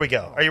we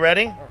go. Are you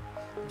ready?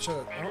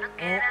 Sure.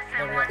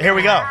 Here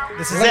we go.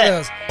 This is Look at it.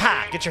 this.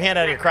 Pa! Get your hand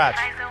out of your crotch.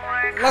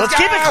 Let's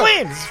keep it go!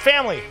 clean. This is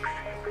family.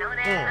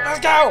 Let's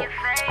go.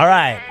 All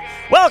right.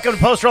 Welcome to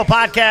Post Roll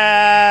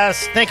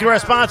Podcast. Thank you to our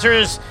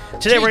sponsors.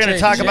 Today we're going to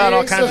talk about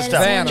all kinds of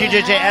stuff. Savannah.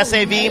 GJJ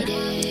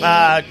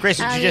SAV,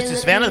 Gracie Jiu-Jitsu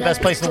Savannah, the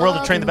best place in the world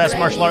to train the best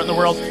martial art in the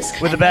world,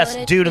 with the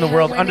best dude in the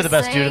world, under the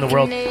best dude in the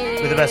world,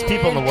 with the best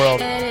people in the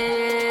world,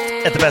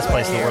 at the best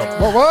place in the world.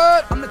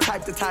 What?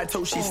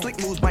 So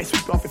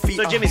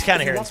Jimmy's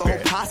kind of here in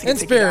spirit.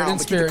 In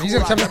spirit. He's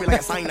going to come in.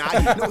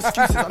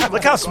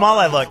 Look how small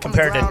I look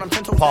compared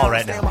to Paul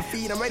right now.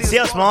 See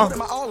how small?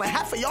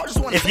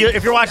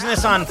 If you're watching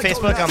this on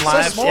Facebook on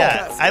live, small.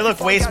 yeah, I look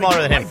way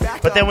smaller than him.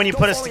 But then when you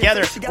put us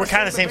together, we're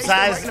kind of the same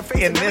size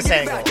in this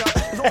angle.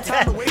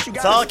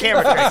 It's all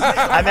camera tricks.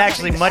 I'm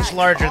actually much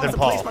larger than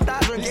Paul.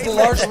 He's the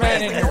largest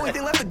man in here.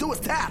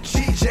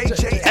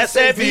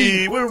 SAV,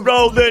 we're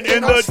rolling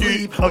in the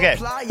deep. Okay,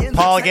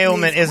 Paul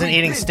Gableman isn't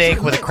eating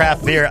steak with a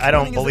craft beer. I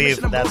don't believe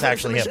that's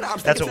actually him.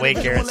 That's what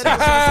Wade Garrett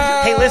says.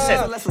 Hey,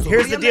 listen,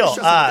 here's the deal.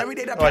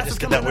 I just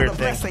did that weird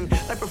thing.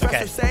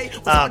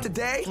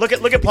 Okay,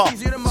 look at Paul.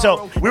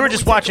 So we were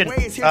just watching. We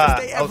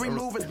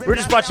were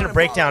just watching a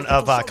breakdown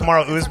of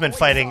Kamaru Usman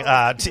fighting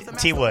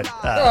T Wood.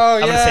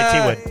 I'm gonna say T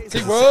Wood.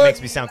 T Wood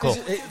makes me sound cool.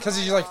 Because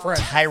he's like French.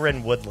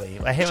 Tyron Woodley.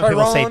 I hate when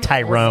people say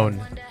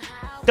Tyrone.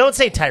 Don't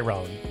say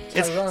Tyrone.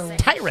 It's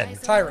Tyron.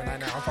 Tyron, I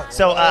know.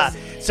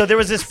 So there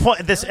was this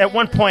point. At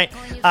one point,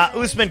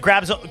 Usman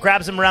grabs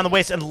him around the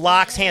waist and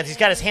locks hands. He's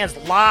got his hands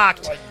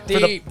locked for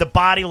the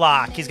body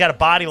lock. He's got a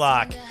body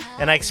lock.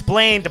 And I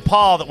explained to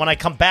Paul that when I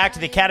come back to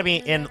the academy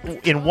in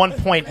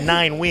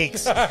 1.9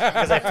 weeks,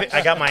 because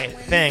I got my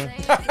thing,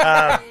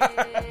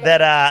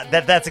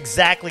 that's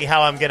exactly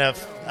how I'm gonna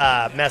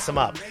mess him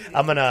up.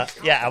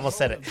 I almost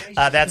said it.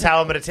 That's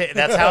how I'm gonna.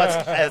 That's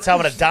how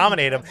I'm gonna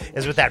dominate him,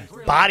 is with that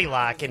body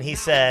lock. And he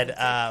said,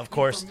 of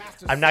course,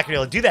 I'm not gonna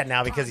be able to do that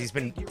now because he's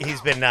been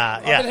I've been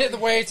hitting the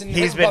weights and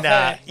he's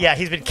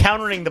been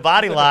countering the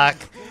body lock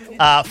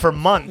for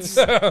months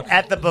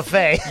at the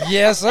buffet.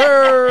 Yes,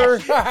 sir.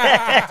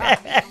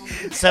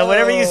 So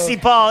whenever you see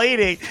Paul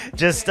eating,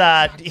 just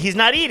he's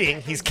not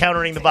eating; he's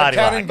countering the body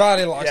lock. Counting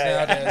body locks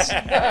nowadays.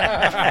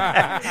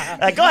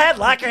 Go ahead,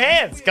 lock your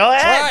hands. Go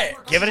ahead, try it.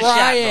 give it a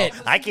Try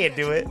shot. Bro. I can't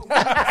do it.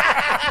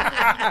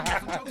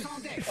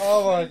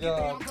 Oh my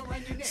god.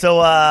 So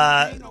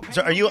are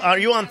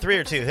you on 3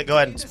 or 2? Go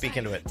ahead and speak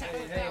into it.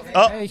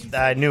 Oh,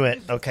 I knew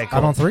it. Okay, cool.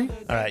 I'm on 3.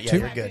 All right, yeah, 2?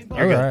 you're good.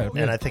 You're good, right,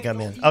 and I think I'm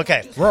in.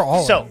 Okay, we're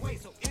all so.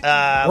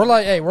 We're let's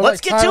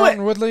like get to it.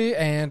 Tyron Woodley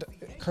and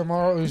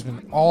Kamaru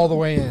Usman all the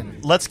way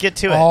in. Let's get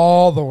to it.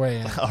 All the way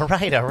in. All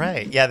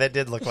right. Yeah, that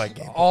did look like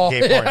gay porn.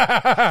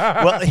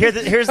 Yeah. Well,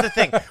 here's the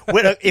thing.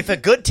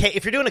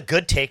 If you're doing a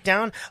good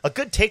takedown,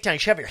 you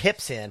should have your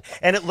hips in,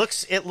 and it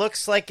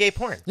looks like gay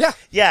porn. Yeah.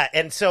 Yeah,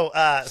 and so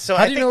How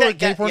do you know what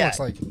gay porn looks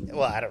like?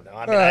 Well, I don't know.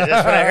 I mean,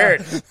 that's what I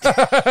heard.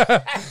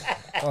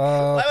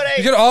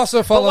 You can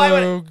also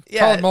follow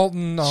Colin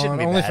Moulton on shouldn't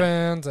be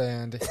OnlyFans,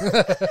 and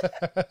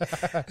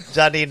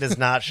John Dean is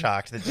not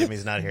shocked that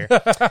Jimmy's not here.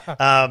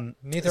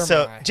 neither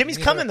so am I. Jimmy's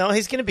coming though.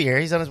 He's going to be here.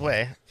 He's on his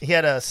way. He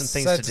had some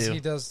things to do. He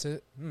does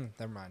too.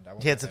 Never mind.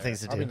 He had some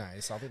things to do. I'll be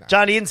nice.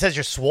 John Eden says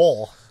you're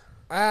swole.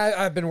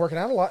 I've been working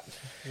out a lot.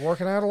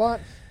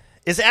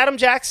 Is Adam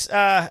Jax?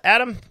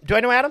 Adam? Do I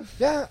know Adam?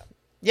 Yeah.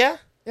 Yeah?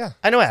 Yeah.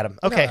 I know Adam.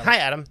 Okay.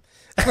 Adam.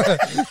 Hi,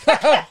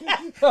 Adam.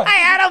 Hi,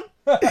 Adam.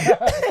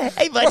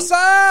 Hey, buddy. What's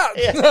up?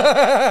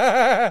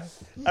 Yeah.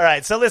 All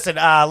right. So listen,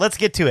 let's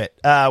get to it.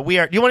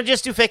 You want to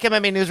just do fake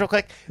MMA news real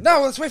quick?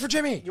 No, let's wait for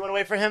Jimmy. You want to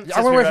wait for him?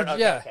 I want to wait for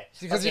okay.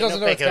 Because he doesn't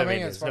know it's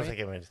coming. News, no fake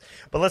MMA news.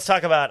 But let's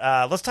talk about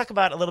a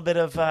little bit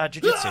of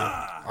jiu-jitsu.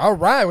 All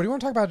right. What do you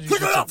want to talk about?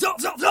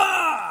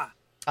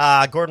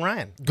 Gordon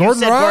Ryan.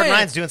 Gordon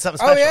Ryan's doing something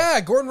special. Oh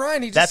yeah, Gordon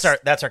Ryan. That's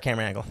our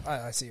camera angle.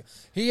 I see.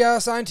 He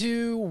signed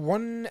to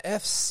ONE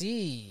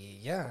FC.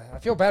 Yeah, I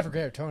feel bad for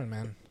Gary Tonin,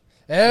 man.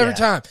 Every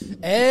time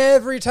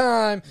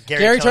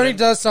Gary Tonin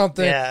does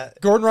something,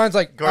 Gordon Ryan's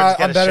like,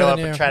 I'm better than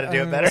you. And try to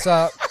do it better. What's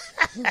up?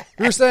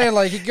 We were saying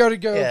like he'd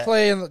go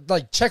play in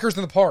like checkers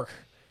in the park.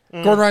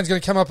 Gordon Ryan's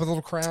gonna come up with a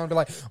little crown, be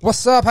like,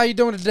 "What's up? How you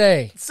doing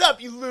today? What's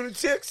up, you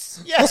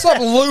lunatics? Yeah. What's up,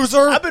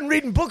 loser? I've been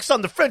reading books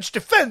on the French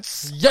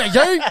defense. Yeah.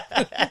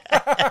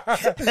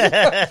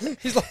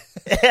 He's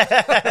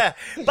like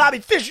Bobby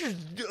Fischer's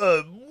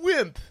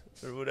wimp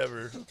or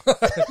whatever.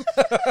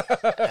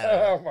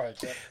 Oh my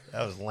god,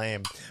 that was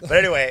lame. But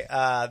anyway,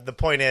 the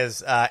point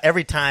is,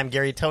 every time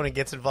Gary Tonin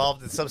gets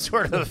involved in some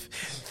sort of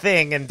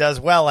thing and does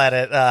well at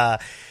it.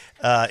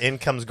 In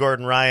comes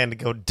Gordon Ryan to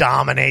go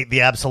dominate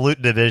the absolute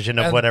division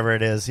of whatever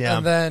it is. Yeah,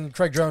 and then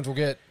Craig Jones will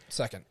get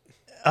second.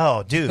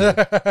 Oh, dude,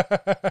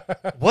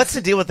 what's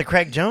the deal with the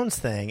Craig Jones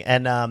thing?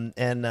 And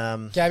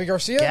Gabby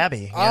Garcia.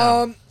 Gabby.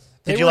 Yeah.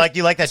 Did you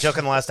like that joke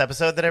in the last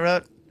episode that I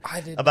wrote?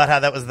 I did. About how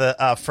that was the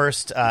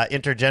first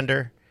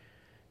intergender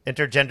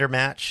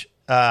match.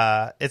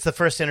 It's the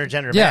first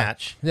intergender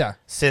match. Yeah.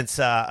 Since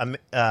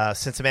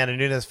Amanda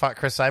Nunes fought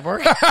Chris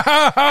Cyborg.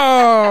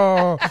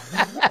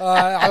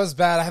 I was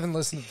bad. I haven't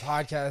listened to the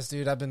podcast,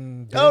 dude. I've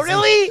been busy. Oh,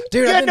 really?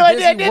 Dude, you I've had been no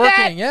idea I busy did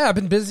working. that? Yeah, I've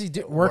been busy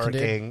working,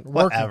 dude.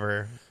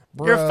 Whatever.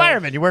 You're a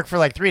fireman. You work for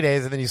like 3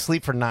 days and then you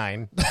sleep for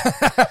 9.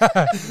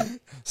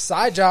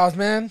 Side jobs,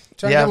 man.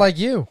 Trying to get like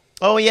you.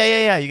 Oh,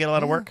 yeah. You get a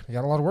lot of work? You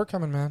got a lot of work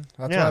coming, man.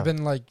 That's why I've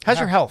been like... How's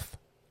your health?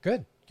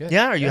 Good.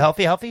 Yeah? Are you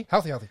healthy? Healthy.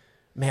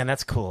 Man,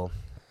 that's cool.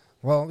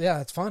 Well, yeah,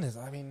 it's fun.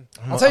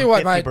 I'll tell you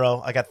what, 50,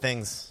 bro. I got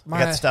things.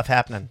 I got stuff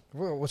happening.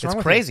 What's it's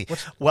wrong crazy.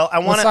 With well, I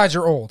want what size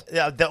you're old?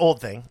 Yeah, the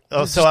old thing.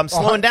 Oh, so I'm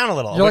slowing down a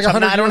little. You're like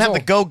 100 I don't have old.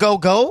 the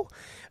go.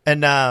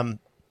 And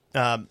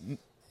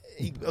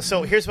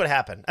so here's what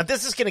happened.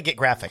 This is going to get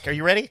graphic. Are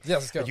you ready? Yeah,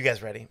 let's go. Are you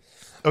guys ready?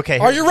 Okay.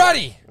 Are you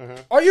ready?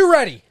 Mm-hmm. Are you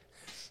ready?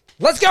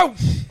 Let's go.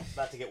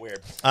 About to get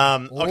weird.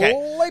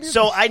 Okay.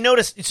 So I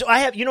noticed. So I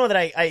have. You know that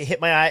I hit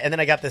my eye, and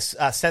then I got this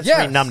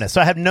sensory numbness.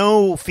 So I have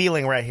no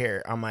feeling right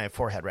here on my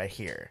forehead, right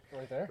here.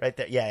 Right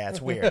there. Yeah. It's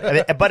weird.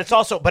 But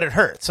it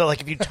hurts. So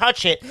like if you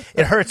touch it,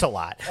 it hurts a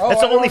lot.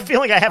 That's the only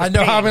feeling I have. I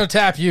know how I'm going to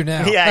tap you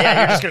now. Yeah.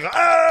 You're just going to go.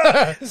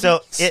 Ah!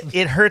 So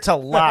it hurts a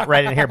lot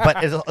right in here,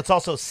 but it's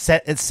also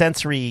it's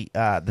sensory.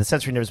 The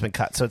sensory nerve's been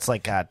cut, so it's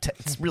like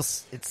it's real.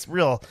 It's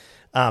real.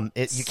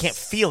 You can't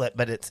feel it,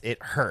 but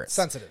it hurts.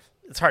 Sensitive.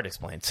 It's hard to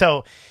explain.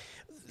 So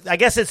I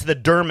guess it's the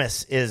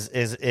dermis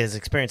is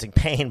experiencing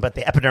pain, but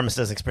the epidermis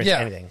doesn't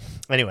experience anything.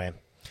 Anyway,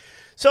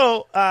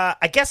 so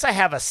I guess I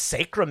have a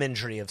sacrum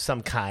injury of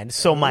some kind.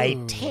 So my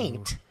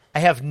taint, I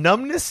have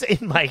numbness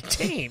in my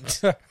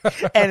taint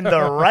and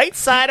the right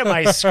side of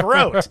my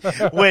scrot,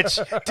 which,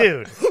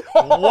 dude,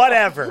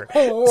 whatever.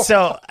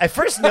 So I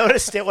first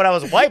noticed it when I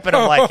was wiping.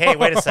 I'm like, hey,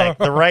 wait a sec.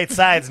 The right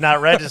side's not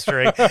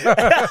registering. So,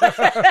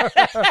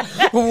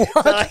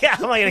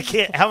 how am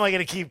I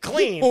gonna keep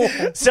clean?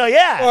 So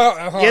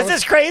is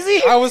this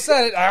crazy? I was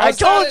at it. I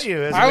told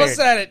you. I was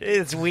at it.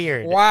 It's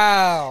weird.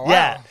 Wow.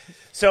 Yeah.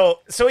 So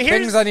here's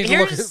things I need to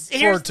look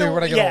forward to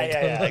when I get old.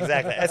 Yeah,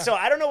 exactly. And so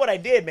I don't know what I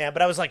did, man,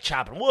 but I was like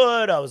chopping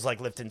wood, I was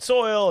like lifting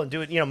soil and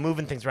doing,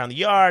 moving things around the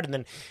yard, and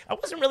then I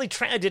wasn't really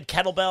trying. I did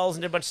kettlebells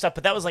and did a bunch of stuff,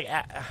 but that was like,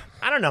 I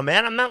don't know,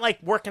 man. I'm not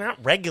like working out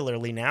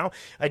regularly now.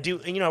 I do,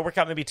 I work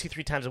out maybe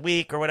 2-3 times a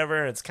week or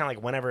whatever. It's kind of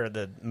like whenever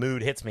the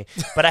mood hits me,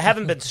 but I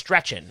haven't been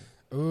stretching.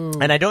 Ooh.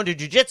 And I don't do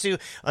jiu-jitsu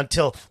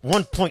until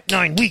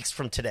 1.9 weeks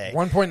from today.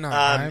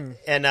 1.9.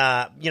 And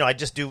I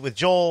just do it with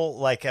Joel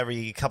like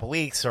every couple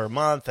weeks or a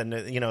month. And,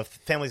 if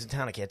family's in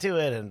town, I can't do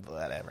it and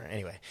whatever.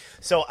 Anyway,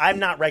 so I'm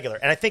not regular.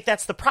 And I think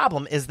that's the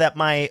problem is that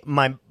my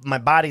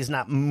body's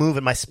not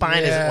moving. My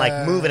spine isn't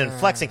like moving and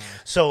flexing.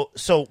 So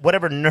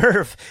whatever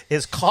nerve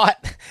is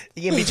caught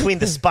in between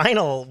the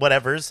spinal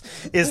whatevers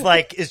is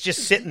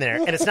just sitting there.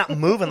 And it's not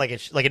moving like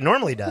it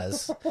normally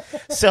does.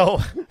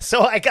 So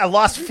I got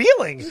lost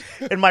feeling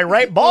in my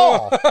right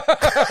ball, which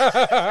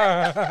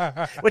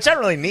I don't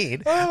really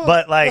need,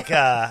 but I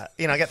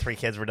got 3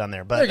 kids. We're done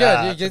there, but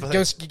you're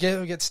good.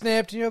 You get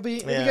snipped, you'll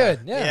be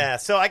good. Yeah.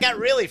 So I got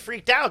really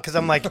freaked out because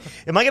I'm like,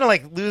 am I gonna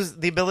lose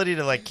the ability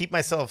to keep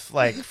myself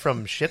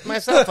from shitting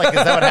myself? Is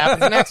that what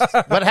happens next?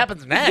 What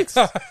happens next?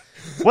 How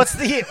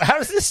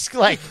does this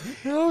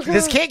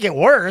this can't get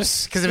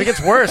worse because if it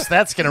gets worse,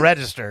 that's going to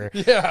register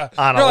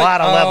on a lot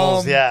of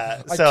levels.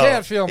 Yeah. So, I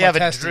can't feel my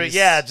testes.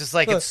 Just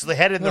it's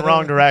headed in the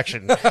wrong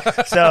direction.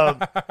 So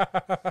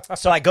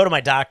I go to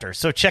my doctor.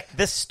 So check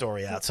this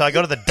story out. So I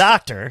go to the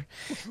doctor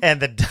and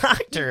the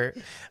doctor,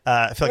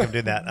 I feel like I'm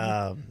doing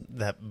that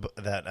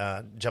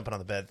jumping on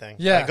the bed thing.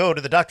 Yeah. I go to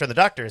the doctor and the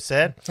doctor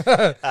said,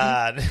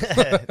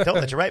 don't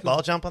let your right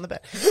ball jump on the bed.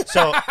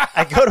 So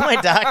I go to my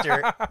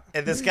doctor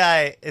and this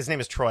guy, his name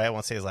is Troy. I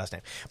won't say his last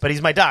name, but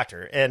he's my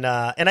doctor, and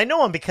I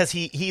know him because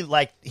he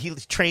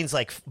trains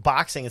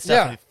boxing and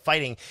stuff and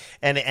fighting,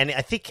 and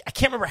I think I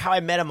can't remember how I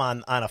met him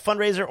on a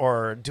fundraiser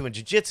or doing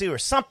jiu-jitsu or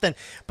something,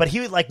 but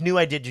he knew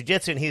I did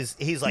jiu-jitsu, and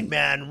he's like,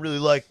 man, really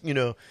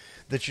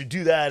that you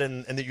do that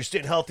and that you're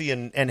staying healthy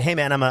and hey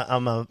man, I'm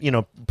a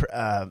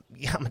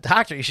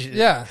doctor. You should.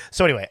 Yeah.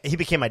 So anyway, he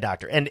became my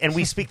doctor and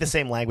we speak the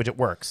same language. It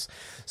works.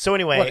 So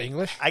anyway, what,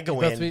 English? I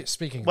go in.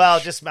 Speak English. Well,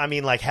 just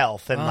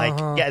health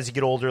and as you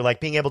get older,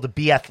 being able to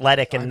be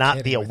athletic and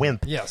not be a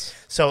wimp. Yes.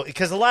 So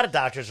because a lot of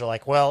doctors are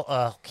like,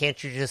 well,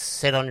 can't you just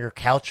sit on your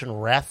couch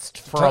and rest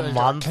for a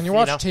month? Can you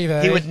watch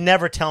TV? He would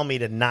never tell me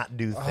to not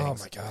do things. Oh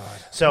my god.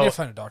 So I need to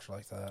find a doctor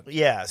like that.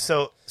 Yeah.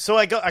 So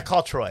I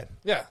call Troy.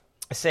 Yeah.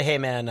 I say, hey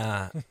man,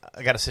 I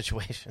got a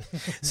situation.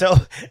 So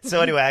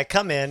anyway, I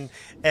come in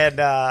and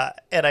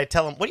I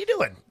tell him, what are you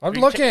doing? I'm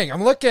looking.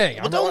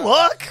 Well, don't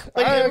look.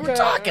 We're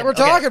talking. We're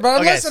talking, but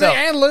I'm listening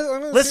and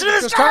listen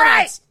to this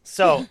story.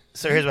 So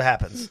here's what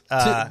happens.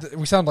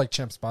 We sound like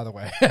chimps, by the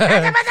way.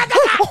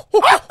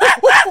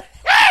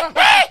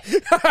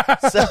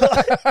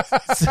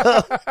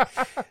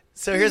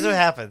 So here's what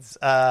happens.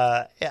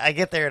 I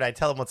get there and I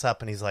tell him what's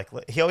up, and he's like,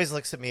 he always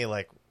looks at me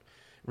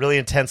really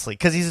intensely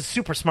because he's a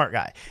super smart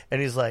guy,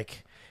 and he's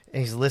like, And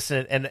he's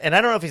listening, and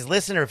I don't know if he's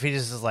listening or if he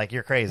just is like,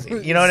 "You're crazy."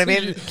 You know what I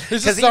mean?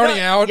 He's just starting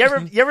out. You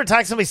ever talk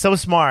to somebody so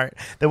smart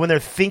that when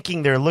they're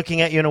thinking, they're looking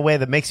at you in a way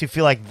that makes you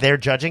feel like they're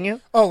judging you?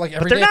 Oh, like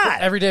every day.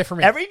 Every day for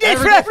me. Every day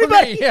for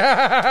everybody.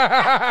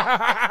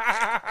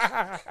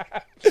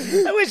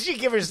 I wish you'd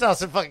give yourself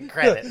some fucking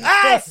credit.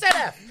 Set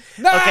up.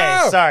 No!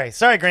 Okay,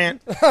 sorry,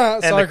 Grant.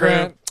 Sorry,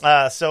 Grant.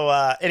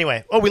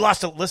 Anyway, we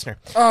lost a listener.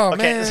 Oh,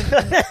 man.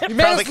 You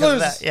made us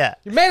lose. Yeah.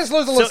 You made us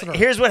lose a listener.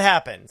 Here's what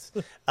happens.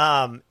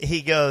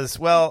 He goes,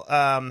 well,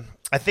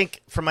 I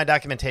think for my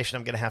documentation,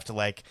 I'm going to have to,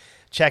 like,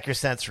 check your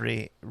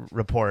sensory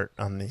report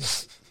on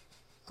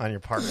your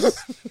partners.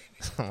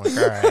 I'm like,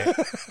 all right.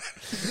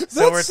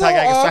 So we're talking.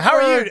 I go, so how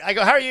are you? I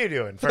go, how are you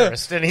doing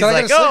first? And he's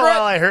like,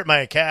 well, I hurt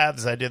my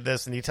calves. I did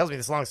this. And he tells me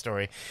this long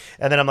story.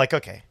 And then I'm like,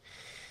 okay.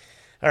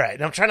 All right,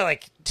 and I'm trying to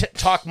like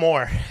talk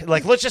more.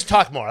 Like, let's just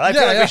talk more. I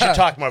feel like we should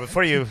talk more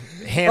before you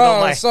handle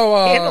my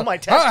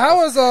test. How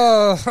was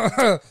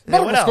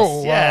medical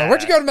school? Yeah.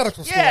 Where'd you go to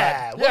medical school?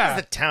 Yeah, what was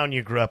the town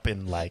you grew up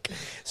in like?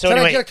 So Can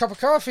anyway, I get a cup of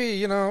coffee?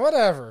 You know,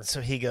 whatever.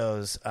 So he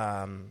goes,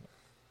 all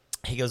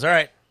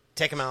right,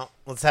 take him out.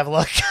 Let's have a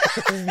look.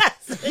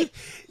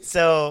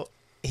 So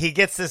he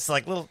gets this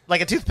like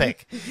a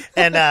toothpick,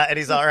 and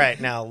he's all right.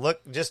 Now look,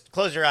 just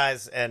close your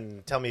eyes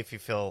and tell me if you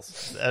feel.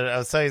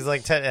 So he's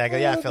like, I go,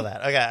 yeah, I feel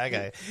that.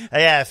 Okay,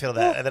 yeah, I feel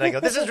that. And then I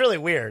go, this is really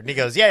weird. And he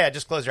goes, yeah,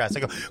 just close your eyes.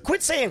 I go,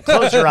 quit saying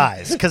close your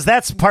eyes because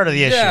that's part of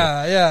the issue.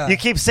 Yeah. You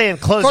keep saying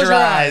close your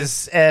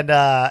eyes and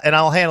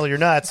I'll handle your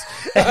nuts.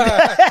 Well,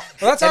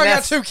 that's how I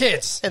got 2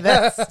 kids. And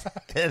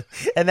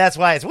that's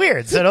why it's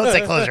weird. So don't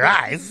say close your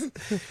eyes.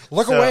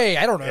 Look away.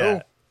 I don't know.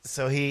 Yeah.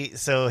 So he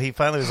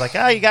finally was like,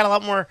 you got a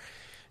lot more.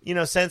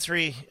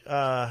 Sensory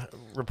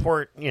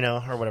report,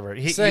 or whatever.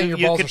 You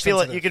can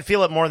feel it. You can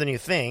feel it more than you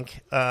think.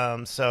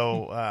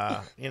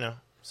 So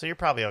you're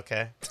probably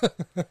okay.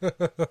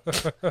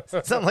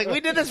 So I'm like, we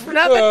did this for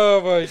nothing.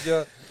 Oh my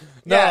god.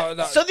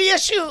 No. So the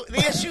issue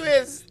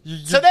is.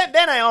 So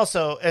then I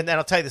also, and then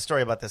I'll tell you the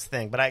story about this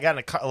thing. But I got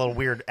in a little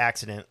weird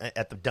accident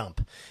at the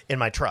dump in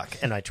my truck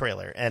and my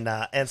trailer, and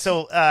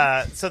so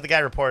the guy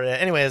reported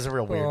it. Anyway, it was a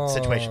real weird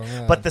situation.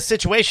 Man. But the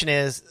situation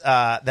is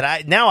that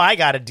I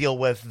got to deal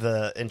with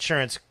the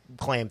insurance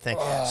claim thing.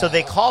 So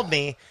they called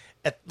me.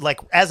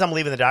 As I'm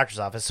leaving the doctor's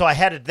office, so I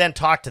had to then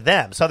talk to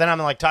them. So then I'm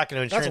like talking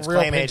to an insurance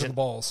claim agent.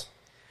 Balls.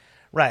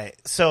 Right.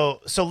 So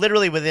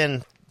literally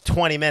within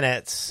 20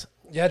 minutes,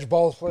 you had your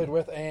balls played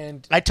with,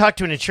 and I talked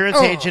to an insurance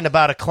agent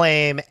about a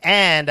claim,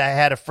 and I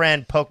had a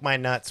friend poke my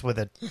nuts with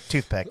a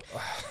toothpick.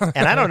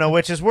 And I don't know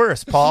which is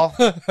worse, Paul.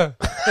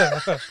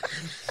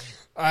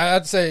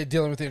 I'd say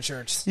dealing with the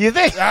insurance. You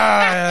think?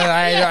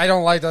 I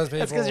don't like those people.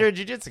 That's because you're a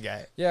jiu-jitsu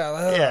guy.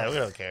 Yeah. We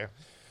don't care.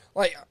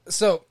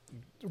 So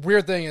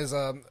weird thing is,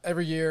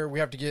 every year we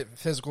have to get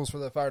physicals for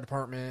the fire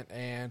department,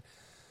 and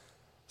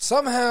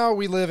somehow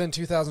we live in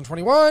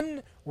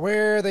 2021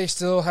 where they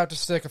still have to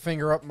stick a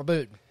finger up my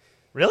boot.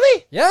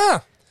 Really? Yeah.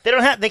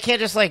 They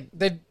can't just check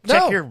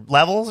your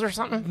levels or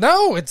something?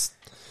 No,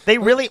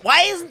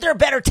 why isn't there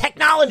better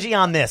technology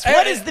on this?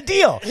 What is the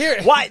deal?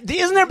 Why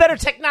isn't there better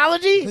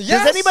technology?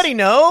 Yes. Does anybody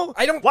know?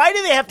 I don't. Why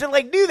do they have to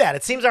do that?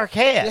 It seems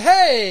archaic.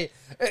 Hey.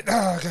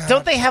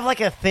 Don't they have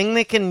a thing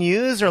they can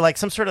use or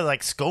some sort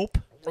of scope?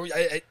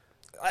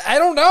 I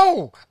don't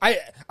know. I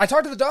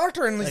talked to the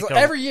doctor and he's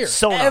every year.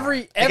 Sonar.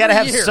 Every gotta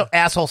have year.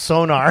 Asshole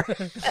sonar.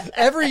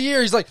 Every year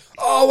he's like,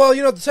 oh,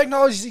 well, the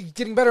technology's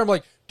getting better. I'm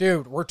like,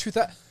 dude, we're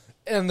 2000.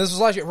 And this was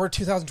last year. We're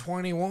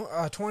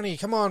 2020.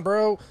 Come on,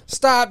 bro.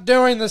 Stop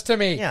doing this to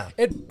me. Yeah.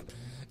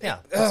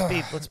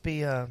 Let's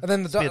be and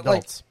then the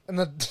adults.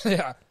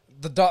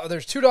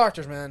 There's 2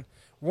 doctors, man.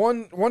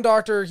 One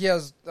doctor, he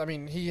has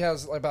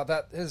about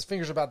that. His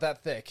fingers are about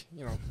that thick.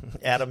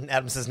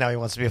 Adam says now he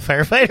wants to be a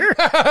firefighter.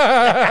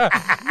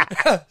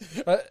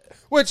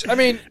 Which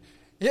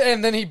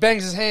and then he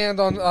bangs his hand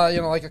on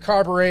like a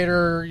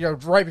carburetor,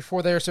 right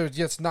before there, so it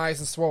gets nice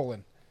and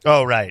swollen.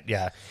 Oh right,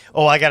 yeah.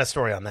 Oh, I got a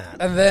story on that.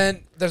 And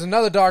then there's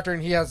another doctor,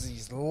 and he has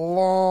these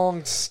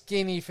long,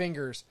 skinny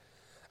fingers.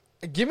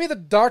 Give me the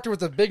doctor with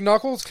the big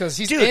knuckles, because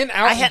he's in,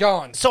 out, and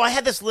gone. So I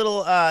had this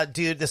little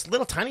dude, this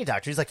little tiny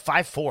doctor. He's like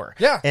 5'4".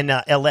 Yeah. In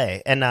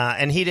L.A.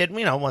 And he did,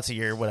 once a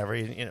year, whatever.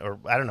 Or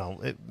I don't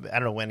know. I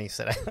don't know when he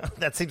said it.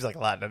 That seems like a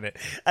lot, doesn't it?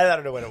 I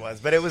don't know when it was,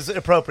 but it was an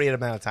appropriate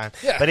amount of time.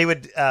 Yeah. But he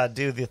would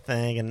do the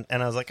thing,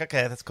 and I was like,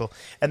 okay, that's cool.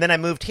 And then I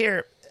moved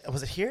here.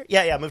 Was it here?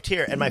 Yeah, I moved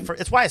here. And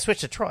it's why I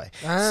switched to Troy.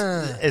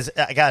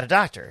 I got a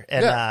doctor.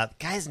 And the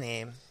guy's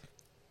name...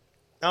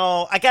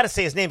 Oh, I got to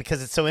say his name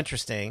because it's so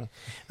interesting,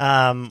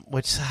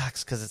 which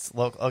sucks because it's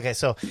local. Okay,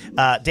 so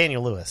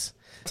Daniel Lewis.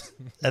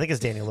 I think it's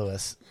Daniel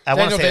Lewis. I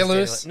want to say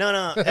Lewis?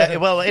 No.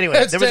 Well,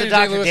 anyway, there was a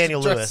doctor,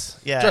 Daniel Lewis.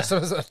 Yeah,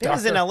 he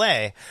was in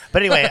L.A.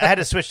 But anyway, I had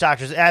to switch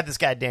doctors. I had this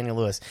guy, Daniel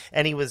Lewis,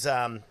 and he was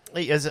a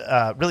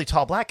really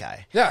tall black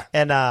guy. Yeah.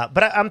 And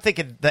but I'm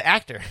thinking the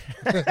actor.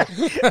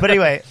 But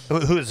anyway,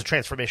 who is a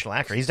transformational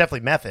actor? He's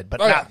definitely method,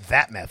 but not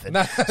that method.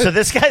 So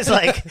this guy's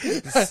like,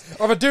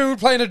 I'm a dude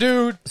playing a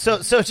dude.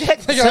 So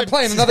check. I'm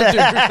playing another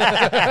dude.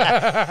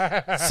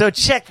 So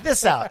check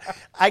this out.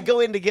 I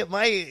go in to get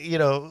my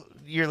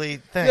yearly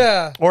thing.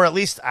 Yeah. Or at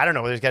least, I don't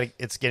know,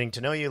 it's getting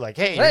to know you. Like,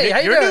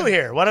 hey, you're new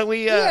here. Why don't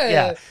we,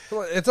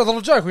 It's a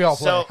little joke we all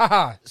play.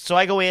 So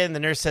I go in, the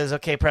nurse says,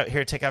 okay,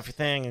 here, take off your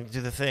thing and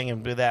do the thing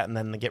and do that, and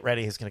then get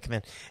ready. He's going to come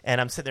in.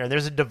 And I'm sitting there, and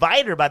there's a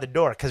divider by the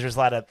door because there's a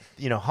lot of,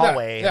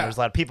 hallway, and there's a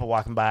lot of people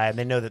walking by, and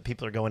they know that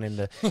people are going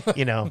into,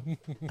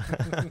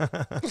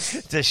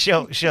 to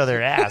show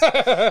their ass.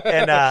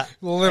 And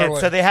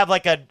so they have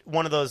like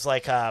one of those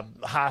like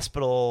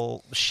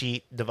hospital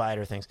sheet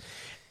divider things.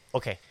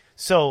 Okay,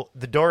 so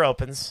the door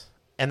opens,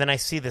 and then I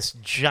see this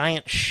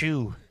giant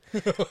shoe.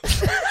 and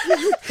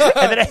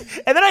then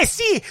I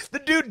see the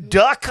dude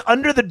duck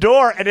under the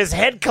door, and his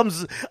head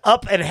comes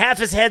up, and half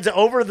his head's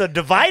over the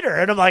divider,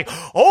 and I'm like,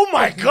 oh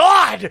my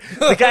god!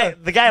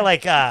 The guy,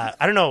 like, I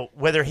don't know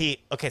whether he.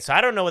 Okay, so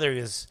I don't know whether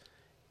he was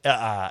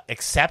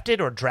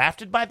accepted or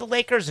drafted by the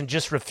Lakers and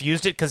just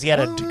refused it because he had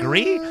a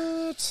degree.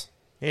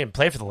 He didn't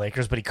play for the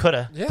Lakers, but he could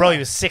have. Yeah. Bro, he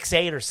was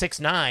 6'8" or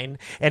 6'9",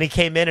 and he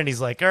came in and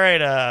he's like, all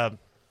right,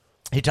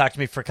 he talked to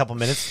me for a couple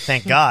minutes,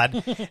 thank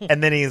God.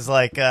 And then he's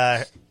like,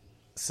 here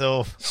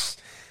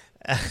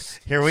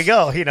we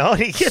go, and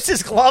he gets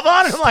his glove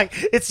on, and I'm like,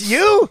 it's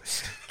you?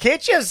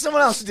 Can't you have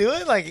someone else do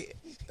it? Like,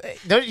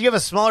 don't you have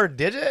a smaller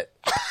digit?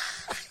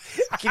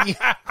 Can you...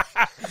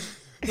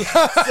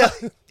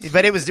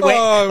 but it was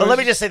but let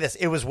me just say this.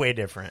 It was way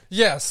different.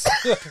 Yes.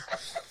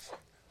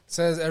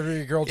 Says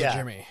every girl to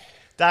Jimmy.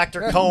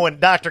 Dr.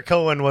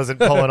 Cohen wasn't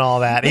pulling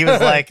all that. He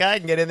was like, I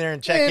can get in there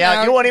and check you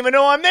out. You won't even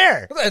know I'm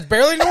there. It's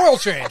barely an oil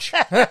change.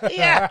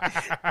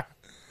 Yeah.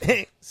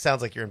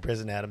 Sounds like you're in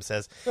prison, Adam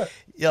says.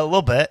 Yeah, a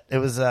little bit. It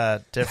was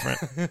different.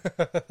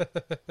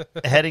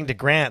 Heading to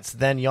Grants,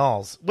 then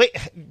y'all's. Wait,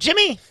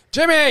 Jimmy!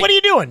 What are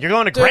you doing? You're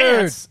going to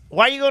Grants.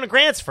 Why are you going to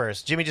Grants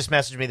first? Jimmy just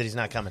messaged me that he's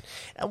not coming.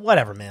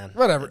 Whatever, man.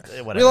 Whatever.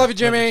 We love you,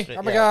 Jimmy.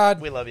 Oh, my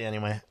God. We love you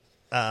anyway.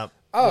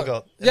 We'll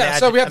go.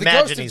 So we have the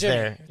ghost of Jimmy.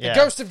 There. The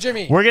ghost of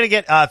Jimmy. We're going to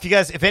get,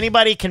 if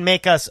anybody can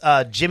make us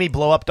Jimmy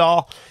blow-up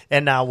doll,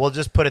 and we'll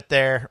just put it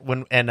there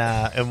and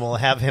we'll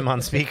have him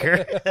on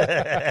speaker.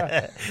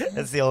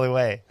 That's the only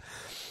way.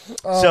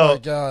 Oh, my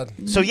God.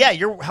 So, yeah,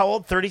 you're how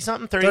old?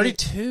 30-something?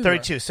 32.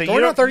 32. So you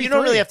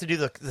don't really have to do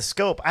the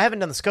scope. I haven't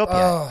done the scope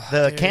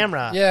yet.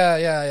 Camera.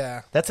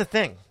 Yeah. That's a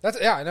thing.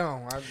 I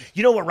know.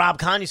 You know what Rob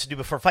Kahn used to do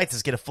before fights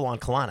is get a full-on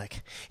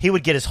colonic. He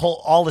would get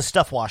all his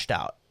stuff washed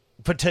out.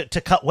 But to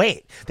cut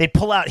weight, they'd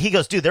pull out. He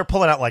goes, dude, they're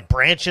pulling out like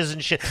branches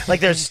and shit. Like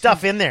there's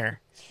stuff in there.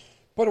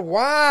 But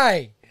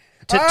why?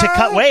 To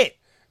cut weight.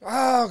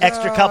 Oh, God.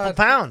 Extra couple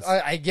pounds.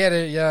 I get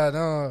it. Yeah,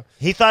 no.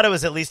 He thought it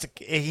was at least.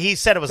 He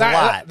said it was a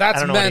lot. That's I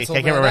don't know mental.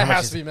 That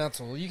has to be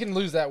mental. You can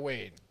lose that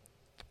weight.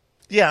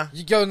 Yeah.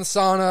 You go in the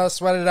sauna,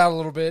 sweat it out a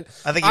little bit.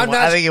 I think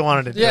he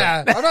wanted to do it.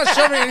 Yeah, I'm not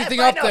shoving anything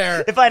up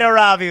there. If I know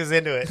Rob, he was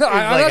into it.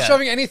 I'm not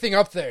shoving anything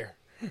up there.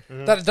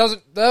 Mm-hmm. That it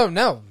doesn't. Oh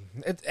no,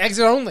 it's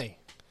exit only.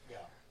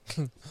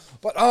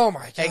 But oh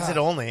my God, exit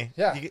only.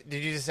 Yeah,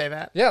 did you just say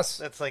that? Yes.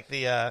 That's like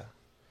the.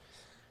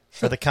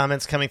 Are the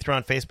comments coming through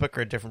on Facebook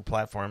or a different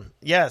platform?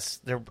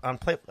 Yes, they're on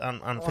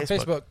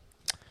Facebook.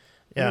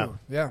 Yeah, ooh,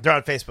 yeah, they're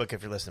on Facebook.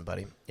 If you're listening,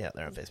 buddy, yeah,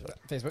 they're on Facebook.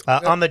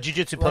 On the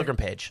Jiu-Jitsu Pilgrim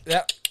page.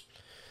 Yeah,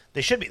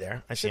 they should be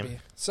there. I see them.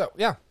 So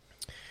yeah,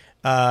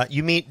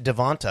 you meet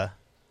Devonta.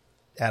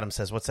 Adam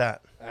says, "What's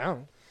that?" Oh,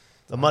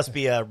 it must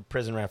be a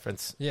prison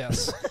reference.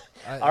 Yes.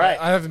 All right.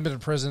 I haven't been to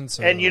prison,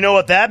 so. And you know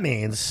what that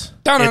means.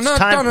 It's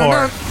time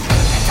for...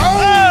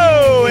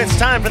 Oh, it's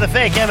time for the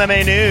fake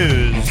MMA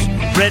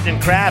news. Written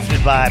and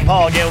crafted by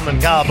Paul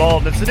Gilman, Kyle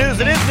Bolden. It's the news.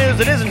 It is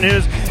news. It isn't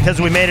news because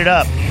we made it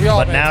up.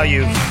 But now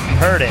you've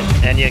heard it,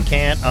 and you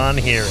can't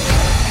unhear it.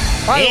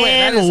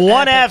 In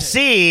ONE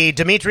FC,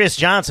 Demetrius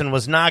Johnson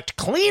was knocked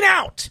clean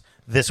out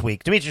this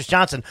week. Demetrius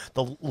Johnson,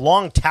 the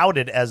long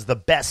touted as the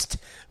best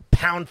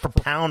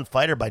pound-for-pound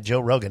fighter by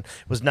Joe Rogan,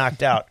 was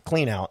knocked out,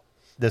 clean out.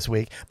 This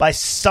week by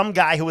some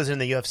guy who was in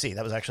the UFC.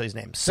 That was actually his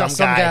name. Some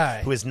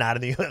guy who is not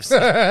in the UFC.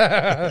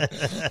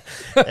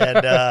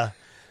 And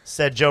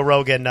said Joe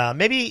Rogan,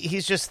 maybe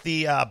he's just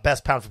the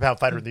best pound for pound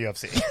fighter in the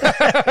UFC.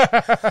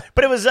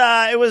 But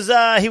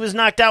he was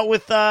knocked out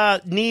with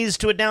knees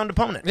to a downed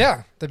opponent.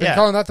 Yeah, they've been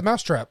calling that the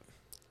mousetrap.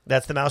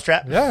 That's the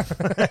mousetrap? Yeah.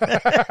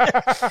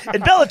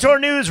 In Bellator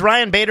news,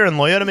 Ryan Bader and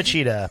Lyoto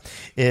Machida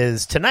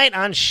is tonight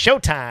on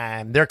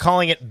Showtime. They're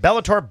calling it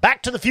Bellator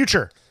Back to the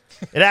Future.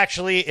 It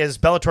actually is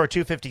Bellator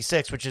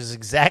 256, which is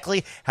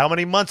exactly how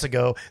many months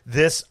ago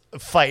this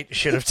fight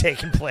should have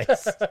taken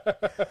place.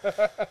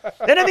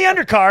 And in the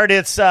undercard,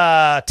 it's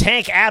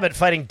Tank Abbott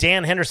fighting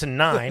Dan Henderson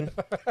 9,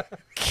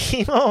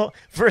 Chemo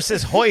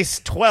versus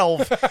Hoist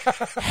 12,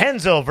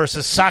 Henzo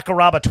versus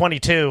Sakuraba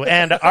 22,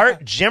 and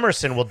Art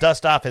Jemerson will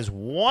dust off his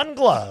one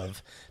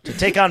glove to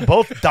take on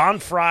both Don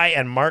Fry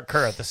and Mark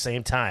Kerr at the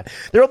same time.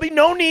 There will be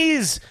no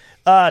knees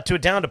to a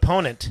downed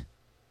opponent.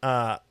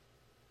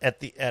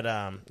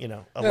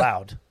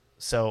 Allowed.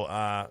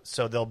 So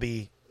there'll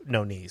be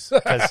no knees.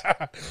 Get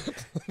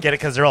it?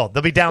 Because they're old.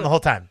 They'll be down the whole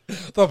time.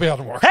 They'll be able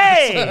to work.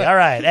 Hey! All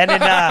right. And in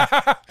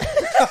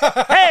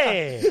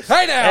Hey,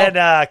 hey now.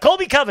 And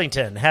Colby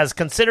Covington has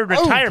considered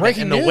retirement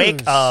in the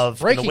wake of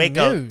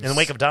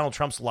Donald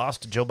Trump's loss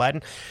to Joe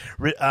Biden.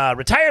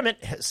 Retirement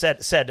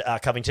said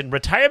Covington.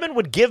 Retirement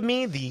would give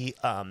me the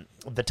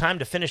time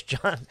to finish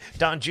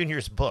Don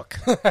Jr.'s book.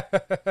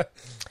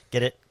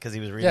 Get it? Because he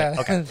was reading. Yeah, it?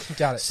 Okay,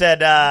 got it.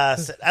 Said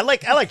I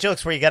like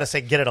jokes where you got to say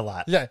 "get it" a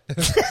lot. Yeah,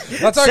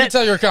 that's how you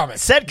tell your comment.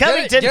 Said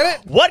Covington.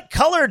 Get it? What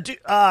color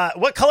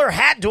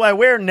hat do I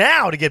wear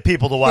now to get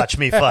people to watch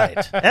me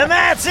fight? And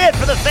that's it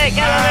for the fake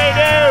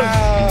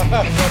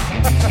MMA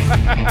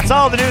news. It's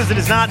all the news that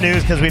is not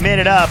news because we made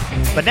it up.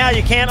 But now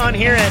you can't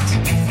unhear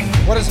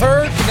it. What is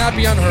heard cannot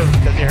be unheard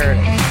because you heard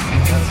it.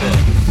 That's it.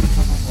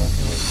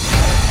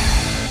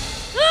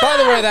 By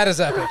the way, that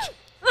is epic.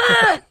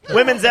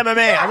 Women's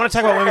MMA. I want to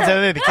talk about women's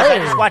MMA because I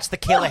just watched the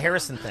Kayla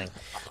Harrison thing.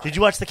 Did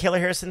you watch the Kayla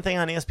Harrison thing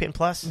on ESPN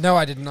Plus? No,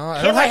 I did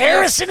not. Kayla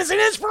Harrison is an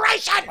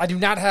inspiration. I do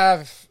not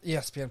have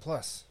ESPN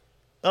Plus.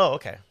 Oh,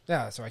 okay.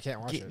 Yeah, so I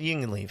can't watch it. You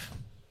can leave.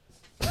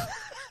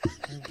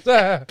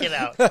 Get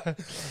out.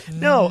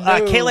 No,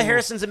 Kayla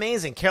Harrison's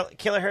amazing.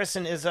 Kayla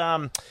Harrison is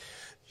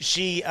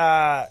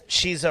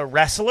she's a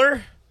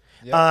wrestler.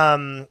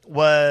 Yep.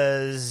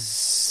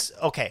 Was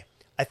okay.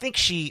 I think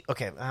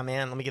oh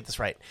man, let me get this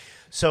right.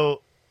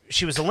 So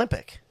she was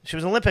Olympic. She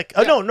was Olympic.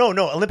 Oh, yeah. No.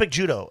 Olympic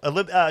judo.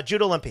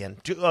 Judo Olympian.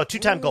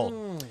 Two-time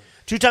gold.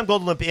 Two-time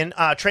gold Olympian.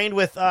 Trained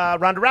with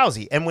Ronda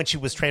Rousey. And when she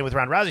was trained with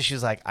Ronda Rousey, she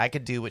was like, I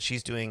could do what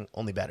she's doing,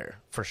 only better,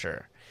 for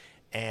sure.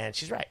 And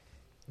she's right.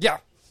 Yeah.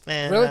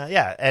 And, really?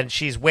 Yeah. And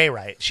she's way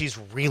right. She's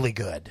really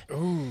good.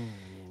 Ooh.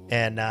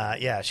 And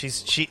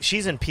she's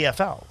in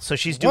PFL. So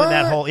she's doing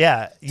that whole.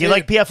 Yeah. You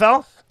like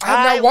PFL?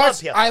 I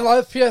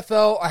love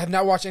PFL. I have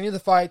not watched any of the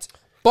fights.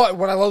 But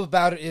what I love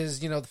about it is,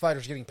 the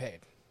fighters getting paid.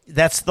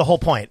 That's the whole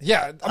point.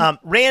 Yeah.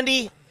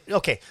 Randy,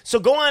 okay, so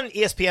go on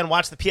ESPN,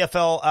 watch the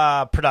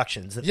PFL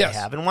productions that they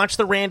have, and watch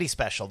the Randy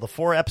special, the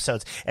 4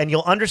 episodes, and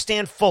you'll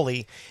understand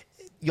fully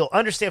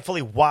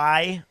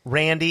why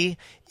Randy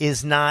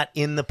is not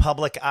in the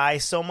public eye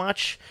so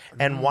much,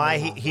 and why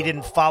he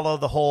didn't follow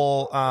the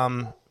whole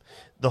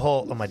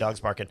oh, my dog's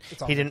barking.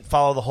 He didn't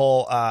follow the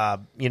whole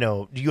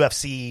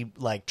UFC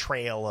like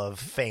trail of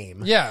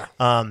fame. Yeah.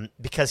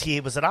 Because he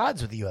was at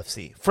odds with the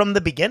UFC from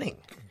the beginning.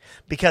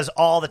 Because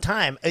all the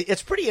time,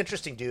 it's pretty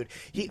interesting, dude.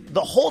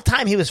 The whole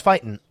time he was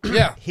fighting,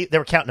 they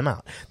were counting him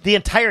out. The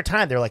entire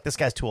time, they were like, "This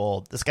guy's too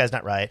old. This guy's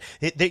not right."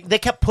 They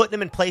kept putting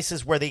him in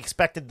places where they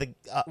expected the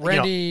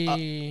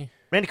Randy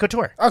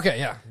Couture. Okay,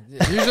 yeah.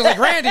 Usually like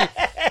Randy.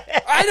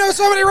 I know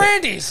so many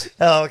Randys.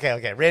 Oh,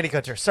 okay. Randy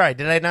Couture. Sorry,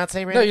 did I not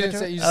say Randy? No, you didn't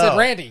say. You said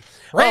Randy.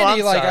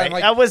 Randy, I'm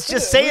like I was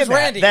just saying that.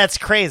 Randy? That's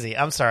crazy.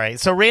 I'm sorry.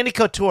 So Randy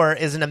Couture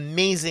is an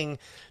amazing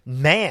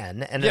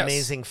man and an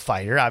amazing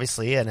fighter,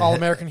 obviously, and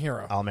All-American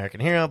hero. All-American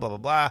hero. Blah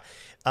blah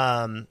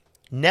blah.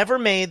 Never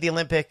made the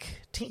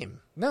Olympic team.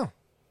 No.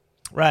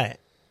 Right.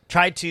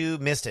 Tried to,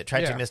 missed it.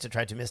 Tried to, missed it.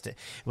 It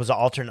was an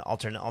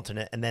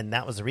alternate, and then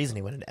that was the reason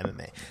he went into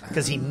MMA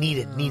because he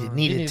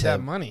needed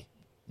that money.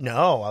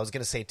 No, I was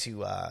going to say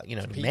to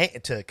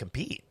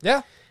compete.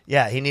 Yeah.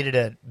 Yeah, he needed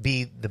to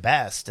be the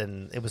best,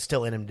 and it was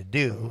still in him to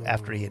do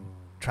after he had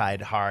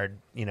tried hard,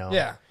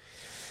 Yeah.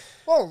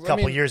 Well, a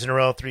couple years in a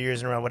row, 3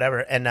 years in a row, whatever.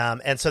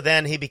 And so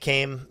then he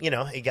became,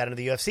 he got into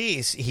the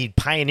UFC. He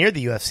pioneered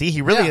the UFC.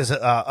 He really is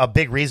a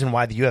big reason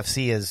why the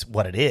UFC is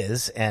what it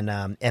is. And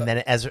then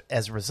as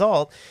a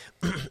result,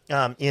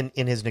 in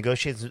his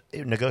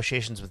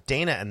negotiations with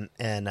Dana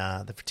and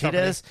the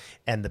Fertittas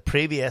and the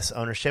previous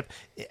ownership,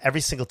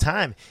 every single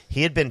time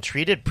he had been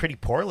treated pretty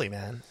poorly,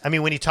 man. I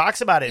mean, when he talks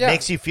about it, it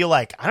makes you feel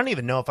like, I don't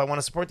even know if I want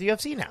to support the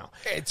UFC now.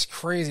 It's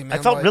crazy, man.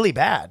 I felt really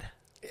bad.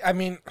 I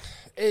mean,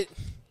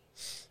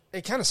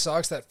 it kind of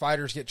sucks that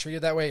fighters get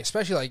treated that way,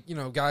 especially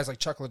guys like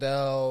Chuck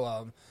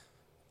Liddell,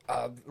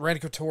 Randy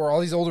Couture, all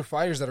these older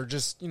fighters that are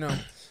just,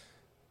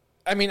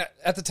 I mean,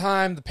 at the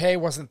time the pay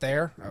wasn't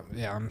there.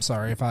 I'm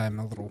sorry if I'm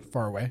a little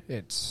far away.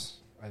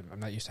 I'm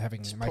not used to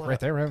having the mic right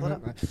there.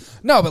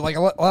 No, but like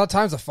a lot of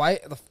times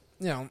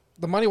the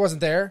money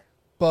wasn't there,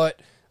 but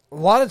a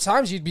lot of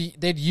times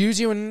they'd use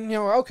you and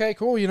okay,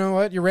 cool, you know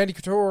what, you're Randy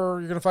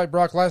Couture, you're gonna fight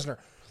Brock Lesnar.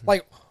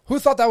 Like, who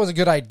thought that was a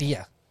good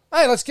idea?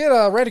 Hey, let's get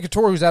Randy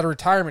Couture, who's out of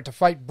retirement, to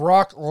fight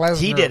Brock Lesnar.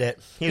 He did it.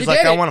 He was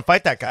like, I want to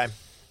fight that guy.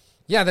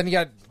 Yeah, then he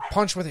got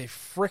punched with a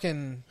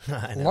freaking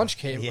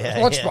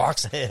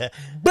lunchbox. Yeah.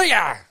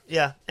 Booyah!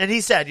 Yeah, and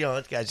he said,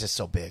 that guy's just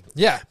so big.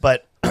 Yeah.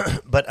 But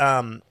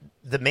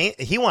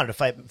he wanted to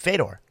fight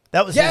Fedor.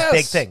 That was his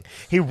big thing.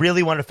 He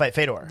really wanted to fight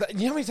Fedor. You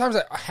know how many times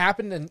that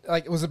happened and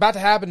it was about to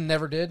happen and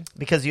never did?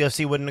 Because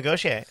UFC wouldn't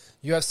negotiate.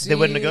 They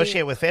wouldn't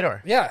negotiate with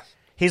Fedor. Yeah.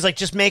 He's like,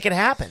 just make it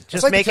happen.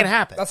 Just make it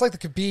happen. That's like the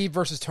Khabib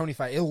versus Tony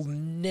fight. It'll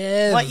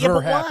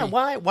never happen.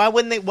 Why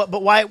wouldn't they?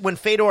 But why, when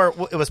Fedor,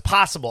 it was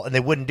possible and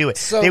they wouldn't do it?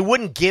 So, they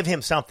wouldn't give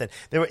him something.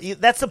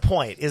 That's the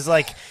point.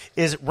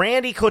 Is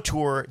Randy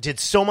Couture did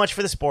so much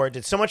for the sport,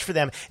 did so much for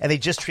them, and they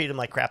just treat him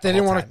like crap. They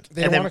didn't want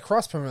to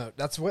cross promote.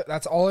 That's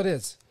all it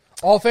is.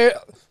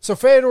 So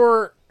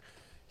Fedor, not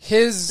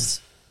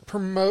his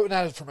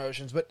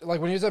promotions, but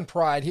like when he was on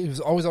Pride, he was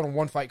always on a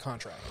 1-fight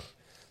contract.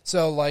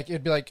 So like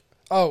it'd be like,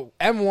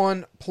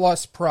 M1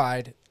 plus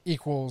Pride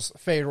equals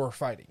Fedor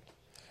fighting.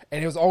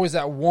 And it was always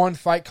that one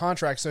fight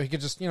contract, so he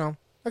could just,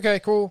 okay,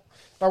 cool.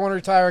 If I want to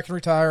retire, I can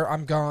retire.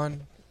 I'm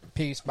gone.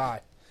 Peace.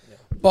 Bye. Yeah.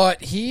 But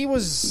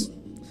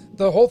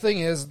the whole thing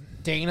is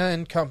Dana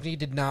and company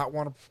did not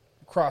want to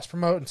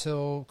cross-promote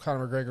until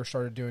Conor McGregor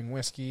started doing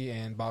whiskey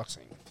and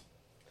boxing.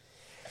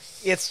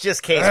 It's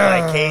just case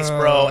by case,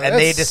 bro. And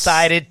they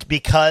decided,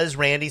 because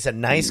Randy's a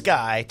nice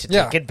guy, to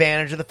take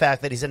advantage of the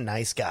fact that he's a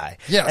nice guy.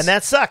 Yes. And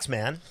that sucks,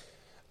 man.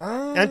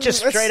 That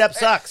just straight up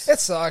sucks. It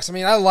sucks. I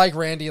mean, I like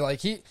Randy.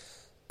 Like,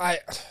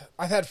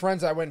 I've had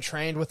friends that went and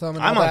trained with him.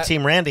 And I'm on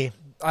Team Randy.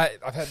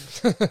 I've had.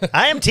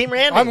 I am Team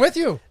Randy. I'm with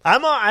you.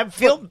 I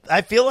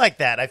feel like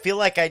that. I feel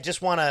like I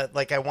just want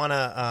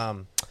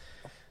to.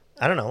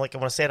 I don't know. Like, I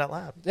want to say it out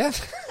loud. Yeah,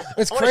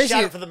 it's crazy.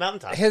 Shout it for the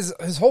mountaintop. His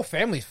whole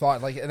family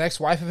fought. Like, an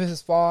ex-wife of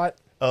his fought.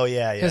 Oh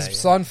yeah. His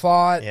son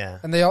fought. Yeah,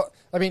 and they all.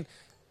 I mean,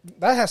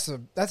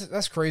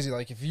 that's crazy.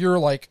 Like, if you're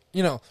like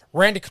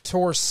Randy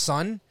Couture's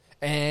son,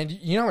 and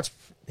it's.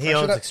 He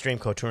owns Extreme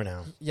Couture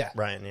now. Yeah.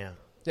 Ryan, yeah.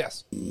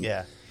 Yes.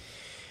 Yeah.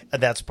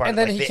 That's part of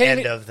the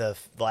end of the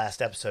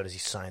last episode is he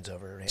signs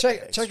over.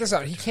 Check this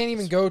out. He can't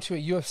even go to a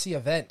UFC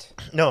event.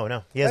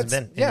 No. He hasn't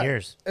been in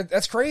years.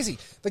 That's crazy.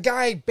 The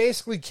guy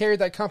basically carried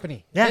that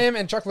company. Yeah. Him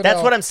and Chuck Liddell.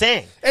 That's what I'm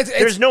saying.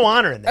 There's no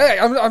honor in that. Hey,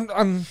 I'm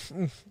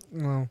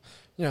all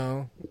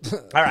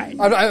right. I'm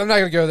not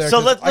going to go there. So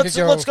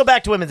let's go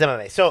back to women's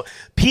MMA. So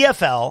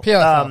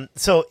PFL.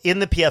 So in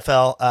the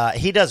PFL,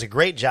 he does a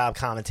great job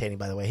commentating.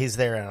 By the way, he's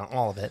there in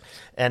all of it,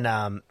 and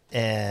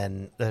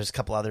there's a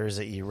couple others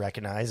that you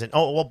recognize. And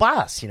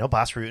Boss, Boss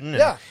Rutan.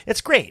 Yeah,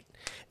 it's great.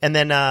 And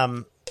then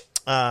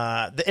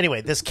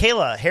anyway, this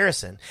Kayla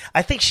Harrison,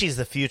 I think she's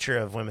the future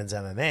of women's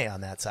MMA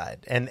on that side.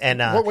 And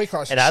what weight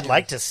class? And I'd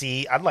like to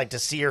see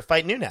her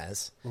fight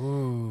Nunes.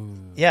 Ooh.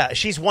 Yeah,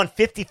 she's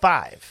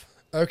 155.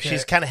 Okay.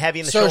 She's kind of heavy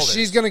in the shoulders. So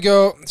she's probably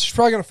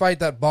going to fight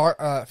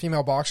that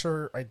female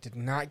boxer. I did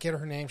not get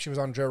her name. She was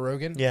on Joe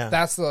Rogan. Yeah.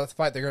 That's the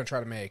fight they're going to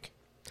try to make.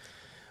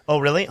 Oh,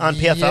 really? On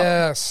PFL?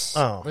 Yes.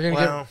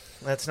 Oh,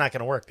 that's not going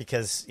to work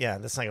because,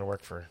 that's not going to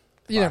work for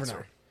You never know.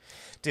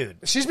 Dude.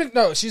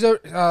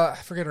 I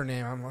forget her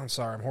name. I'm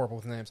sorry. I'm horrible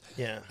with names.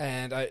 Yeah.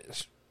 And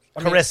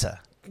Carissa.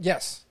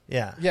 Yes.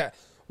 Yeah. Yeah.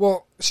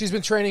 Well, she's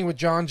been training with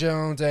John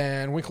Jones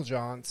and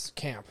Winklejohn's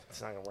camp.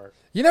 It's not going to work.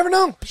 You never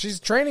know. She's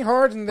training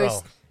hard and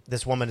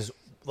this woman is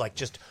like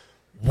just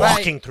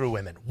walking through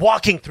women,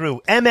 walking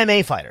through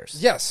MMA fighters.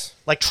 Yes.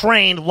 Like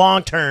trained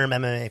long-term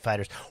MMA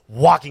fighters,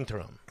 walking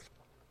through them.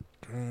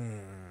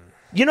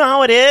 You know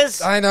how it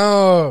is? I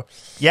know.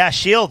 Yeah,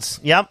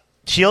 Shields. Yep.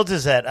 Shields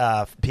is at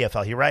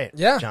PFL. You're right,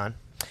 yeah. John.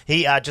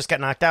 He just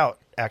got knocked out,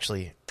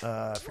 actually.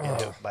 I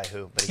forget by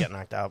who, but he got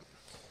knocked out.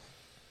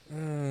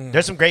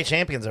 There's some great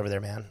champions over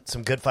there, man.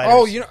 Some good fighters.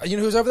 Oh, you know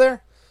who's over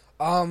there?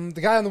 The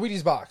guy on the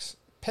Wheaties box.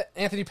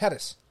 Anthony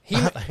Pettis.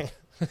 I'm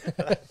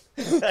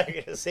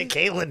going to say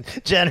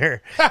Caitlyn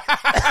Jenner.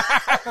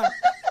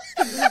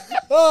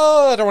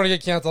 Oh, I don't want to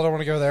get canceled. I don't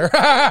want to go there.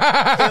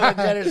 Caitlyn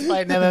Jenner's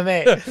fighting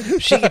MMA.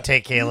 She can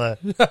take Kayla.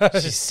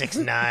 She's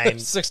 6'9".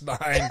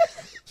 6'9".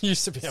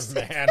 Used to be a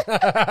man.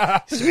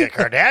 Used to be a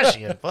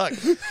Kardashian. Fuck.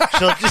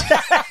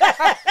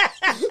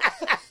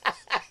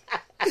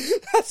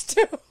 That's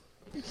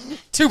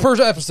two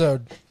per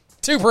episode.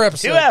 2 per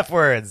episode. 2 F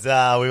words.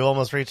 We've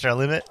almost reached our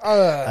limit.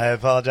 I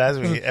apologize.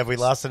 Have we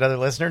lost another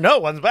listener? No,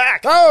 one's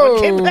back. Oh,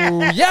 one came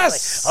back.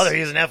 Yes. They're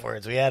using F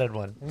words. We added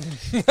one.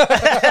 No,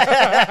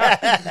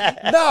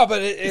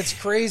 but it's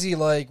crazy.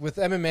 Like with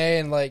MMA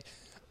and like,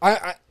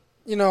 I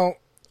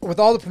with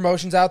all the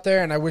promotions out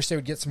there, and I wish they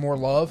would get some more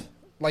love.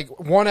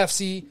 Like ONE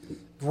FC,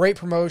 great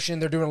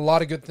promotion. They're doing a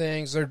lot of good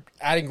things. They're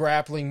adding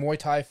grappling, Muay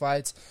Thai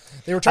fights.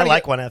 I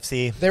like ONE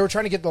FC. They were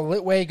trying to get the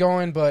Litway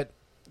going, but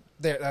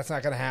that's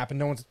not going to happen.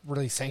 No one's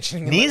really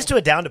sanctioning it. Knees to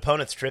a downed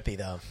opponent's trippy,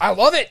 though. I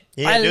love it.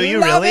 Do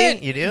you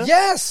really? You do?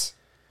 Yes.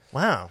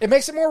 Wow. It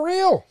makes it more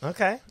real.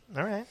 Okay.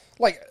 All right.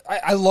 Like,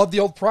 I love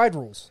the old Pride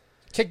rules.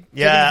 Kick in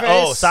the face.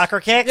 Oh, soccer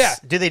kicks? Yeah.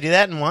 Do they do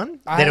that in ONE?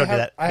 They don't do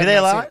that. Do they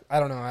allow it? I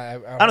don't know. I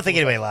don't think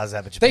anybody allows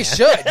that, but Japan. They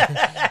should.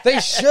 They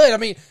should. I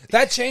mean,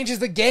 that changes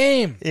the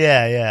game.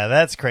 Yeah.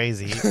 That's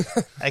crazy.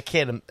 I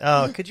can't.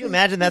 Oh, could you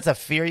imagine that's a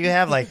fear you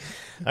have? Like,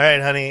 all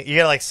right, honey, you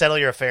gotta like settle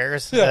your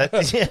affairs. Yeah.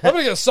 I'm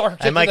gonna get a soccer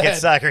kick. I might get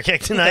soccer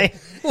kicked tonight.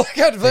 Look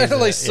at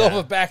Vanderlei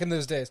Silva back in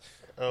those days.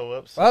 Oh,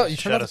 whoops! Well, you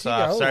shut us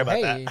off. Sorry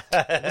about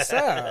that. What's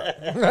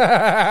up?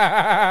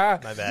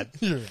 My bad.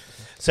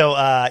 So,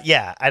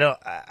 I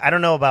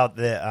don't know about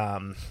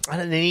the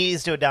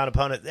knees to a down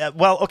opponent.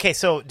 Okay,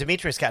 so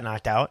Demetrius got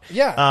knocked out.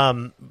 Yeah.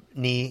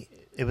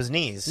 It was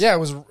knees. Yeah, it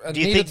was. Do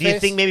you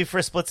think maybe for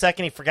a split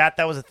second he forgot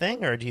that was a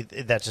thing, or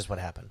that's just what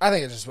happened? I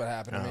think it's just what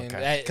happened. Oh, I mean,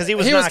 because he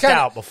was knocked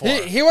out before.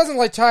 He wasn't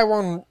like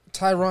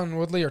Tyron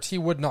Woodley or T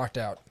Wood knocked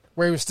out,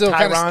 where he was still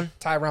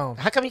Tyrone.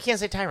 How come you can't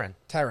say Tyron?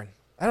 Tyron.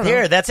 I don't know.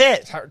 Here, that's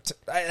it.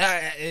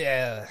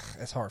 Yeah,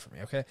 it's hard for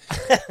me. Okay,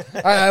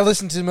 I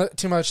listen to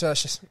too much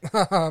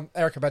Erykah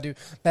Badu.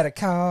 Better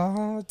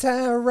call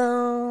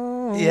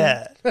Tyrone.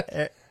 Yeah.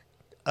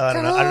 I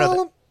don't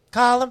know.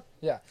 Call him.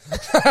 Yeah.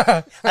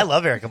 I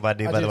love Erykah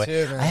Badu, by the way.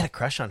 Too, I had a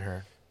crush on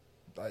her.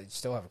 I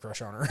still have a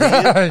crush on her.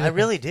 I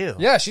really do.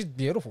 Yeah, she's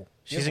beautiful.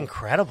 She's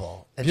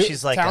incredible. And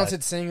she's like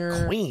talented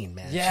singer. Queen,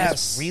 man.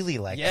 Yes. She's really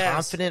like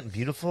confident and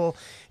beautiful.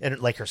 And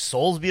like her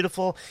soul's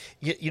beautiful.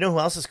 You know who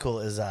else is cool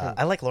is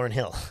I like Lauryn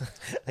Hill.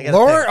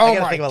 Oh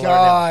my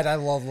God. I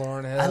love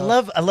Lauryn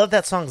Hill. I love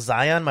that song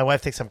Zion. My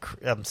wife thinks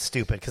I'm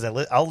stupid because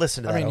I'll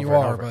listen to that over and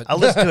over. But I'll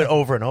listen to it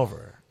over and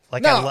over.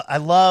 Like no. I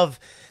love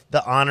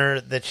the honor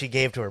that she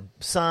gave to her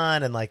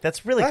son, and like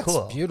that's really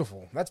cool. That's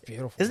beautiful. That's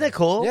beautiful. Isn't it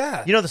cool?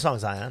 Yeah. You know the song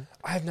Zion?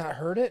 I have not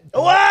heard it.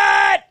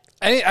 What?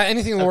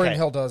 Anything Lauryn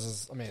Hill does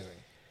is amazing.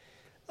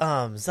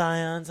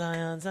 Zion,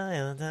 Zion,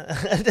 Zion.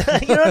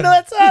 You don't know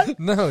that song?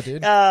 No,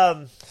 dude.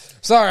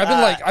 Sorry,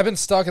 I've been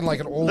stuck in like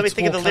an old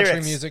school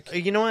country music.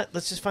 You know what?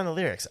 Let's just find the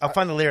lyrics. I'll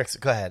find the lyrics.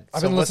 Go ahead.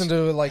 I've been listening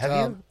to like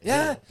have you?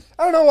 Yeah.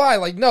 I don't know why.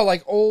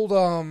 Like old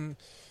I'm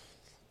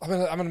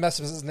gonna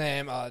mess with his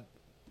name.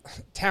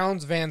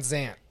 Townes Van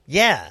Zandt.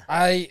 Yeah.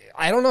 I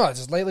don't know. It's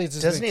just lately it's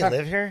just doesn't he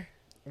live here?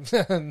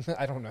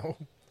 I don't know.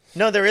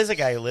 No, there is a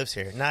guy who lives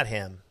here. Not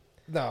him.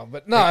 No,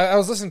 but no, I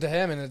was listening to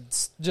him, and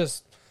it's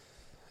just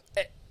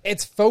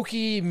it's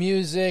folky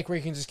music where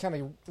you can just kind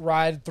of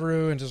ride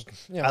through and just.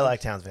 You know. I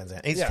like Townes Van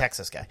Zandt. He's a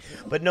Texas guy,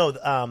 but no,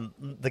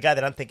 the guy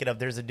that I'm thinking of,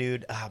 there's a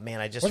dude. Oh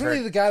man, I just wasn't heard.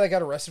 he the guy that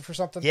got arrested for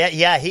something?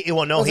 Yeah. He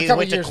went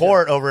to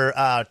court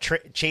over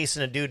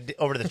chasing a dude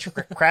over to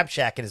the crab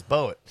shack in his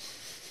boat.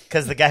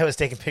 Because the guy was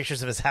taking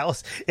pictures of his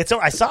house.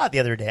 I saw it the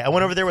other day. I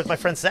went over there with my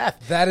friend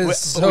Seth. That is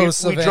Savannah.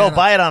 We drove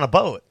by it on a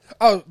boat.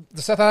 Oh,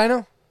 the Seth that I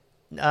know?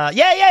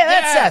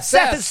 That's Seth.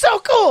 Seth is so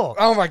cool.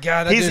 Oh my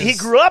God. He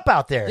grew up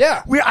out there.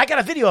 Yeah. I got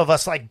a video of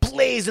us like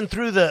blazing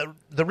through the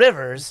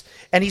rivers,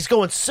 and he's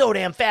going so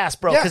damn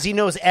fast, bro, because he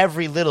knows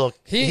every little...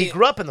 He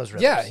grew up in those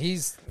rivers. Yeah,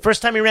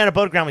 First time he ran a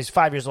boat aground, he was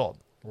 5 years old.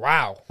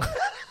 Wow.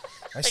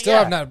 I still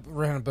have not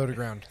ran a boat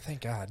aground. Thank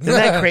God. Isn't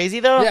that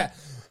crazy, though? Yeah.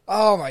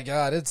 Oh my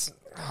God. It's...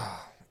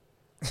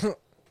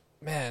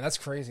 Man, that's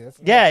crazy.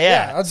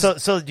 Yeah.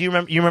 So do you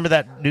remember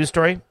that news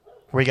story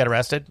where he got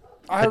arrested?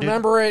 I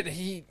remember it.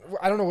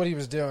 I don't know what he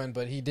was doing,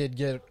 but he did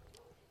get.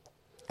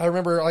 I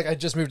remember, like, I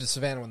just moved to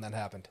Savannah when that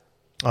happened.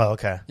 Oh,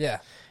 okay. Yeah.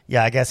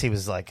 Yeah, I guess he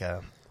was like.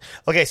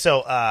 Okay,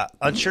 so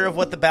unsure of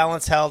what the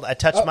balance held. I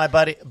touched my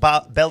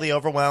belly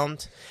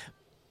overwhelmed.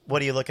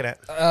 What are you looking at?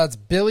 It's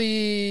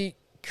Billy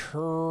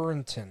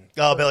Currington.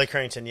 Oh, Billy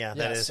Currington. Yeah,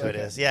 that is who it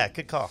is. Yeah,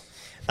 good call.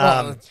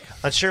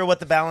 Unsure what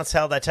the balance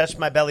held. I touched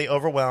my belly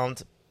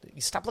overwhelmed.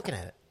 Stop looking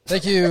at it.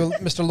 Thank you,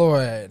 Mr.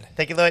 Lloyd.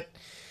 Thank you, Lloyd.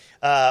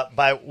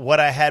 By what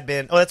I had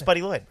been... Oh, that's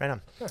Buddy Lloyd. Right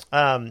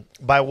on.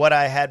 By what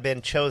I had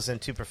been chosen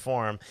to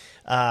perform.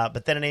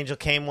 But then an angel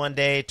came one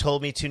day,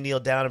 told me to kneel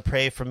down and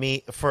pray for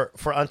me, for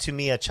unto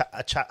me a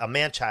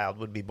man-child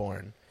would be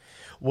born.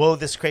 Whoa,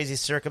 this crazy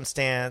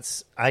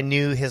circumstance. I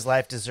knew his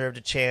life deserved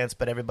a chance,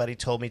 but everybody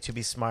told me to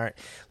be smart.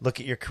 Look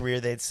at your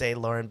career, they'd say,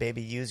 Lauren,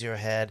 baby, use your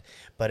head.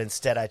 But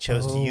instead I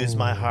chose to use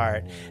my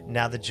heart.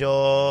 Now the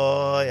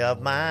joy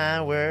of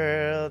my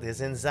world is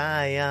in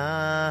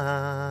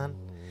Zion.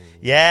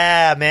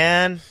 Yeah,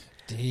 man.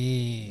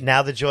 Deep.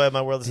 Now the joy of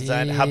my world is in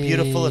Zion. How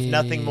beautiful, if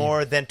nothing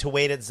more, than to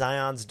wait at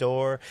Zion's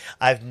door.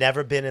 I've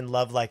never been in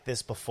love like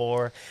this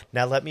before.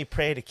 Now let me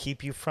pray to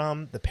keep you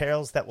from the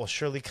perils that will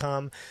surely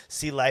come.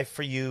 See, life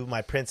for you,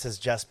 my prince, has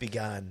just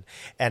begun.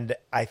 And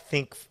I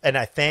thank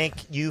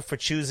you for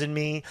choosing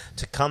me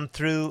to come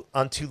through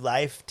unto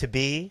life to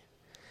be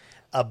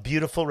a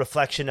beautiful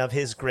reflection of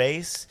his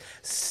grace.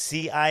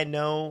 See, I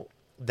know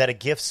that a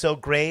gift so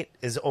great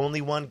is only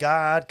one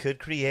God could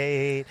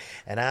create.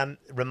 And I'm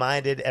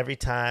reminded every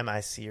time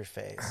I see your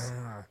face.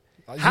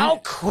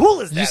 How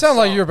cool is that? You sound song?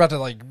 like you're about to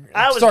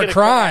start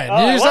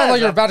crying. You sound like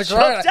you're about to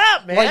cry.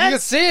 Up, man. Like you can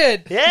see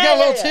it. Yeah, you got a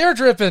little tear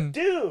dripping.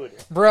 Dude.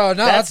 Bro,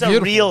 no, that's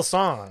beautiful. a real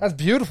song. That's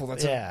beautiful.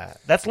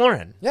 That's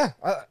Lauren. Yeah.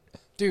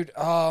 Dude,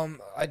 I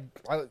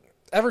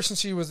ever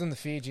since she was in the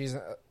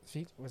Fijis...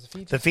 Was it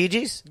Fiji? The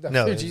Fijis?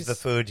 No, it was the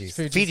Fugees.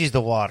 Fiji's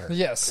the water.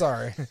 Yeah,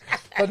 sorry.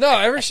 But no,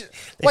 I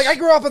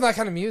grew up in that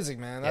kind of music,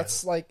 man.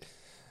 That's like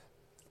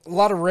a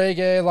lot of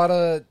reggae, a lot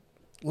of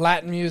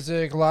Latin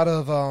music, a lot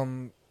of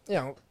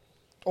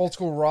old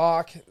school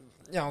rock.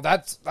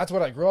 That's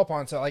what I grew up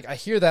on. So like I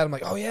hear that, I'm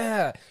like, oh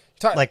yeah.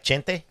 Like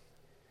Chente?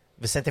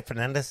 Vicente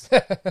Fernandez?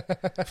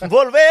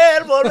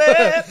 Volver.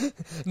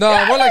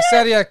 No, more like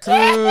Celia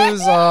Cruz,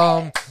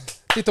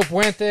 Tito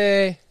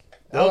Puente.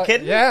 No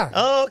kidding? Yeah.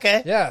 Oh,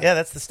 okay. Yeah. Yeah,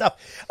 that's the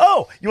stuff.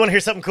 Oh, you want to hear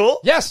something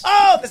cool? Yes.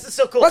 Oh, this is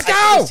so cool. Let's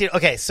go!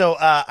 Okay, so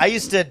I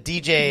used to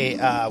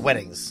DJ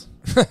weddings.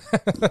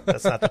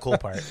 That's not the cool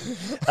part.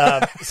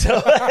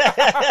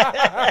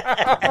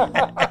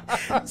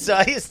 So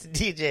I used to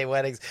DJ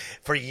weddings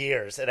for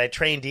years, and I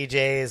trained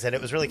DJs, and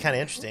it was really kind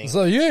of interesting.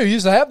 So you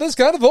used to have this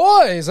kind of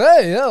voice.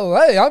 Hey,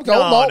 I'm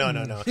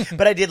going. No.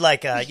 But I did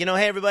like, hey,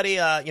 everybody,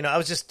 I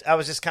was just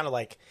kind of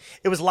like,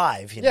 it was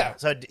live, Yeah.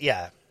 So,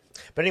 yeah.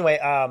 But anyway,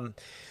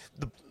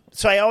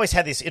 So I always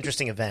had these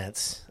interesting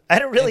events. I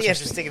had a really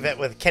interesting event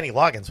with Kenny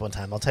Loggins one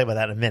time. I'll tell you about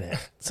that in a minute.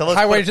 So let's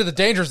Highway to the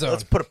danger zone.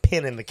 Let's put a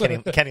pin in the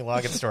Kenny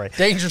Loggins story.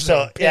 Danger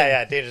zone. So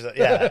danger zone.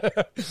 Yeah.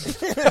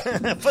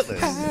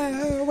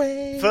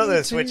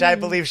 Footloose, which I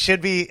believe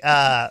should be,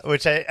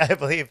 what Gary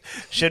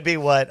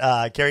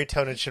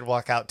Tonin should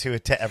walk out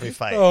to every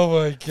fight. Oh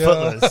my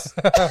god. Footloose.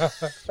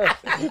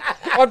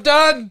 I'm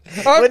done.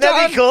 Wouldn't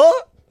that be cool?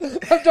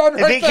 I'm done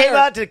right if he came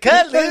out to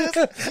cut loose,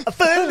 a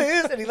foot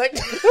loose, and he like...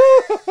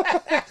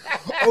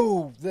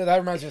 Oh, that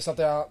reminds me of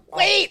something.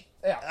 Wait!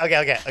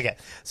 Yeah. Okay.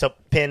 So,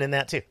 pin in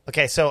that, too.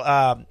 Okay, so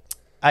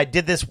I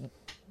did this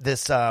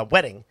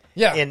wedding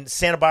in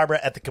Santa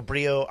Barbara at the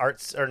Cabrillo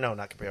Arts... Or no,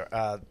 not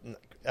Cabrillo.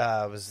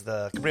 It was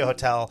the Cabrillo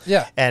Hotel.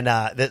 Yeah. And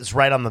it's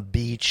right on the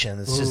beach, and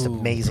it's just an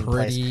amazing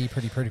place.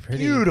 Pretty.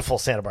 Beautiful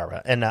Santa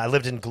Barbara. And I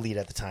lived in Goleta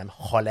at the time.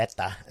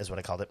 Joleta is what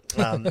I called it.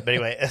 But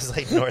anyway, it was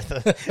like north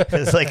of... It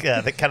was like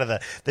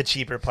the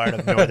cheaper part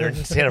of northern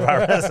Santa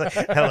Barbara.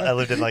 I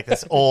lived in like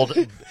this old...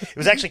 It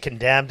was actually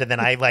condemned, and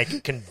then I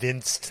like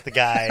convinced the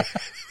guy...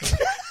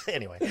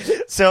 Anyway.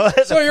 So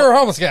you're a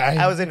homeless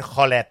guy. I was in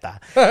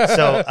Joleta.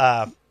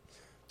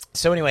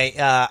 So anyway,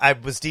 I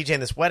was DJing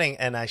this wedding,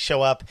 and I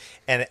show up,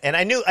 and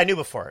I knew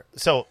before.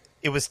 So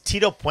it was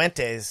Tito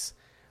Puente's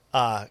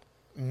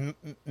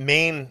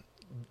main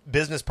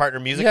business partner,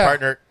 music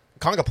partner,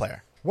 conga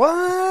player.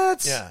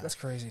 What? Yeah, that's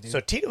crazy, dude. So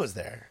Tito was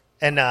there,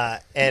 and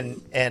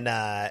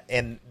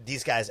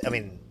these guys. I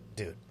mean,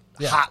 dude,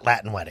 hot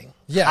Latin wedding.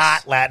 Yes.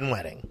 Hot Latin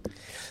wedding.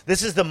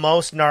 This is the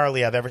most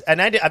gnarly I've ever.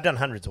 And I've done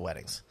hundreds of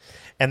weddings.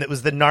 And it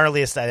was the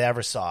gnarliest I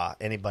ever saw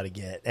any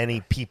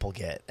people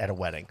get at a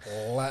wedding.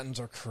 Latins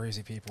are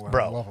crazy people.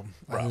 Bro, I love them.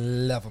 I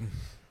love them.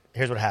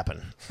 Here's what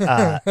happened.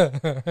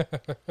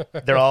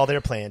 They're all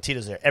there playing.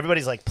 Tito's there.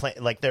 Everybody's like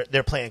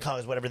they're playing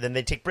congas, whatever. Then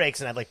they take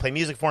breaks, and I'd like play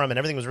music for them, and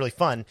everything was really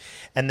fun.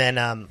 And then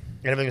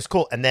everything was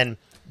cool. And then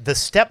the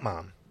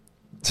stepmom.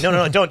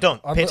 No,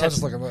 don't. Pay attention.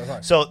 just looking.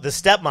 Sorry. So the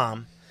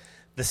stepmom,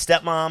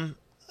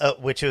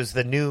 which was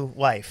the new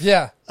wife.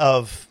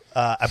 Of.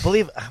 I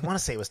want to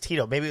say it was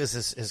Tito. Maybe it was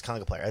his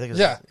conga player. I think it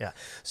was. Yeah.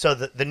 So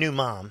the new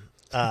mom,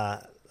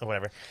 or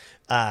whatever,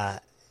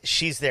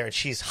 she's there and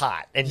she's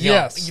hot and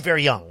young,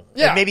 very young.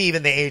 Yeah. And maybe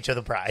even the age of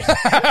the bride.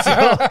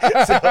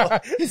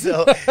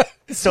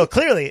 so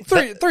clearly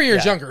 3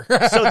 years younger.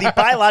 So the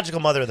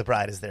biological mother of the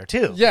bride is there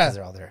too. Yeah. Because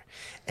they're all there.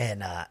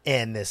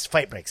 And this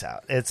fight breaks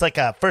out. It's like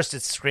first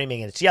it's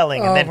screaming and it's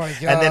yelling, and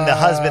then the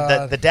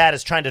husband, the dad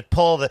is trying to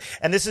pull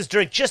and this is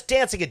during just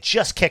dancing. It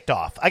just kicked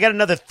off. I got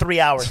another 3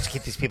 hours to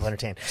keep these people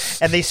entertained,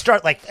 and they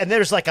start and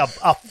there's like a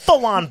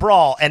full on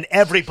brawl, and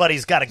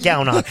everybody's got a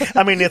gown on.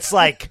 I mean, it's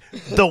like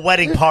the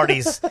wedding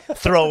party's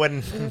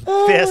throwing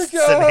fists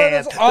and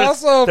hands. That's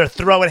awesome. They're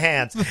throwing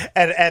hands,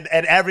 and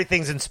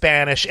everything's in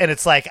Spanish, and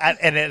it's like da,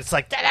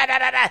 da, da,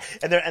 da, da,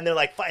 and they're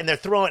like fighting, they're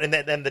throwing, and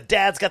then the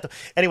dad's got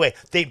anyway.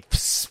 They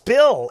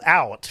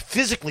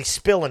physically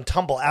spill and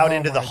tumble out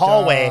into the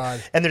hallway,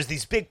 and there's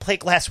these big plate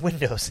glass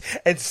windows,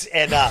 and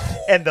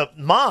the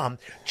mom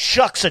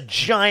chucks a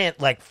giant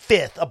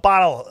a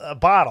bottle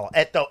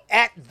at the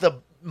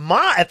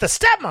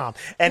stepmom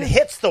and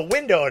hits the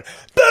window, and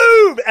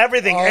boom,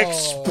 everything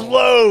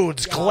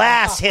explodes.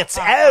 Glass hits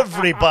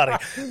everybody.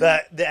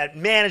 That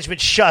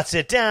management shuts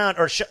it down,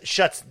 or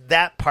shuts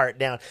that part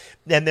down,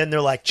 and then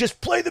they're like,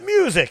 just play the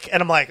music,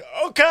 and I'm like,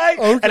 okay.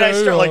 And I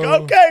start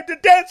okay, the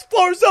dance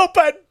floor's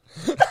open.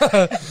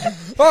 All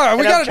right,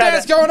 we got a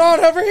dance going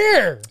on over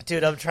here,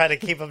 dude. I'm trying to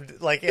keep them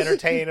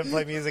entertained and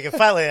play music, and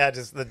finally,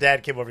 the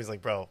dad came over. He's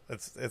like, "Bro,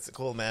 it's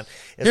cool, man.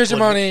 Here's cool.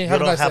 your money. You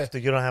don't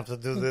have to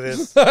do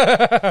this."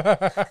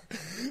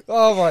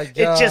 Oh my god!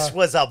 It just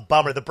was a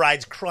bummer. The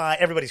bride's crying.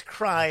 Everybody's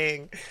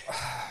crying.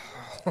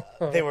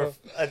 They were,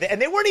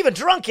 and they weren't even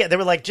drunk yet. They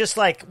were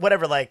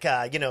whatever,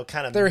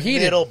 kind of they're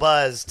heated. Middle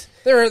buzzed.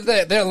 They're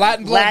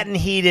Latin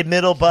heated,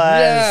 middle buzz.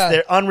 Yeah.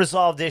 They're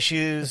unresolved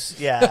issues.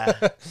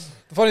 Yeah.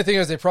 The funny thing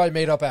is, they probably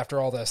made up after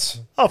all this.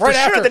 Oh, for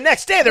sure. The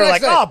next day, they were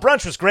like, "Oh,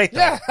 brunch was great, though."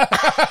 Yeah.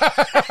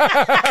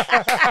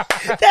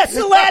 That's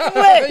the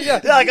Latin way. Yeah.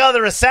 They're like, "Oh, the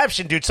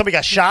reception, dude. Somebody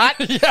got shot."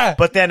 Yeah.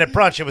 But then at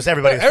brunch, it was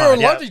everybody.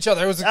 Everyone loved each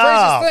other. It was the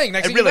craziest thing.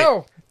 Next thing you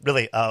know.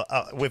 Really,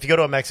 if you go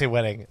to a Mexican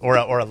wedding or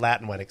a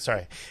Latin wedding,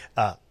 sorry,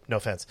 no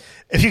offense.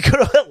 If you go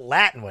to a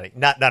Latin wedding,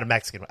 not a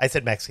Mexican. I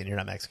said Mexican. You're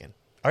not Mexican.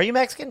 Are you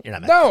Mexican? You're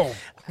not Mexican. No.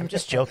 I'm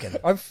just joking.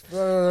 I'm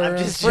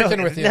just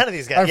freaking with you. None of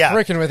these guys. I'm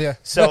freaking with you.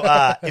 So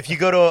if you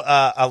go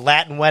to a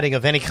Latin wedding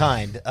of any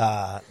kind,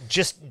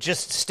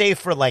 just stay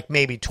for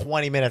maybe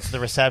 20 minutes at the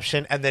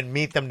reception, and then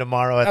meet them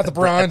tomorrow at the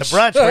brunch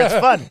where it's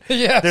fun.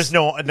 Yes. There's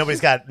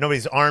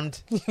nobody's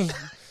armed.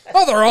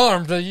 Oh, they're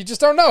armed. You just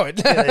don't know it.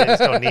 Yeah, they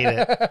just don't need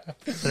it.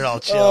 They're all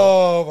chill.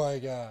 Oh my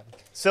god.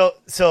 So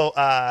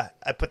I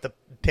put the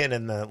pin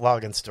in the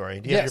login story.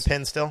 Do you have your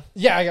pin still?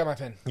 Yeah, I got my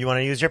pin. You want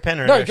to use your pin?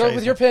 Or no, go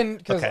with your pin,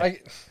 because I'm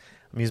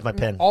use my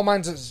pin. All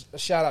mine's is a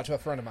shout out to a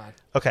friend of mine.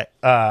 Okay.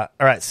 All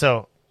right.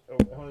 So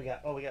we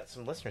got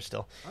some listeners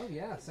still. Oh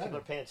yeah, people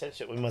are paying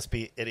attention. We must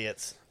be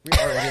idiots. We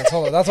are idiots.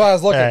 Hold on. That's why I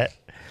was looking. All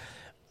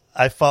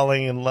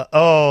falling in love.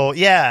 Oh,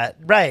 yeah,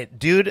 right,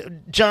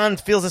 dude. John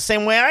feels the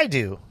same way I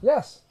do.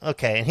 Yes.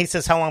 Okay, and he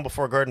says, how long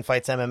before Gordon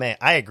fights MMA?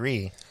 I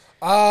agree.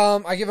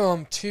 I give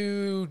him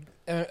 2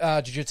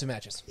 jiu-jitsu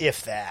matches.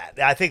 If that.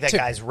 I think that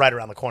guy's right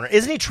around the corner.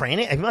 Isn't he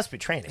training? He must be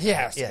training. He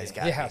has to. He's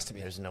got He has to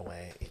be. There's no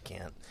way he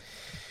can't.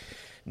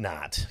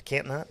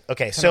 Can't not.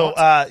 Okay, so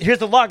here's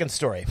the Loggins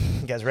story.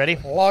 You guys ready?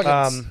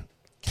 Loggins.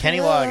 Kenny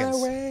Loggins.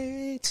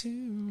 Highway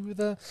to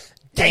the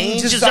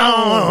danger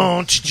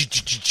zone.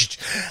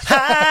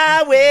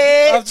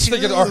 Highway I'm just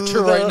thinking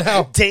Archer right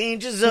now.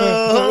 Danger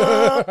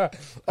zone.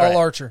 All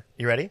Archer.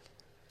 You ready?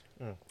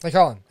 Hey,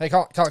 Colin.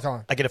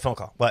 Colin. I get a phone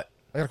call. What?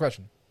 I got a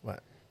question.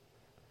 What?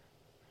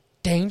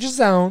 Danger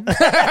zone.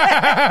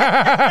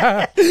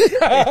 I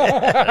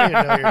don't even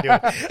know what you're doing.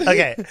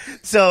 Okay,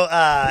 so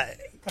I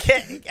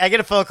get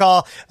a phone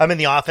call. I'm in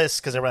the office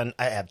because I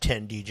have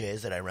 10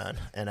 DJs that I run,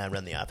 and I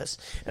run the office.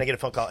 And I get a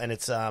phone call, and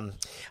it's, hi,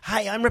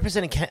 I'm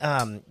representing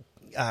Kenny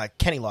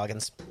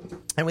Loggins,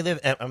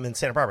 and I'm in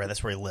Santa Barbara.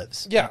 That's where he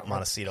lives. Yeah,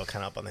 Montecito,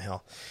 kind of up on the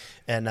hill.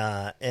 And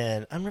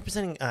I'm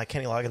representing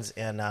Kenny Loggins,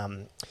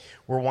 and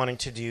we're wanting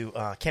to do.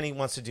 Kenny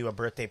wants to do a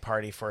birthday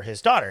party for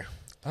his daughter.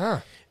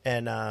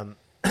 And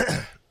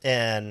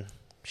and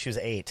she was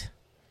 8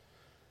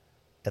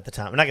 at the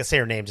time. I'm not gonna say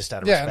her name just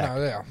out of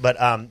respect.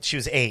 But she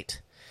was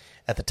 8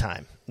 at the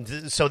time.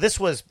 So this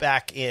was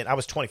back in. I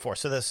was 24,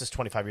 so this is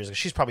 25 years ago.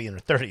 She's probably in her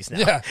 30s now.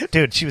 Yeah,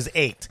 dude, she was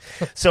 8.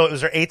 So it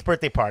was her 8th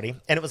birthday party,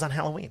 and it was on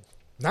Halloween.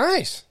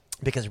 Nice,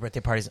 because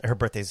her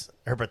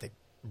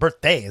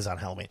birthday is on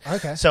Halloween.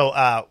 Okay. So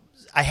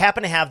I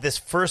happen to have this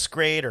first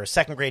grade or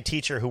second grade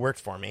teacher who worked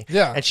for me.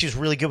 Yeah. And she's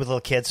really good with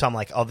little kids. So I'm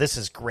like, oh, this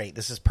is great.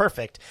 This is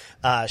perfect.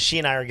 She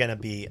and I are going to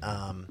be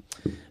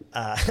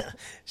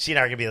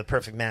the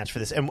perfect match for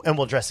this. And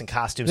we'll dress in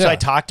costumes. Yeah. So I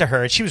talked to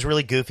her. And she was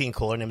really goofy and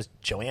cool. Her name was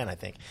Joanne, I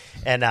think.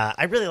 And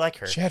I really like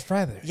her. She had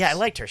Fridays. Yeah, I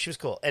liked her. She was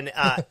cool. And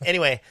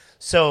anyway,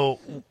 so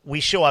we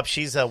show up.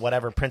 She's a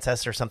whatever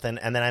princess or something.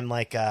 And then I'm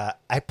like,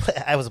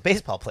 I was a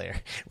baseball player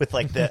with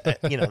like the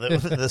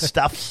the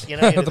stuff,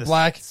 the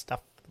black stuff.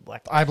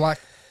 Black. Eye black.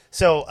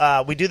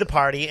 So we do the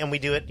party, and we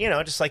do it,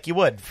 just like you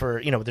would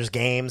for, there's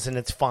games, and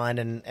it's fun,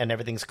 and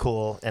everything's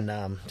cool. And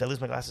did I lose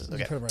my glasses? Okay.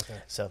 You put them right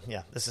there. So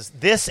yeah,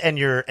 this and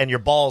your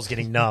balls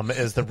getting numb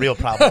is the real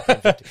problem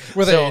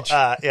with age.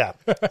 Yeah.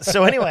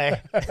 So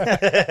anyway,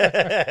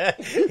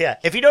 yeah.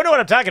 If you don't know what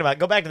I'm talking about,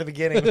 go back to the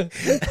beginning.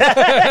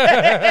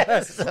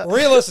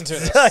 Re-listen to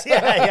this.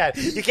 Yeah.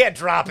 You can't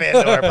drop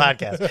into our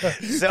podcast.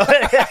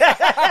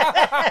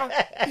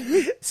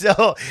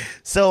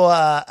 So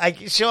I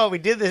show up. We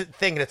did the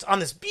thing, and it's on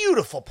this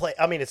beautiful place.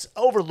 I mean, it's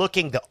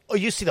overlooking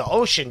you see the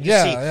ocean.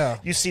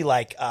 You see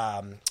like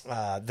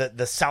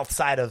the south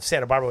side of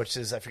Santa Barbara, which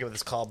is, I forget what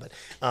it's called, but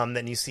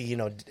then you see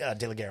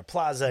De La Guerra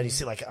Plaza, and you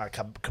see like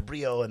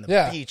Cabrillo and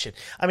the beach, and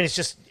I mean, it's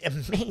just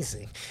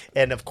amazing.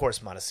 And of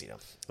course, Montecito,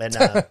 and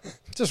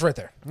just right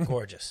there,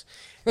 gorgeous.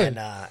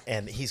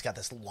 And he's got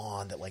this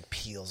lawn that like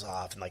peels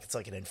off, and like it's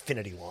like an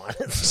infinity lawn.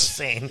 It's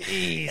insane.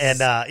 Jeez.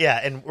 And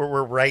and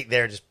we're right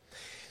there,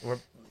 we're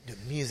doing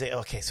music.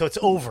 Okay, so it's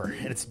over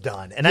and it's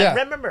done. And I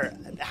remember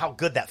how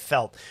good that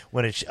felt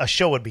when a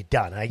show would be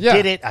done. I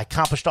did it. I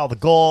accomplished all the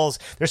goals.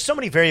 There's so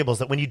many variables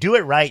that when you do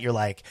it right, you're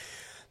like,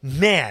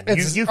 man,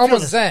 you feel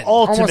this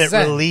ultimate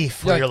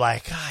relief where you're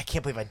like, oh, I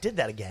can't believe I did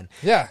that again.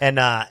 Yeah. And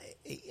I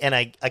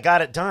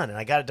got it done, and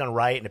I got it done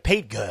right, and it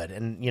paid good,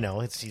 and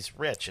he's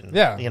rich, and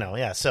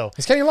so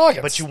he's Kenny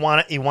Loggins. But you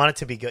want it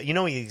to be good.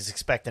 He's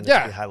expecting it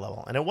to be high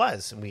level, and it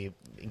was, and we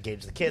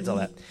engaged the kids, all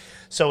that.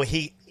 So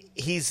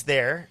he's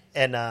there,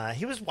 and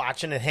he was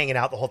watching and hanging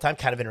out the whole time,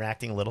 kind of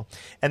interacting a little,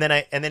 and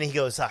then he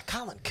goes,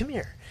 Colin, come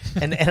here,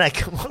 and I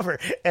come over,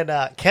 and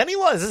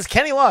this is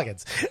Kenny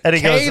Loggins, and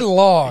he goes,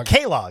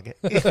 K-Log,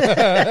 and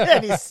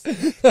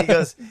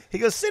he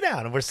goes, sit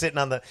down, and we're sitting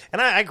on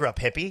and I grew up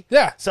hippie,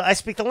 so I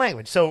speak the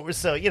language, so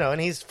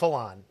and he's full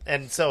on,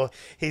 and so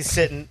he's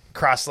sitting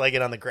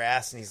cross-legged on the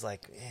grass, and he's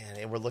like, man,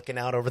 and we're looking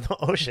out over the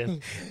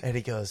ocean, and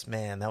he goes,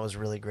 man, that was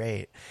really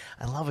great,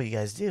 I love what you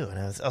guys do, and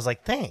I was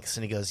like, thanks,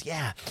 and he goes,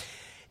 yeah,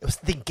 it was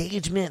the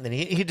engagement, and then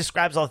he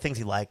describes all the things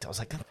he liked. I was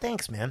like, oh,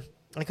 thanks, man.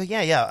 And I go,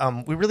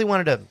 yeah, we really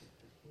wanted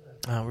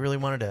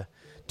to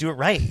do it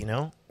right,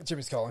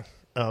 Jimmy's calling.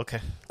 Oh, okay.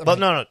 Well,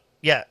 no,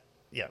 yeah,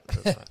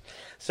 that's fine.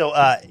 So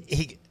I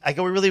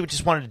go, we really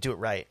just wanted to do it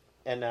right,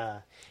 and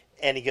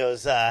he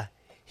goes, let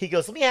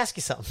me ask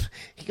you something.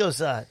 He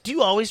goes, do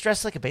you always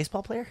dress like a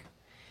baseball player?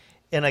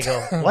 And I go,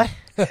 what?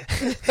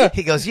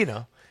 He goes,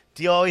 do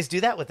you always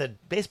do that with a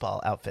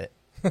baseball outfit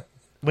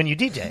when you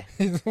DJ?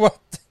 What?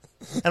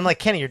 I'm like,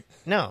 Kenny,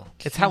 no,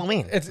 it's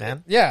Halloween,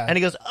 man. Yeah. And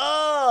he goes,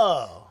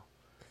 oh,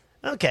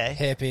 okay.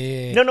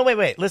 Hippie. No,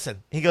 wait,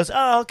 listen. He goes,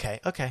 oh, okay.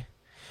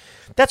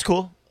 That's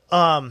cool.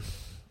 I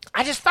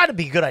just thought it'd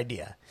be a good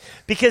idea.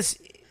 Because,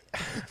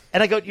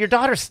 and I go, your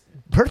daughter's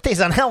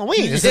birthday's on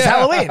Halloween. This is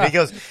Halloween. And he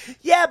goes,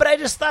 yeah, but I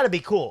just thought it'd be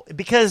cool.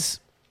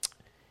 Because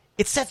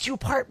it sets you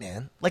apart,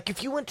 man. Like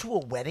if you went to a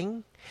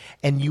wedding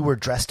and you were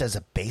dressed as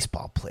a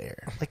baseball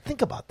player, like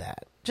think about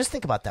that. Just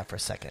think about that for a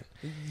second.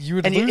 You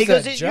would lose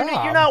that job.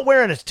 You're not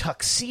wearing a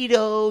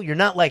tuxedo. You're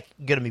not like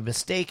going to be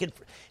mistaken.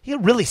 It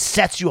really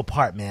sets you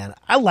apart, man.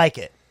 I like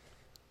it.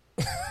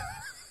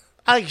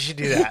 I think you should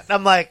do that.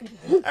 I'm like,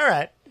 all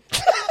right.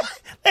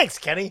 Thanks,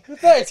 Kenny.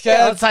 Thanks, Ken.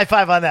 Yeah, let's high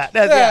five on that.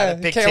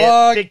 Big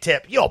tip. Big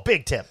tip. Yo,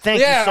 big tip. Thank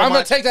you so much. Yeah, I'm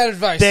going to take that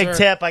advice, Big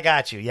tip. I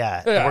got you.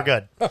 Yeah, we're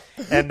good.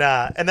 And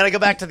then I go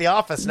back to the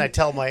office and I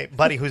tell my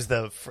buddy who's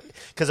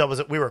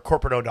because we were a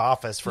corporate-owned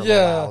office for a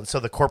little while. And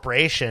so the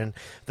corporation,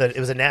 it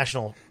was a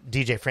national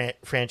DJ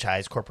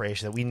franchise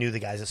corporation that we knew the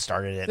guys that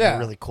started it. They were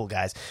really cool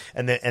guys.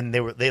 And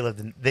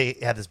they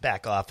had this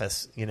back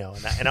office, and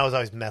I was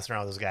always messing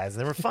around with those guys.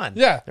 And they were fun.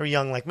 Yeah. They were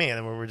young like me,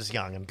 and we were just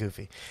young and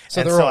goofy.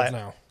 So they're old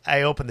now.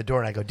 I open the door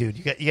and I go, dude,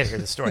 you got to hear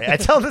the story. I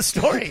tell him the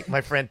story,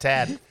 my friend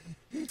Tad.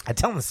 I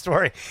tell him the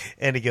story,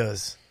 and he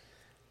goes,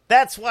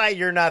 "That's why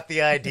you're not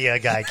the idea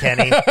guy,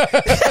 Kenny." Which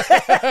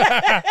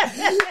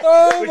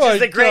is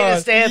the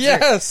greatest answer.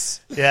 Yes.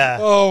 Yeah.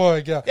 Oh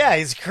my god. Yeah,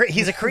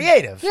 he's a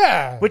creative.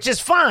 Yeah. Which is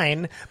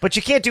fine, but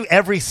you can't do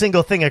every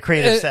single thing a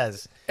creative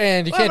says.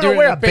 And you can't do it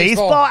wear in a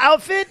baseball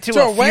outfit to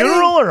a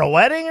funeral or a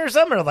wedding or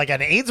something, or like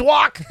an AIDS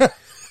walk.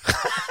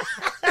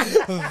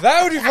 That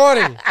would be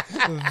funny.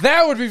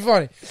 That would be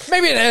funny.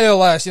 Maybe an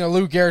ALS,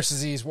 Lou Gehrig's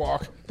disease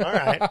walk. All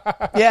right.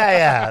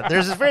 Yeah.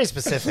 There's very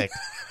specific.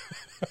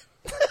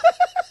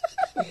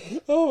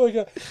 Oh my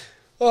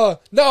god.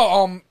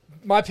 No.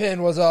 My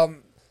pin was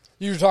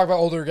you were talking about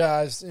older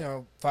guys,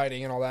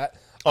 fighting and all that.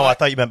 Oh, I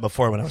thought you meant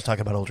before when I was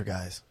talking about older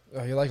guys.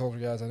 Oh, you like older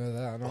guys? I know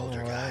that.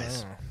 Older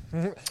guys.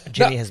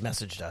 Jimmy has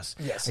messaged us.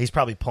 Yes. He's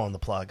probably pulling the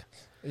plug.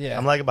 Yeah.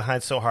 I'm lagging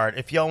behind so hard.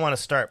 If y'all want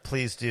to start,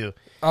 please do.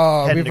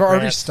 We've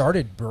already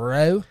started,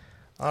 bro.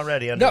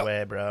 Already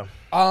underway, bro.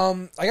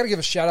 I got to give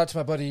a shout out to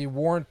my buddy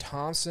Warren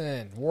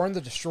Thompson. Warren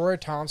the Destroyer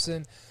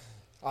Thompson.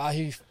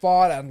 He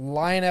fought at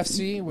Lion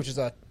FC, which is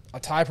a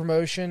Thai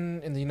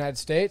promotion in the United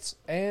States,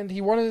 and he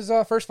won his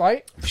first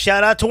fight.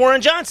 Shout out to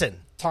Warren Thompson,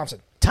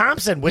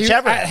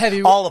 whichever.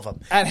 All of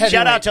them.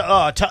 Shout out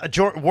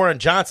to Warren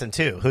Johnson,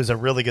 too, who's a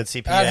really good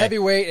CPA. At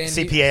heavyweight. And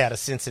CPA out of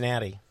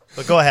Cincinnati.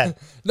 But go ahead.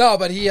 No,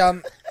 but he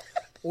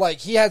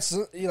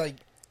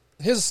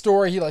his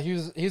story, he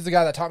was the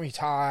guy that taught me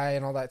Thai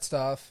and all that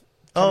stuff.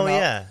 Oh,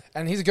 yeah.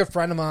 And he's a good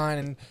friend of mine,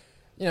 and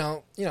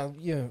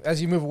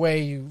as you move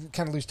away, you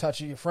kind of lose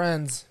touch with your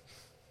friends.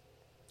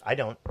 I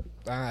don't.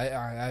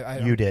 I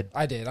You did.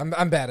 I did.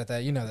 I'm bad at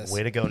that. You know this.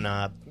 Way to go,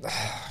 knob.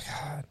 Oh,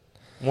 God.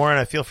 Warren,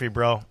 I feel for you,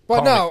 bro.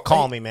 But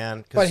call me,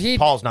 man. Because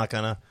Paul's not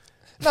gonna.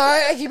 No,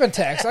 I keep in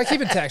text. I keep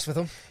in text with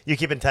him. You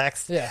keep in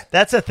text? Yeah.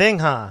 That's a thing,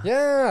 huh?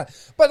 Yeah,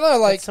 but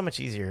no, it's so much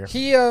easier.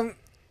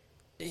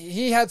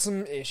 He had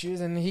some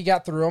issues and he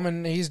got through them,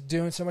 and he's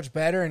doing so much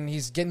better, and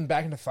he's getting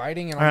back into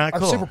fighting, and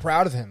I'm super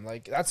proud of him.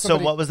 Like that's so.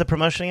 What was the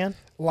promotion again?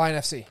 Lion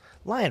FC.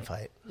 Lion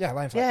Fight. Yeah,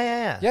 Lion Fight.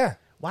 Yeah.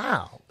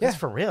 Wow, that's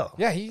for real.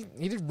 Yeah, he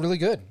did really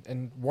good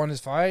and won his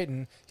fight,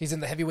 and he's in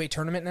the heavyweight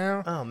tournament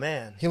now. Oh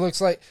man, he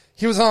looks like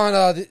he was on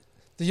the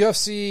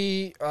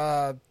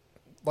UFC.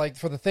 Like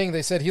for the thing,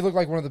 they said he looked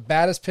like one of the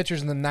baddest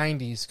pitchers in the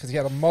 '90s because he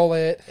had a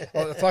mullet,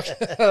 a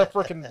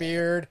freaking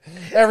beard,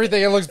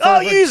 everything. It looks. Oh,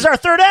 you used our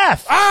third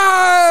F.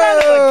 Son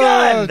of a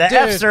gun! The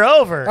F's are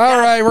over. All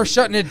right, we're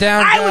shutting it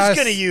down. I was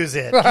going to use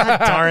it. God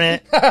darn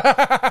it!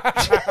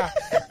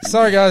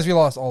 Sorry, guys, we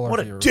lost all our. What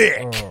viewers. A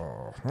dick! Oh.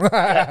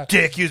 That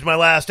dick used my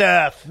last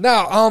F.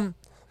 No,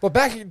 but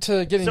back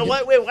to getting. So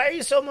wait, why are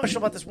you so emotional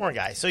about this Warren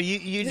guy? So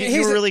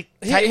you were really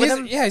tight with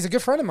him? Yeah, he's a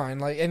good friend of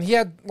mine. And he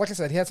had, like I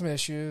said, he had some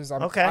issues.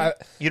 Okay.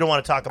 You don't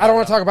want to talk about. I don't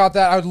want to talk about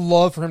that. I would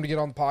love for him to get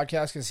on the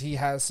podcast because he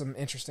has some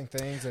interesting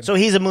things. So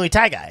he's a Muay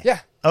Thai guy. Yeah.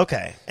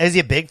 Okay. Is he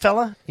a big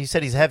fella? You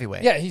said he's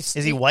heavyweight. Yeah, Is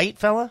he white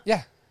fella?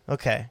 Yeah.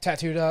 Okay.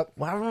 Tattooed up.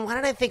 Why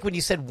did I think when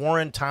you said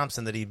Warren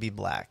Thompson that he'd be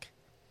black?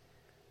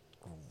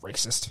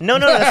 Racist. No,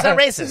 that's not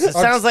racist. It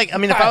sounds like,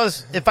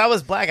 if I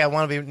was black, I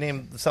want to be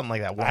named something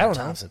like that. Warren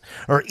Thompson.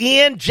 Or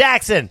Ian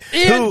Jackson.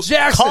 Who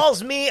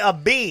calls me a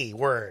B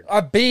word.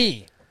 A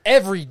B.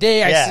 Every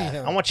day I see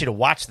him. I want you to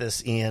watch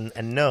this, Ian,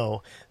 and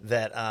know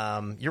that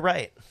you're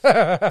right.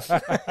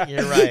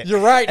 You're right. You're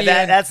right,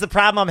 Ian. That's the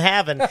problem I'm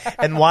having,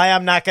 and why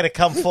I'm not going to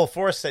come full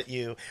force at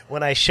you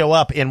when I show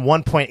up in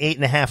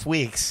 1.8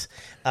 weeks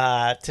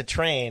to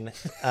train.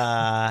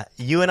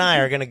 You and I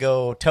are going to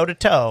go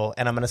toe-to-toe,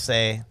 and I'm going to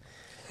say...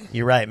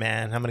 You're right,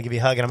 man. I'm going to give you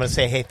a hug, and I'm going to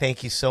say, hey,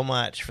 thank you so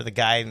much for the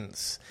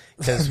guidance.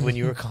 Because when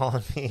you were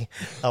calling me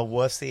a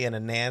wussy and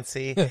a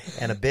Nancy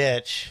and a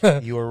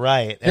bitch, you were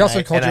right. He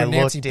also called you a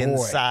Nancy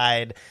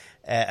boy.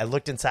 I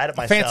looked inside of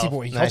myself. Fancy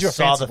boy. And I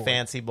saw the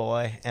fancy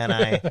boy, and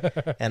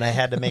I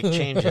had to make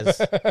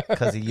changes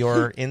because of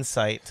your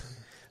insight.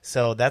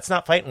 So that's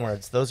not fighting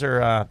words. Those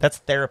are that's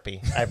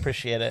therapy. I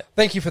appreciate it.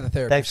 Thank you for the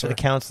therapy. Thanks for the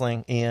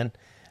counseling, Ian.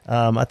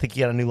 I think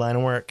you got a new line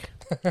of work.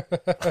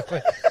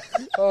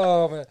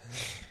 Oh man.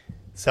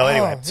 So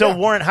anyway,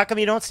 Warren, how come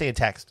you don't stay in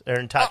text or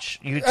in touch?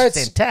 You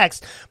stay in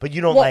text, but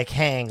you don't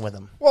hang with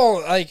him.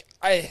 Well,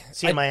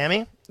 See in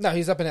Miami? No,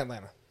 he's up in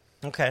Atlanta.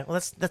 Okay,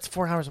 well that's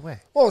 4 hours away.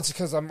 Well, it's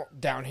because I'm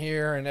down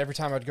here, and every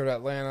time I'd go to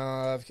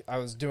Atlanta, I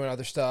was doing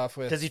other stuff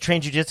with. Does he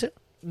train jiu-jitsu?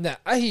 No,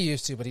 he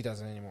used to, but he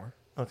doesn't anymore.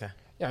 Okay.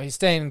 He's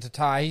staying to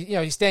Thai.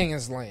 He's staying in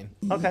his lane.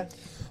 Okay.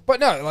 But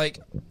no, like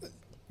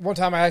one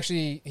time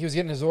he was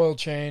getting his oil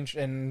changed,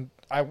 and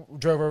I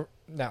drove over.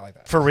 Not like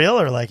that. For real,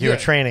 or like you were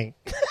training?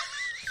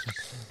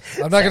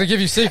 I'm not going to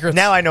give you secrets.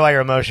 Now I know why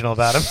you're emotional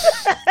about him.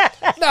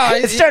 No,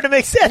 it's starting to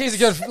make sense. He's a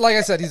good, like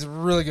I said, he's a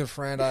really good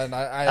friend, and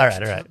I all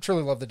right.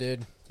 truly love the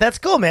dude. That's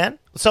cool, man.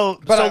 So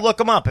look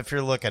him up if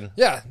you're looking.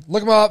 Yeah,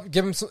 look him up.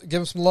 Give him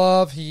some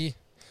love. He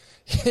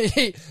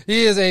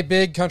is a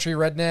big country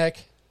redneck.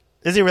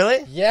 Is he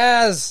really?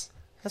 Yes.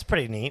 That's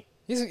pretty neat.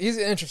 He's an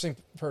interesting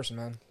person,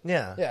 man.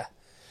 Yeah. Yeah.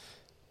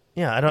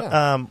 Yeah, I don't.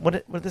 Yeah.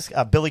 What this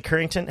Billy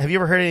Currington? Have you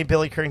ever heard any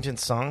Billy Currington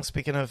songs?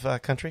 Speaking of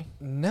country,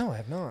 no, I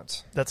have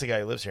not. That's a guy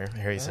who lives here.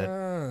 Harry said,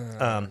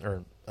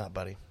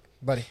 Buddy.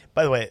 Buddy.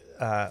 By the way,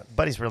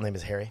 Buddy's real name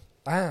is Harry.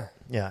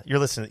 Yeah,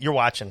 you're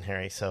watching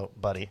Harry, so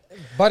Buddy.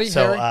 Buddy.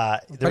 So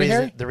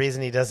Harry? the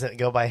reason he doesn't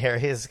go by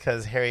Harry is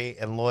because Harry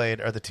and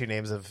Lloyd are the two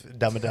names of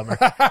Dumb and Dumber.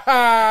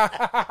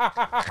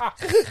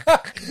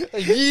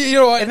 You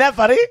know what? Isn't that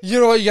funny? You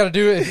know what you got to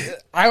do?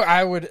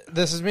 I would.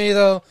 This is me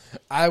though.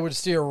 I would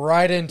steer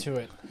right into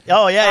it.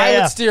 Oh yeah, I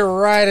would steer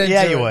right into it.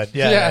 Yeah, you would.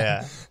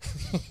 Yeah.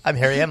 I'm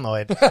Harry and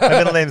Lloyd. My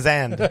middle name's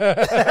And.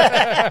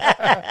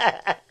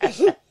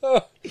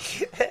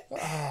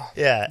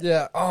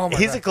 Yeah. Oh my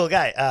He's God. a cool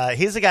guy.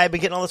 He's the guy I've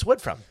been getting all this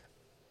wood from.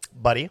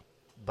 Buddy.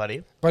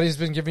 Buddy's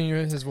been giving you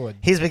his wood.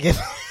 He's been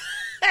giving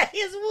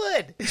his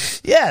wood.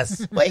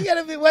 Yes. Why it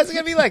gonna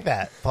be like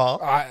that,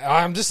 Paul?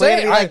 I'm just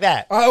saying. Like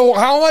that.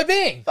 How am I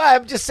being?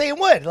 I'm just saying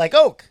wood, like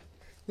oak.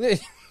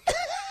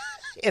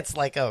 It's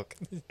like oak.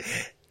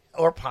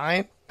 Or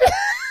pine.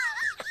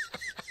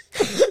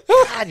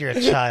 God, you're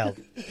a child.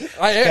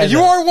 You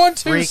are one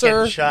too,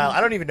 sir. Child.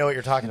 I don't even know what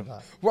you're talking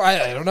about. Well,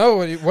 I don't know.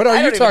 What are you talking about?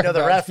 I don't even know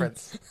the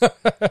reference.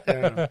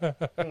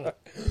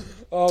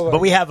 But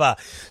we have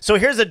so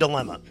here's a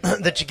dilemma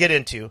that you get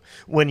into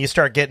when you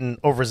start getting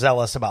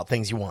overzealous about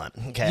things you want.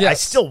 Okay, yes. I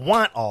still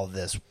want all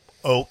this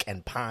oak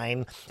and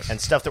pine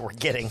and stuff that we're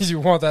getting. You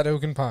want that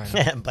oak and pine.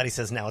 Buddy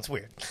says now it's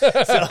weird.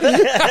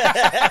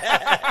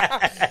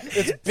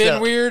 It's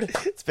been weird.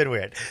 It's been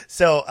weird.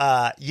 So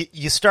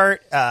you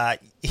start.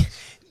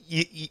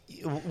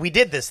 We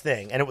did this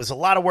thing, and it was a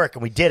lot of work,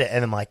 and we did it,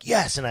 and I'm like,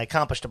 yes, and I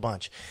accomplished a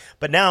bunch.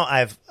 But now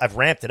I've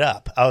ramped it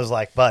up. I was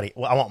like, buddy,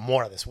 I want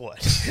more of this wood.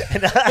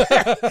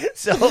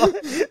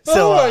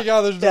 Oh my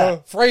God, there's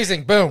no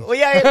phrasing. Boom. Well,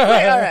 yeah,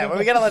 all right. Well,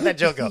 we got to let that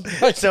joke go.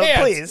 So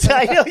please,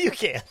 I know you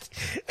can't,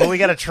 but we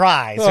got to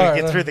try so we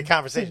get through the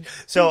conversation.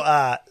 So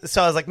I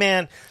was like,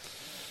 man,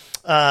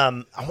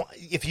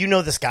 if you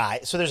know this guy,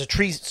 so there's a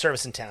tree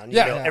service in town.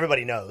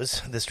 Everybody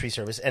knows this tree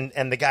service,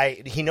 and the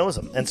guy, he knows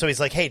him, and so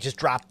he's like, hey, just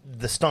drop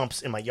the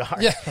stumps in my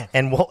yard,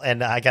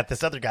 and I got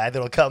this other guy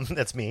that'll come.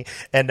 That's me,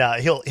 and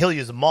he'll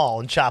use a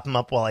maul and chop them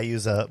up while I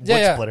use a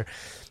wood splitter.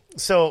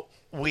 So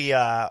we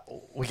got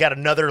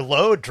another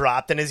load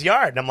dropped in his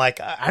yard, and I'm like,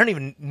 I don't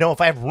even know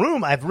if I have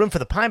room. I have room for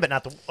the pine, but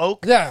not the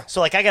oak. Yeah.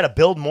 So like, I got to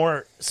build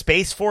more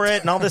space for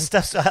it and all this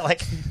stuff. So I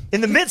like,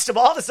 in the midst of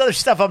all this other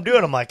stuff I'm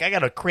doing, I'm like, I got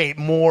to create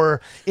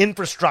more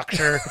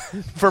infrastructure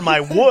for my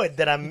wood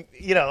that I'm,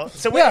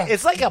 So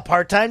it's like a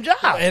part-time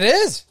job. It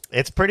is.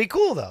 It's pretty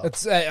cool though.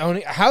 It's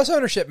house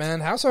ownership, man.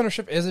 House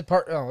ownership is a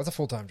part. Oh, it's a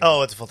full-time job.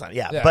 Oh, it's a full-time.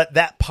 Yeah. But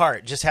that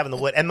part, just having the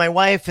wood, and my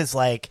wife is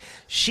like,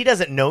 she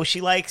doesn't know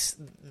she likes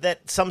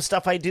that some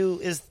stuff I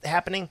do is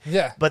happening.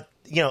 Yeah. But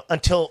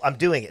until I'm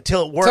doing it,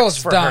 till it works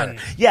for done.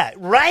 her. Yeah,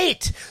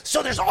 right.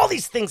 So there's all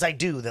these things I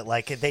do that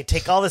like they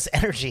take all this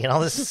energy and all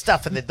this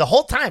stuff, and the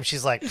whole time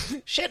she's like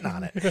shitting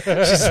on it.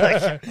 She's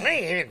like, "Why are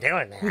you even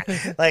doing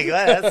that? Like,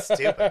 that's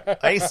stupid.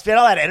 I spend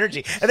all that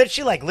energy." And then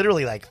she like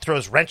literally like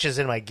throws wrenches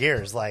in my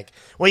gears. Like,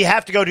 well, you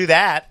have to go do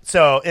that.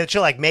 So and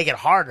she'll like make it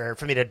harder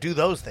for me to do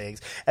those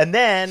things, and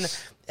then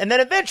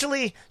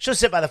eventually she'll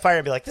sit by the fire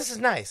and be like, this is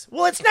nice.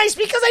 Well, it's nice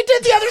because I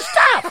did the other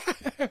stuff.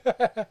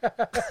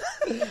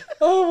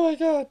 Oh, my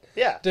God.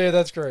 Yeah. Dude,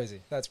 that's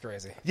crazy.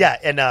 Yeah,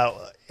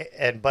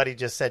 and Buddy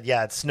just said,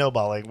 yeah, it's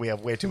snowballing. We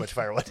have way too much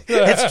firewood.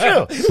 It's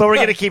true, but we're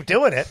going to keep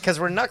doing it because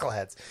we're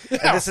knuckleheads. Yeah.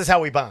 And this is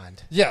how we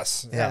bond.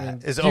 Yes. Yeah. I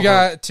mean, you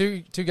got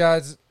two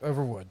guys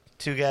over wood.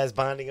 Two guys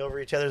bonding over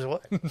each other's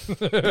wood.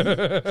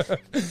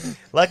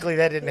 Luckily,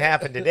 that didn't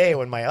happen today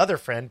when my other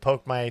friend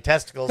poked my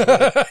testicles with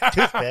a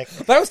toothpick.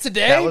 That was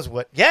today? That was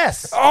what?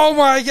 Yes. Oh,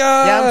 my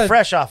God. Yeah, I'm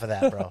fresh off of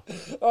that, bro.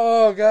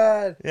 Oh,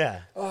 God.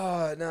 Yeah.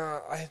 Oh,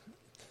 no.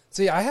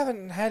 I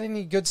haven't had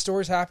any good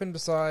stories happen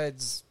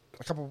besides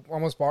a couple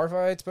almost bar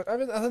fights, but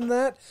other than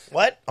that...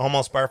 What?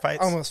 Almost bar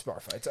fights? Almost bar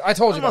fights. I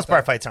told you about that. Almost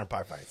bar fights aren't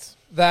bar fights.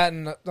 That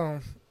and...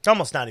 It's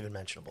almost not even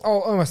mentionable.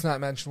 Oh, almost not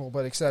mentionable,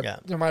 but except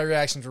my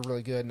reactions were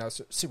really good, and I was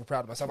super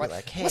proud of myself.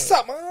 Like, hey, what's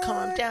up, man?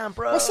 Calm down,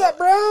 bro. What's up,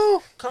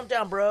 bro? Calm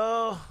down,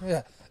 bro.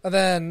 Yeah, and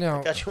then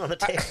I got you on the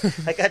table.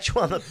 I got you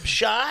on the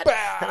shot,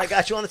 and I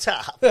got you on the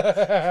top.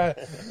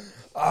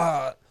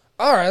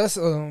 All right, let's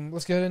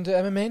get into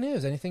MMA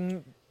news. Anything?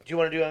 Do you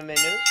want to do MMA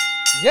news?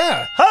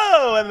 Yeah.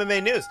 Oh,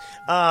 MMA news.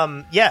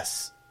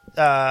 Yes.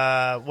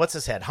 What's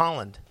his head?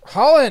 Holland.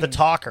 The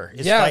Talker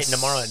is fighting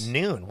tomorrow at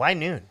noon. Why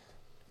noon?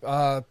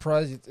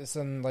 Probably it's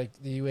in like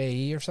the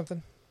UAE or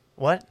something.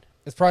 What?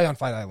 It's probably on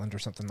Fight Island or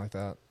something like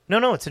that.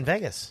 No, it's in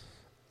Vegas.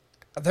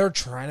 They're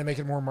trying to make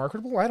it more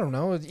marketable. I don't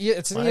know.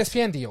 It's an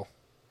ESPN deal.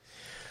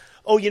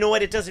 Oh, you know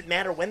what? It doesn't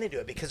matter when they do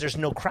it because there's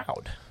no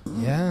crowd.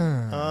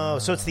 Yeah. Oh,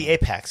 so it's the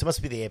Apex. It must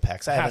be the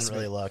Apex. I haven't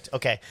really looked.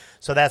 Okay,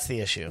 so that's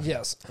the issue.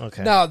 Yes.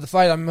 Okay. Now, the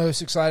fight I'm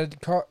most excited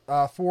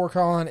for,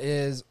 Colin,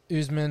 is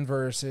Usman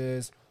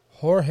versus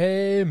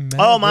Jorge Masvidal.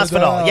 Oh,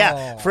 Masvidal.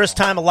 Yeah. First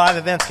time a live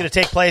event's going to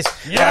take place.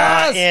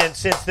 Yes! And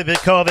since the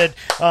COVID.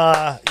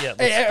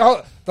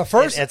 The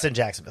first. It's in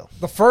Jacksonville.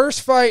 The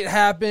first fight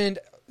happened,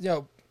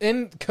 during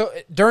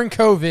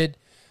COVID.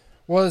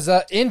 Was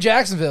in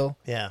Jacksonville.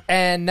 Yeah.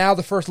 And now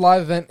the first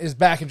live event is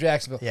back in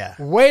Jacksonville. Yeah.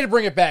 Way to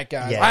bring it back,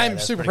 guys. Yeah, I'm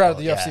super proud of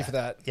the UFC for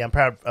that. Yeah, I'm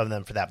proud of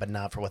them for that, but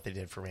not for what they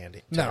did for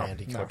Randy.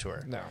 Randy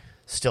Couture. No.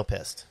 Still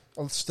pissed.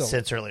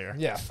 Since earlier.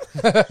 Yeah.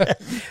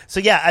 So,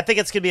 yeah, I think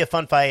it's going to be a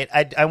fun fight.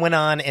 I went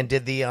on and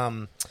did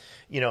the,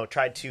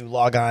 tried to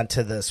log on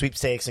to the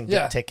sweepstakes and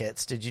get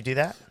tickets. Did you do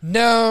that?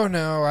 No.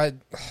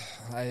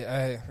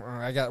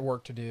 I got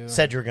work to do.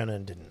 Said you were going to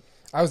and didn't.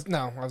 I was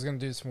going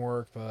to do some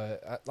work,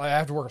 but I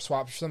have to work a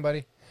swap for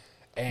somebody.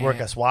 And work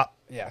a swap?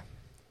 Yeah.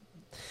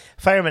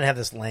 Firemen have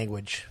this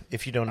language,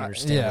 if you don't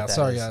understand what that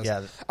sorry, is. guys.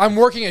 Yeah. I'm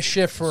working a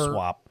shift for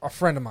swap. A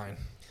friend of mine.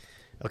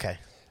 Okay.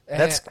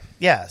 And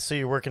so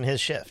you're working his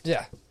shift.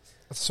 Yeah.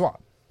 It's a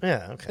swap.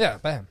 Yeah, okay. Yeah,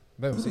 bam.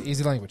 Boom. It's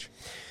easy language.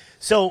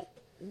 So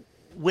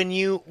when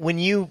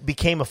you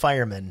became a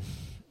fireman,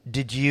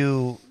 did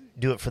you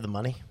do it for the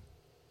money?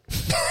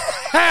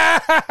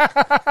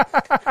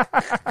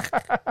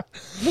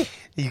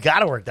 You got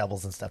to work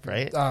doubles and stuff,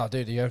 right? Oh,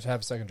 dude, you have to have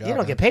a second job. You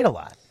don't get paid a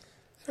lot.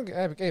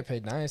 I get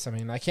paid nice. I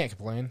mean, I can't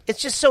complain.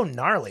 It's just so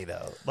gnarly,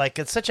 though. Like,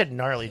 it's such a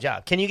gnarly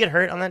job. Can you get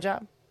hurt on that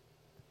job?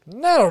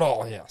 Not at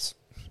all, yes.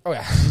 Oh,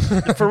 yeah.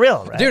 For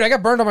real, right? Dude, I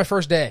got burned on my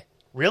first day.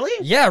 Really?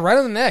 Yeah, right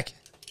on the neck.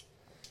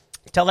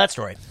 Tell that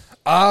story.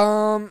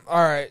 All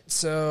right,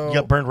 so... You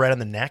got burned right on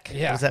the neck?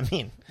 Yeah. What does that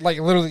mean? Like,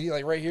 literally,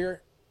 like, right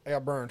here, I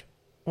got burned.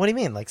 What do you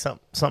mean? Like,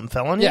 something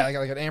fell on you? Yeah, I got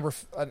like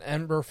an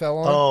ember fell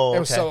on. Oh, okay. It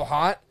was so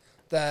hot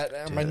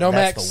that dude, my Nomex...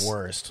 That's the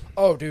worst.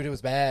 Oh, dude, it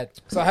was bad.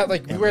 So I had,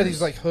 like, we wear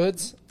these, like,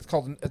 hoods.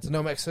 It's a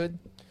Nomex hood.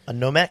 A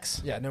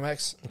Nomex? Yeah,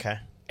 Nomex. Okay.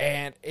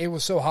 And it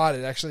was so hot,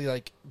 it actually,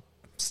 like,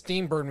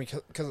 steam burned me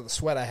because of the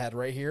sweat I had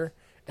right here.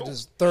 It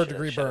was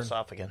third-degree burn. Shut us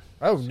off again.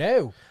 Oh,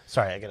 no.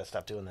 Sorry, I got to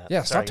stop doing that.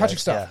 Yeah, Sorry, stop touching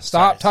guys. stuff. Yeah,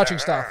 stop touching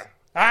stuff.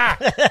 Ah!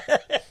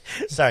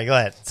 Sorry, go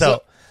ahead.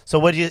 So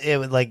what did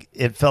you?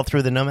 It fell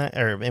through the Nomex,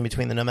 or in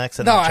between the Nomex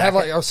and no, the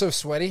I was so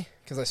sweaty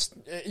because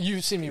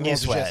you see me. You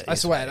sweat. I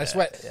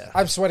sweat. Yeah.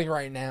 I'm sweating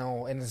right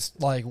now, and it's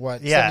like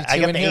what? Yeah, I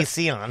got the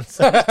AC on.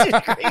 72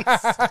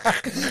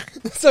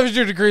 degrees.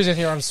 72 degrees in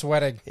here. I'm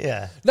sweating.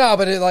 Yeah. No,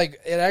 but it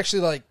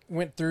actually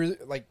went through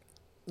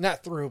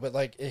not through, but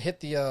it hit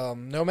the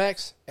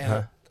Nomex,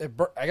 and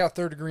I got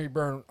a 3rd-degree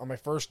burn on my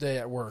first day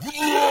at work.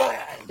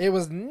 It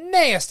was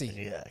nasty.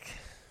 Yuck.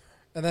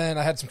 And then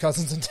I had some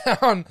cousins in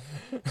town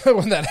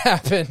when that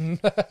happened.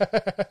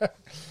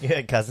 You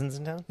had cousins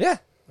in town? Yeah.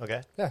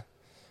 Okay. Yeah.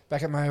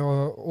 Back at my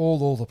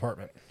old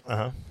apartment.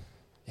 Uh-huh.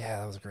 Yeah,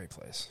 that was a great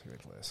place.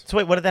 So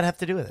wait, what did that have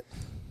to do with it?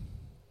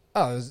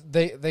 Oh,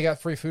 they got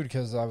free food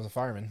because I was a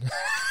fireman.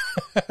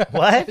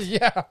 What?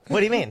 Yeah. What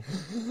do you mean?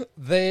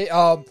 They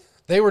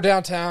were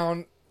down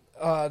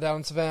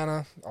in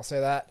Savannah. I'll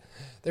say that.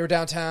 They were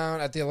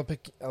downtown at the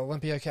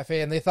Olympia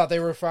Cafe, and they thought they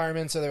were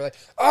firemen, so they were like,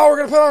 "Oh, we're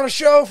gonna put on a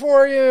show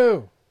for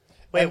you."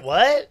 Wait,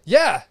 what?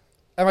 Yeah.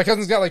 And my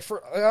cousins got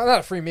not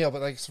a free meal,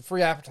 but some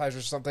free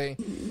appetizers or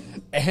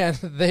something. And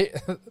they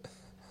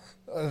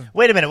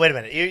Wait a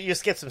minute. You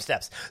skipped some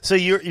steps. So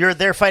you're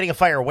there fighting a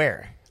fire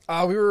where?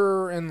 We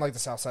were in the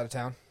south side of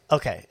town.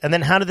 Okay. And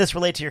then how did this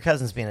relate to your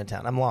cousins being in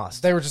town? I'm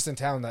lost. They were just in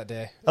town that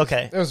day.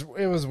 Okay.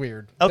 It was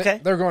weird. Okay.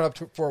 They were going up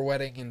for a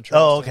wedding in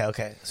Charleston. Oh,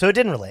 okay. So it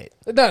didn't relate.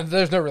 No,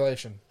 there's no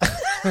relation.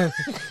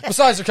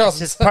 Besides their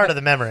cousins. It's just part of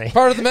the mememory.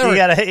 Part of the memory.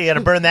 You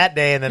gotta burn that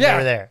day and then they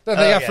were there. Then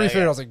they got free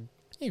food. I was like,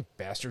 you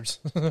bastards.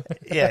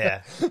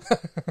 Yeah.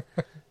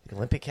 The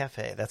Olympic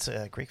Cafe. That's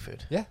Greek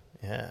food. Yeah.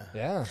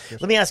 Yeah.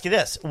 Let me ask you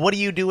this: what are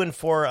you doing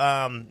for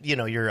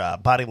your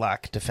body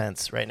lock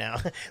defense right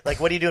now?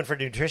 What are you doing for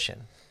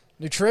nutrition?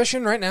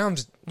 Nutrition right now,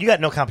 You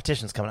got no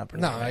competitions coming up.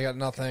 No, I got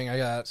nothing.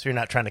 So you're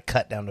not trying to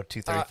cut down to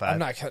 235. I'm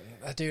not cutting,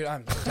 dude.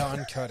 I'm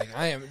done cutting.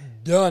 I am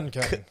done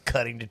cutting.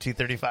 Cutting to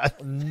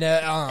 235.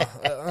 No.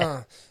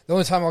 The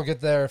only time I'll get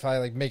there if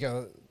I make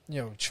a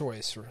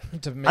choice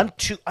to make.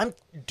 I'm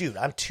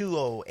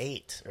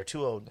 208 or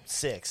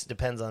 206.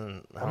 Depends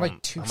on how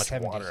much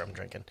water I'm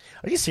drinking.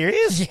 Are you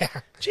serious? Yeah.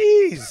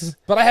 Jeez.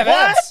 But I have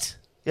abs.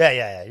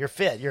 Yeah. You're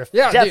fit. You're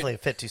definitely a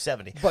fit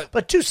 270.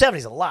 But 270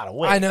 is a lot of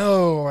weight. I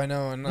know.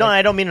 No,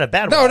 I don't mean in a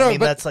bad way. I mean,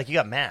 that's you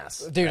got mass.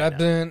 Dude, I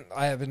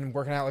have been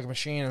working out like a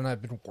machine, and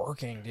I've been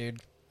working,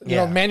 dude. You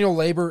know, manual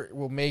labor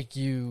will make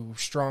you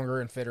stronger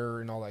and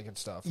fitter and all that good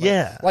stuff.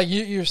 Yeah.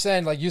 You're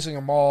saying, using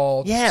a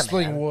maul,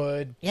 splitting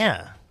wood.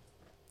 Yeah.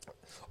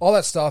 all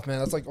that stuff, man.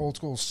 That's like old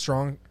school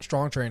strong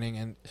training,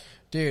 and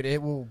dude,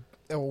 it will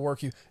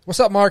work you.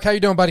 What's up, Mark? How you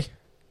doing, buddy?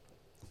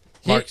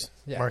 Mark's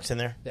in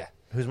there. Yeah.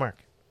 Who's Mark?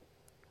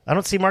 I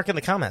don't see Mark in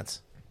the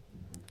comments.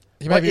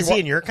 Is he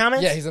in your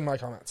comments? Yeah, he's in my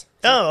comments.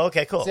 Oh,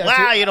 okay, cool. Yeah,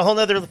 wow, you had a whole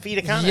other feed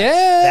of comments.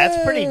 Yeah,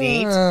 that's pretty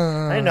neat.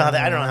 I don't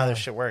know how this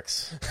shit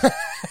works.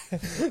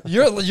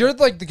 You're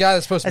like the guy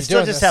that's supposed to be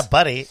doing this. I still just have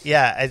Buddy.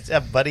 Yeah, I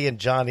have Buddy and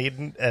John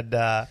Eden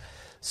and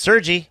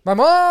Sergi. My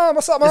mom.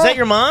 What's up, Mom? Is that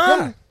your mom?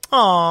 Yeah.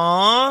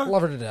 Aww.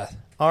 Love her to death.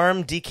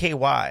 Arm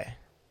DKY.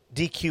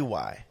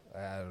 DQY.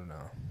 I don't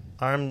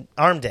know.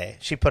 Arm Day.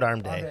 She put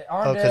Arm Day.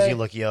 Because you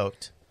look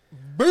yoked.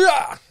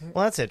 Booyah!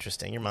 Well, that's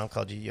interesting. Your mom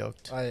called you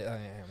yoked. I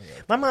am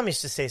yoked. My mom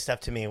used to say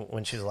stuff to me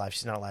when she was alive.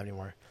 She's not alive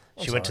anymore.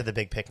 She went to the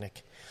big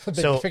picnic. The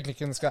big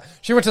picnic in the sky.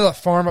 She went to the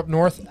farm up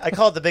north. I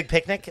call it the big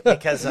picnic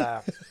because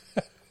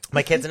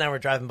my kids and I were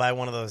driving by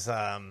one of those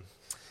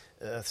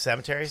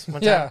cemeteries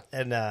one time.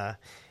 Yeah.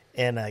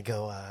 And I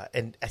go,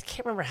 and I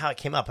can't remember how it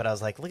came up, but I was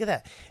like, look at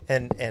that.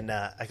 And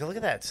I go, look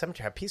at that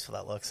cemetery, how peaceful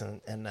that looks. And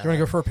you want to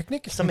go for a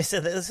picnic? Somebody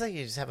said, it's like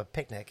you just have a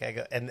picnic. I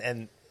go,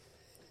 and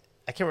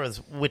I can't remember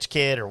which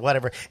kid or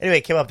whatever. Anyway,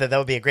 it came up that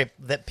would be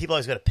that people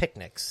always go to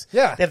picnics.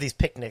 Yeah. They have these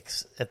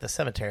picnics at the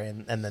cemetery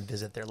and then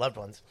visit their loved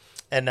ones.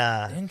 And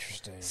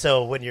interesting.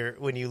 So when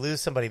you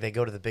lose somebody, they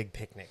go to the big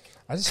picnic.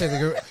 I just say they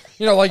go,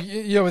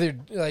 with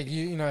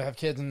your, have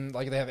kids and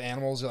like they have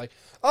animals. You're like,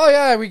 oh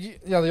yeah,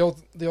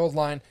 the old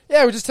line.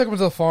 Yeah, we just took them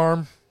to the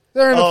farm.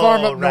 They're in the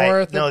farm up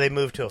north. No, they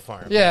moved to a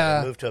farm.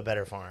 Yeah. They moved to a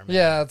better farm.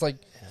 Yeah, it's like,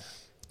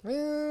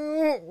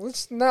 well,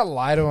 let's not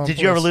lie to them.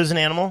 Did you ever lose an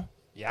animal?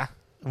 Yeah.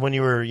 When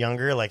you were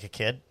younger, like a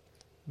kid?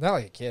 Not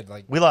like a kid.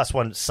 Like we lost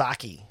one,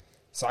 Saki.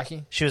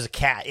 Saki? She was a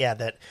cat, yeah,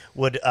 that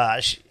would,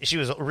 she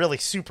was really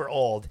super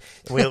old.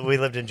 We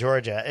lived in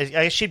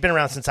Georgia. She'd been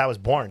around since I was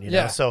born, you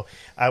know? So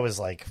I was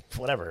like,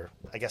 whatever,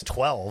 I guess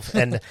 12.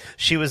 And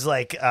she was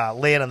like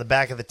laying on the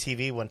back of the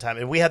TV one time.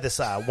 And we had this,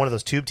 one of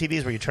those tube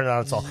TVs where you turn it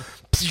on, it's all...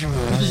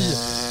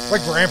 My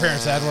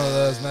grandparents had one of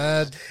those,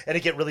 man. And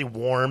it'd get really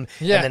warm.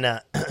 Yeah. And then,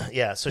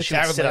 so she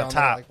would sit on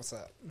top. Like, what's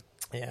that?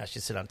 Yeah,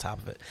 she'd sit on top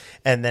of it.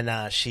 And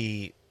then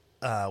she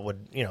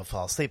would,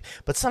 fall asleep.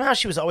 But somehow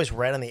she was always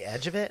right on the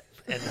edge of it.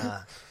 And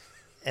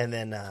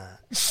then,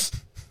 she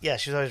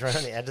was always right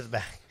on the edge of the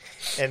back.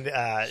 And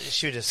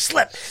she would just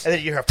slip. And then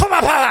you hear her,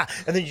 pa-pa-pa!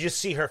 And then you just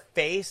see her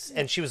face.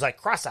 And she was like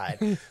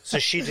cross-eyed. So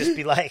she'd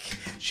be like,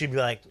 with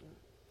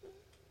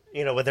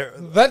her...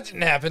 That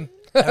didn't happen.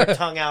 Her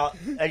tongue out.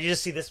 And you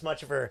just see this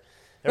much of her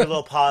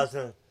little paws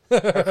and...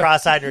 her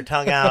cross-eyed and her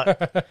tongue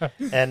out,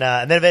 and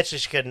then eventually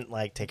she couldn't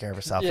like take care of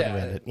herself.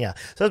 Yeah.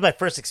 So that was my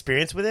first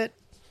experience with it,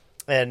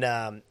 and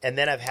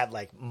then I've had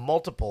like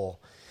multiple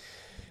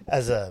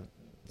as a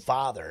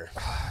father.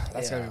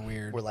 That's gotta be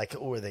weird.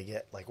 Where they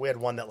get like we had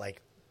one that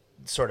like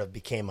sort of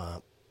became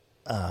a.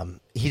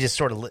 He just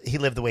sort of he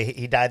lived the way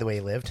he died the way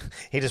he lived.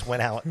 He just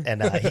went out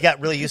and he got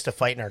really used to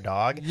fighting our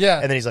dog.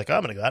 Yeah, and then he's like, "Oh,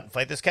 I'm gonna go out and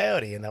fight this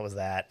coyote," and that was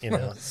that.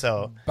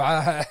 So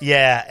bye.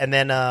 Yeah, and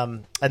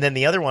then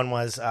the other one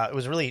was it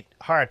was really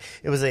hard.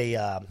 It was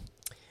a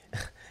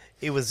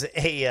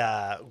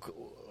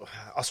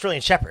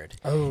Australian Shepherd,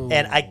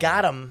 and I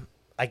got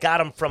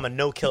him from a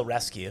no-kill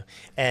rescue,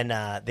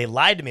 and they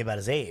lied to me about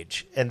his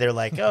age. And they're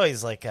like, oh,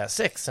 he's like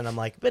 6. And I'm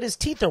like, but his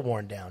teeth are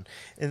worn down.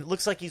 And it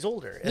looks like he's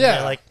older. And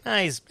they're like, nah,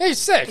 he's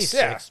 6. He's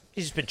 6.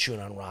 He's just been chewing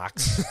on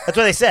rocks. That's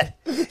what they said.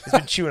 He's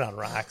been chewing on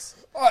rocks.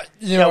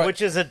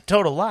 Which is a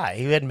total lie.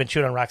 He hadn't been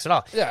chewing on rocks at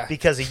all. Yeah.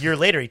 Because a year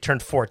later, he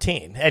turned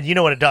 14. And you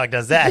know when a dog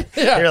does that.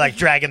 Yeah. They're like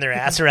dragging their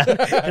ass around.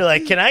 They're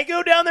like, can I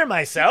go down there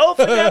myself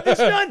and have this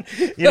done?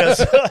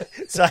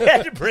 So I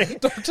had to bring...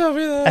 Don't tell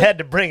me that. I had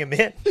to bring him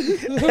in.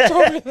 Don't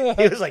tell me that.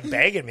 He was like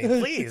begging me,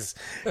 please.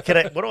 What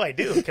do I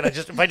do?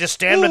 If I just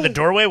stand in the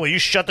doorway, will you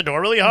shut the door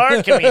really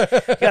hard?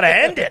 Gotta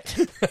end it.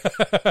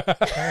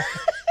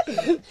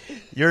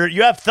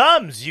 You have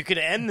thumbs. You can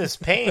end this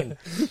pain.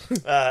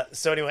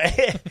 So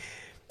anyway...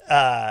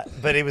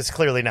 but it was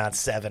clearly not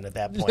 7 at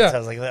that point. Yeah. So I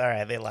was like, all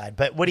right, they lied.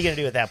 But what are you going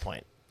to do at that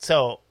point?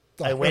 So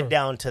I went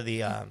down to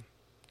the...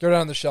 Go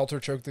down to the shelter,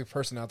 choke the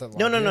person out that lied.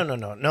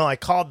 No. I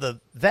called the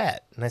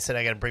vet, and I said,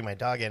 I got to bring my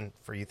dog in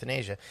for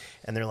euthanasia.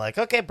 And they're like,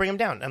 okay, bring him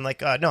down. I'm like,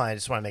 no, I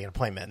just want to make an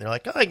appointment. And they're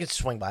like, oh, I can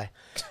swing by.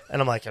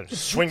 And I'm like,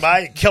 swing by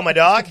and kill my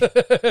dog?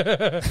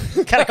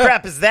 What kind of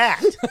crap is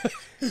that?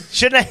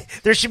 Shouldn't I?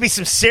 There should be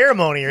some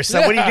ceremony or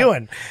something. Yeah. What are you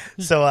doing?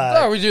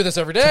 So we do this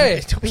every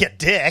day. Don't be a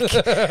dick.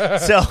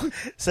 So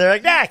they're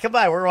like, nah, come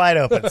by. We're wide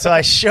open. So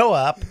I show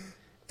up,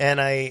 and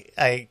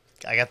I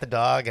got the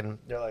dog, and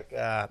they're like,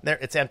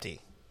 it's empty.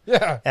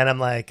 Yeah. And I'm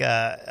like,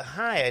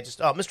 hi,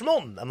 Mr.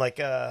 Moulton. I'm like,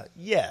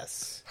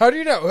 yes. How do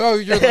you know? Oh,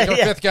 you're like a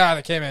fifth guy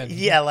that came in.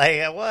 Yeah,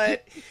 like,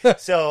 what?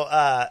 So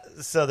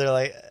they're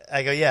like,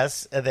 I go,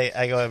 yes. And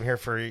I go, I'm here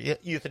for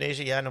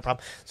euthanasia. Yeah, no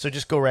problem. So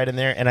just go right in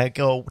there, and I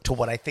go to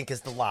what I think is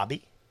the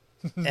lobby.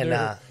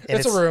 And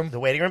it's a room. The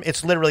waiting room.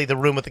 It's literally the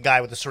room with the guy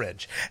with the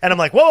syringe. And I'm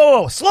like,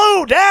 whoa,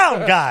 slow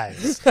down,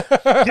 guys.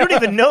 You don't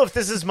even know if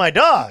this is my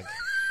dog.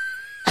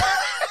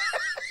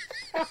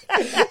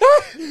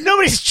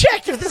 Nobody's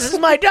checked if this is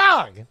my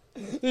dog.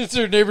 It's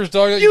your neighbor's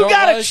dog that you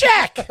got like.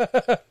 check.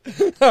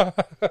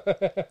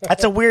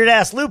 That's a weird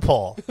ass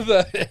loophole.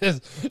 That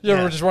is. You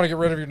ever just want to get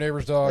rid of your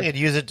neighbor's dog?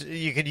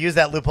 You could use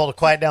that loophole to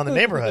quiet down the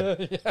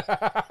neighborhood.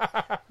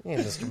 Yeah,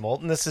 Mr.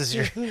 Moulton, this is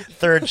your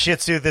third Shih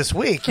Tzu this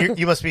week.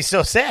 You must be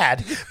so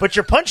sad, but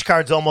your punch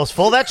card's almost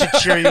full. That should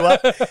cheer you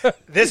up.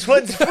 This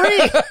one's free.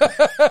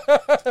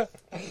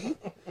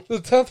 The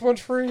 10th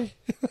one's free.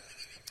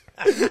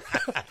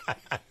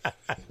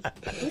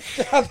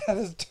 God, that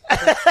is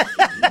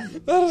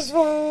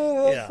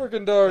fun. That's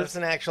freaking dark. That's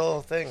an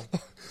actual thing.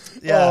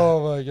 Yeah.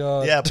 Oh my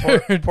god. Yeah.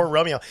 Poor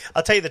Romeo.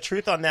 I'll tell you the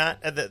truth on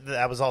that.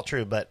 That was all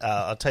true, but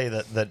I'll tell you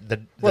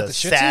the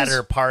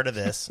sadder part of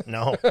this.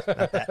 No,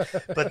 not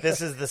that. But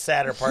this is the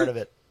sadder part of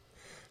it.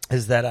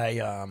 Is that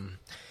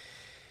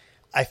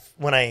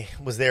when I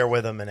was there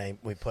with him and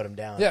we put him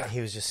down, he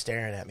was just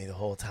staring at me the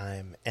whole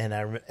time, and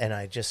I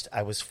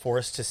was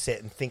forced to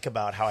sit and think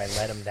about how I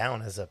let him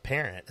down as a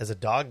parent, as a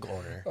dog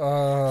owner,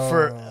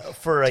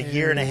 for a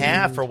year and a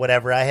half or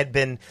whatever. I had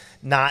been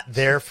not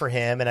there for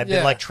him, and I'd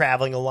been like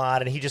traveling a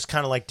lot, and he just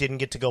kind of like didn't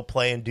get to go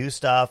play and do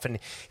stuff, and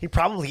he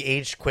probably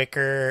aged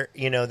quicker,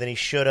 than he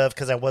should have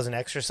because I wasn't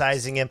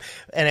exercising him,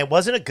 and it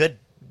wasn't a good.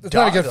 It's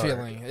not a good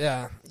feeling,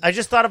 yeah. I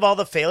just thought of all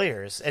the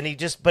failures, and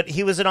but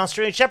he was an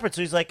Australian Shepherd,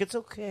 so he's like, it's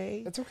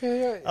okay. It's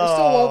okay. I still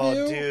love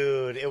you.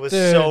 Dude, it was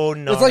so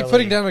gnarly. It's like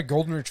putting down a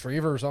golden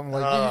retriever or something.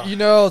 Like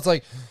it's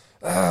like...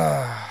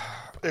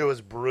 It was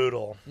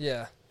brutal.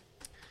 Yeah.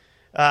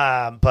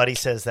 Buddy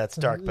says that's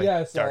dark,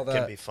 but dark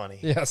can be funny.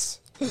 Yes.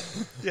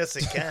 Yes,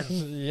 it can.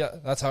 Yeah,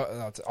 that's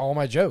all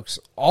my jokes.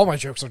 All my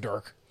jokes are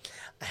dark.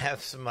 I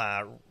have some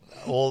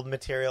old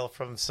material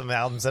from some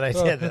albums that I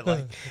did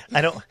that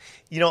I don't,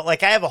 I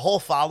have a whole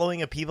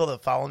following of people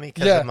that follow me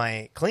because of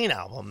my Clean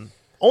album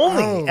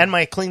only and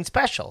my Clean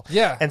special.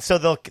 Yeah. And so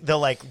they'll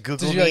like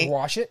Google me. Did you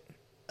wash it?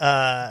 So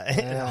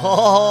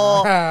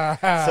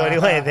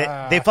anyway,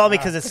 they follow me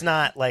because it's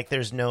not like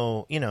there's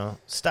no,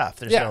 stuff.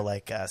 There's no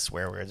like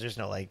swear words. There's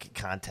no like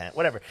content,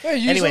 whatever. Yeah,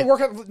 you usually work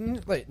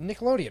at like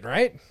Nickelodeon,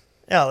 right?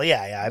 Oh,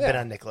 yeah. I've been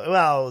on Nickelodeon.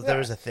 Well, there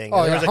was a thing.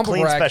 There was a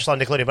Clean special on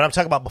Nickelodeon, but I'm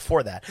talking about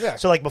before that. Yeah.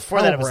 So, like,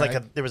 before that, it was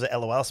like there was a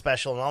LOL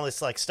special and all this,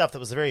 like, stuff that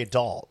was very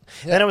adult.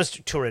 Yeah. Then I was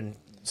touring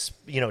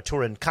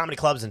comedy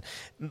clubs.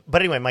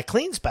 But anyway, my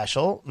Clean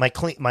special, my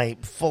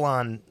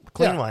full-on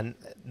Clean one,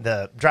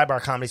 the Dry Bar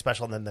comedy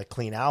special, and then the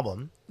Clean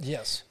album.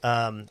 Yes.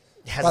 Has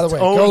its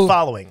own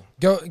following.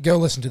 Go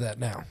listen to that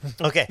now.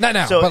 Okay. Not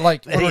now, but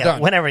like when we're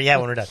done. When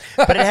we're done.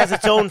 But it has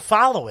its own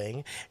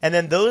following, and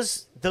then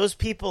those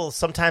people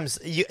sometimes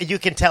you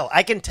can tell.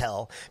 I can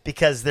tell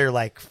because they're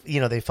like,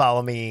 they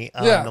follow me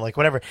like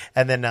whatever.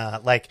 And then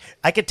like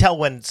I could tell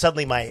when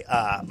suddenly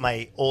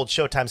my old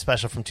Showtime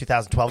special from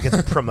 2012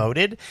 gets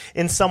promoted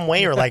in some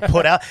way or like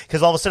put out,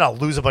 because all of a sudden I'll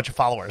lose a bunch of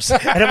followers.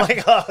 And I'm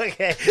like, oh,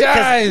 okay.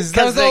 Guys,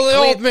 that was the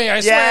old me, I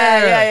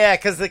swear. Yeah,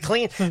 because the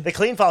clean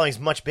following is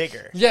much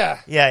bigger.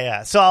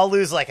 Yeah. So I'll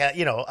lose like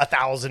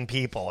 1,000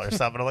 people or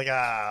something. I'm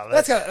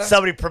like,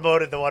 somebody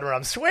promoted the one where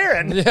I'm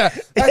swearing. Yeah,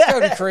 that's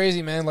gotta be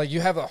crazy, man. Like you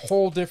have a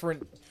whole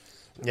different,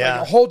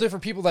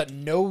 people that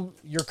know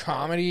your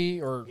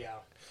comedy or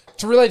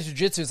to relate to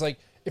jiu-jitsu. It's like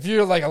if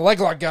you're like a leg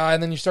lock guy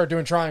and then you start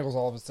doing triangles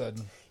all of a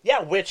sudden.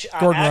 Yeah, which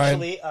Gordon Ryan,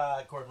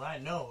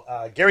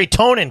 Gary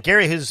Tonin.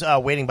 Gary, who's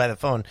waiting by the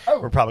phone.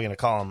 We're probably going to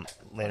call him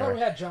later. I thought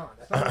we had John.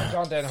 I thought we had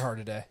John Danaher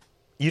today.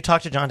 You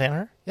talked to John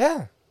Danaher?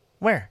 Yeah.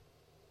 Where?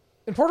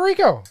 In Puerto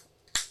Rico.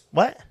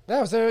 What? Yeah,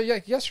 I was there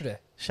yesterday.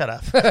 Shut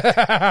up.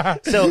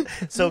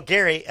 So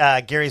Gary's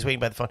waiting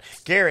by the phone.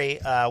 Gary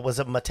was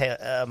a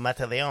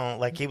Mataleon,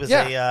 like he was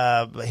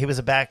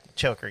a back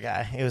choker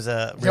guy. He was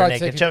a rear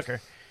naked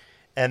choker,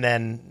 and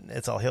then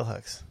it's all heel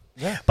hooks.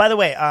 Yeah. By the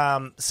way,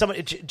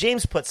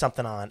 James put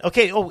something on.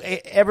 Okay. Oh,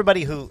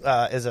 everybody who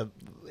is a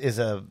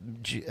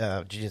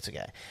jiu-jitsu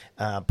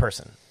guy,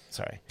 person.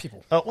 Sorry.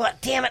 People. Oh, well,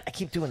 damn it! I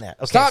keep doing that.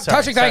 Okay. Stop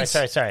touching things.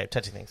 Sorry.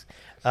 Touching things.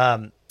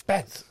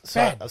 Bad.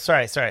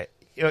 Sorry.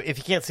 If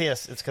you can't see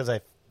us, it's because I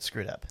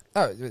screwed up.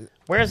 Oh,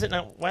 where is it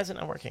now? Why is it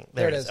not working?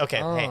 There it is.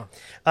 Okay. Oh. Hey.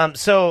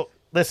 So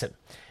listen,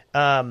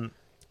 to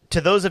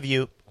those of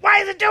you, why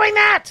is it doing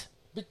that?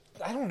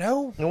 I don't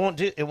know. It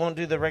won't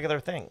do the regular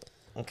thing.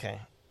 Okay.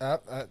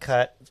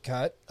 Cut.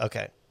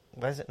 Okay.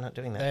 Why is it not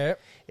doing that? There.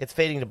 It's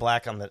fading to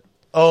black on the.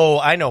 Oh,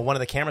 I know. One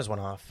of the cameras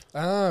went off.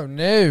 Oh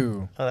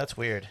no. Oh, that's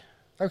weird.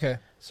 Okay.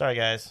 Sorry,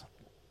 guys.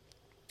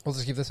 We'll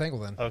just keep this angle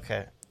then.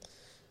 Okay.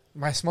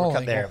 My small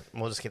angle. There.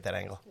 We'll just keep that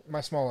angle. My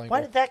small angle.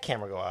 Why did that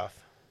camera go off?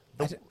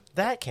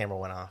 That camera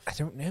went off. I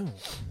don't know.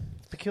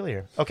 It's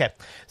peculiar. Okay.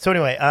 So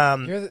anyway,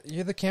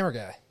 you're the camera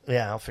guy.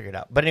 Yeah, I'll figure it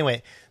out. But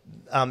anyway,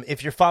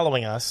 if you're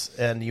following us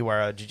and you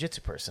are a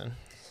jiu-jitsu person,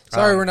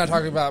 sorry, we're not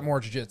talking about more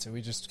jiu-jitsu.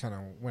 We just kind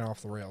of went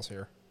off the rails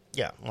here.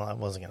 Yeah. Well, I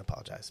wasn't going to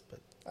apologize, but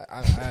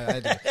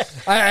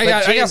I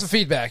got some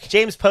feedback.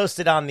 James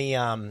posted on the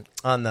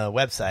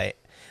website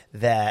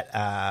that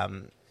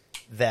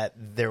that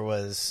there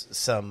was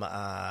some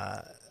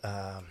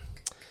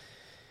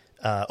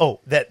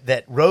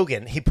that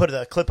Rogan, he put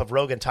a clip of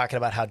Rogan talking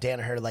about how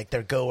Danaher, like,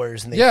 they're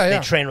goers and they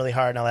train really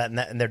hard and all that,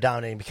 and they're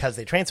dominating because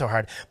they train so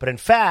hard. But in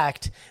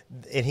fact,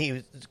 and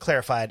he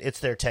clarified it's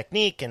their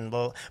technique,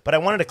 but I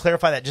wanted to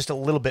clarify that just a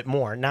little bit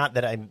more. Not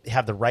that I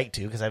have the right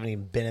to, because I haven't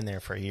even been in there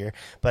for a year.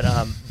 But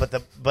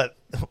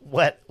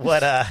what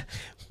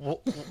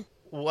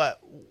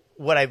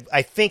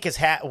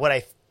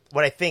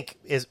I think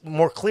is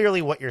more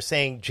clearly what you're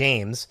saying,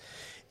 James,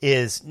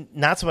 is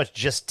not so much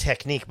just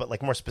technique, but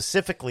like more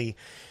specifically,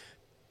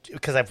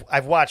 because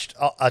I've watched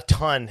a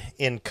ton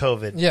in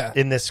COVID,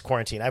 in this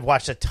quarantine. I've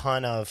watched a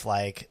ton of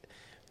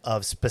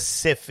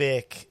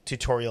specific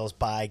tutorials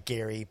by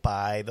Gary,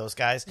 by those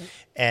guys,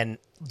 and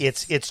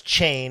it's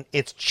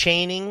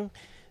chaining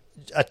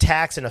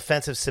attacks and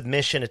offensive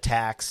submission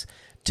attacks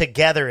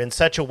together in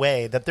such a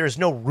way that there's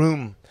no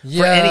room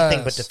for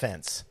anything but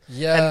defense.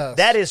 And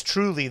that is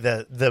truly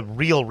the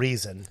real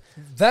reason.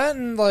 That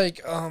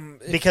and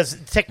because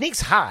technique's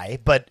high,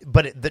 but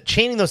the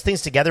chaining those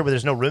things together where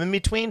there's no room in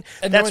between,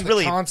 that's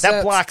really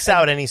that blocks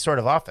out any sort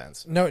of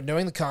offense.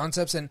 Knowing the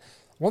concepts. And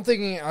one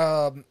thing,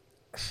 God,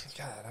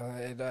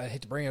 I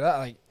hate to bring it up.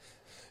 Like,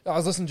 I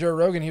was listening to Joe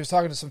Rogan. He was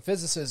talking to some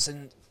physicists,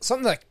 and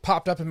something that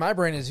popped up in my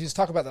brain is he was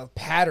talking about the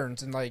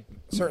patterns and like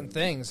certain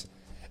things.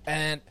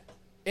 And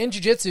in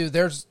jiu-jitsu,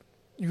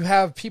 you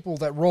have people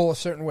that roll a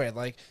certain way.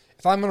 Like,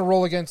 if I'm going to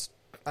roll against,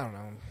 I don't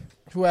know,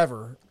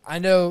 whoever, I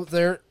know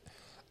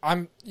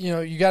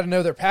you got to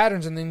know their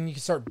patterns, and then you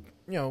can start,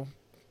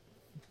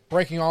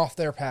 breaking off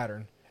their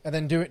pattern, and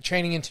then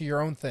chaining into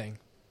your own thing. You know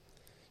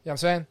what I'm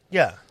saying?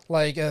 Yeah.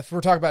 Like, if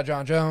we're talking about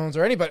John Jones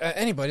or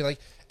anybody, like,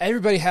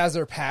 everybody has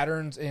their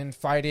patterns in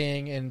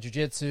fighting and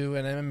jiu-jitsu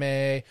and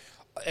MMA.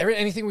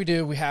 Anything we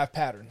do, we have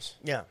patterns.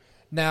 Yeah.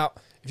 Now,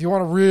 if you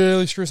want to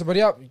really screw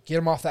somebody up, get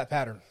them off that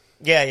pattern.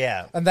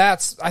 Yeah. And I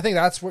think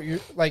that's what you're,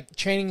 like,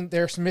 chaining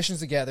their submissions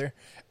together,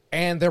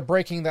 and they're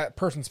breaking that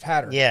person's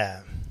pattern.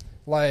 Yeah.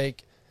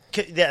 Like.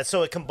 Yeah,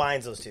 so it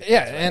combines those two things.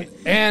 Yeah, right?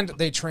 and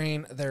they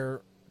train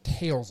their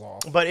tails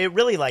off. But it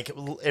really,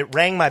 it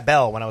rang my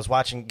bell when I was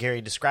watching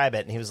Gary describe it,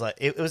 and he was like,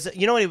 it was,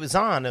 you know what it was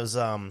on? It was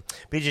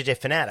BJJ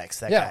Fanatics,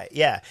 that guy.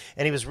 Yeah,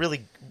 and he was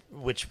really,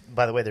 which,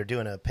 by the way, they're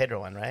doing a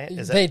Pedro one, right?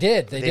 They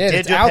did.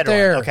 It's out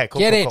there. Okay, cool.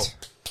 Get cool.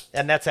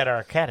 And that's at our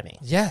academy.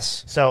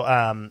 Yes. So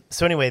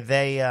anyway,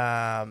 they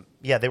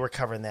were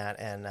covering that,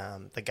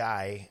 and the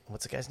guy,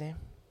 what's the guy's name?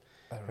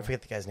 I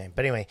forget the guy's name,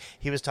 but anyway,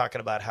 he was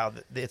talking about how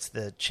it's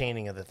the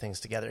chaining of the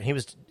things together.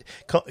 And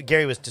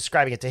Gary was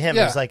describing it to him.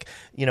 Yeah. He was like,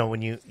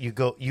 when you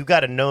go, you got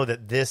to know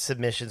that this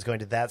submission is going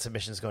to that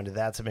submission is going to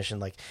that submission,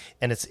 like,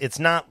 and it's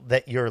not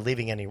that you're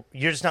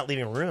just not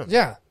leaving room.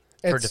 Yeah.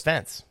 For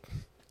defense.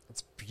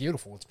 It's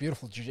beautiful. It's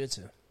beautiful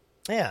jiu-jitsu.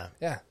 Yeah.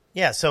 Yeah.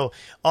 Yeah. So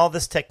all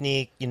this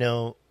technique,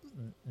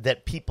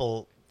 that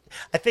people,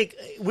 I think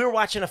we were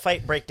watching a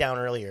fight breakdown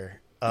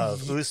earlier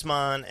of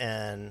Usman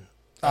and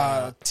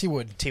T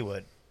Wood,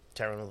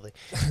 Tyron Woodley,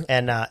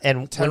 and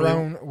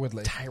Tyron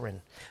Woodley.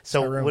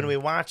 When we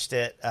watched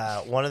it,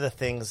 one of the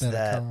things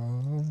that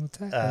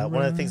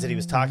he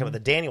was talking about,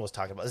 that Daniel was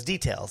talking about, is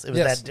details. It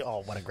was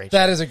what a great show.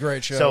 That is a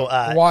great show. So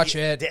watch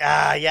it.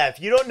 Yeah. If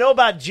you don't know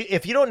about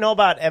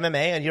MMA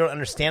and you don't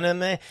understand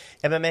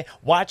MMA,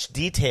 watch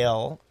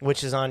Detail,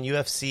 which is on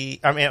UFC.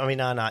 On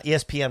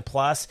ESPN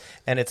Plus,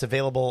 and it's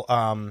available.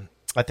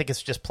 I think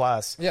it's just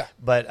Plus. Yeah.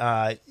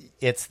 But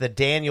it's the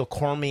Daniel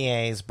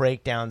Cormier's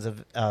breakdowns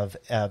of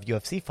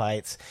UFC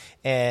fights,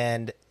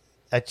 and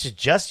it's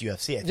just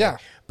UFC, I think. Yeah.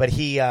 But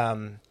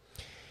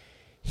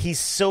he's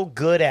so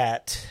good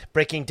at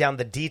breaking down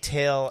the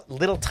detail,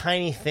 little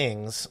tiny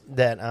things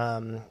that,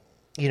 I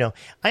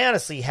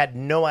honestly had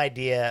no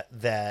idea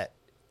that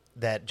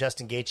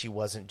Justin Gaethje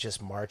wasn't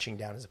just marching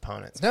down his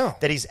opponents. No.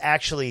 That he's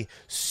actually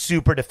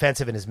super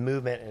defensive in his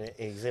movement, and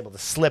he's able to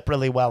slip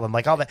really well, and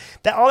like all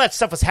that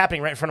stuff was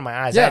happening right in front of my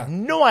eyes. Yeah. I had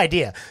no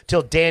idea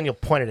till Daniel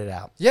pointed it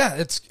out. Yeah,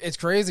 it's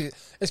crazy.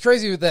 It's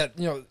crazy that,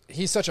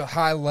 he's such a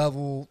high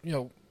level,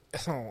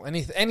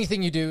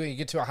 anything you do, you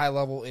get to a high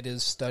level, it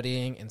is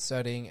studying and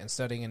studying and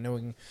studying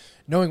and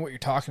knowing what you're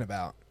talking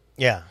about.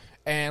 Yeah.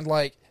 And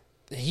like,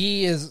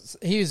 he's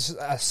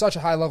such a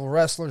high level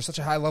wrestler, such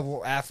a high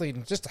level athlete,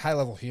 and just a high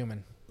level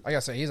human. I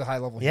gotta say, he's a high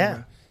level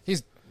human.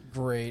 He's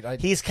great.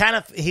 He's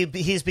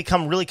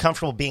become really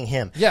comfortable being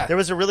him. Yeah. There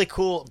was a really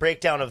cool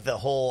breakdown of the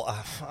whole.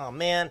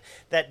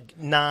 That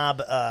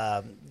knob.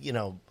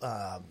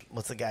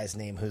 What's the guy's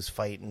name who's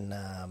fighting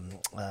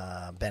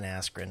Ben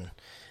Askren?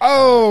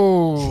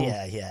 Oh,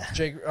 yeah.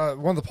 Jake,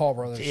 one of the Paul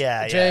brothers.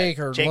 Yeah, Jake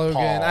or Logan.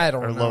 Paul, I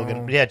don't know.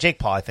 Logan. Yeah, Jake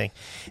Paul, I think.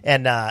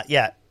 And I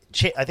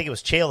think it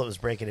was Chael that was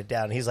breaking it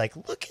down. And he's like,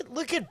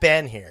 "Look at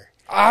Ben here."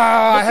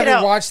 I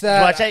haven't watched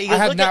that. I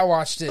have not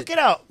watched it.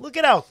 Look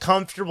at how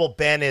comfortable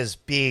Ben is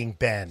being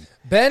Ben.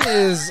 Ben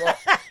is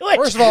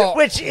first of all,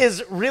 which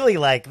is really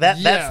like that.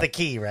 Yeah. That's the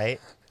key, right?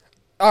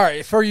 All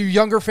right, for you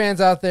younger fans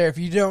out there, if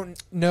you don't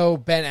know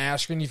Ben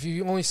Askren, if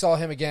you only saw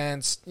him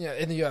against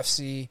in the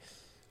UFC,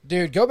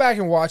 dude, go back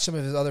and watch some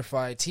of his other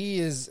fights. He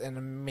is an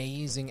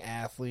amazing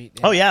athlete.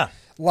 Oh yeah,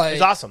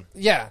 he's awesome.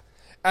 Yeah.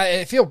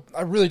 I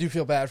really do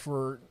feel bad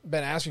for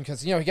Ben Askren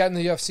because he got in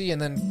the UFC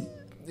and then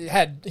he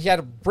had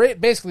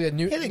basically a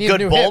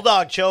good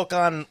bulldog choke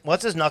on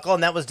what's his knuckle,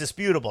 and that was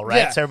disputable, right?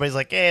 Yeah. So everybody's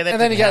like, "Hey, that."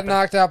 And then he got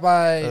knocked out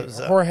by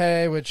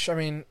Jorge, which I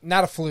mean,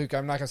 not a fluke.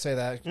 I'm not gonna say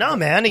that. No,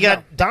 man, he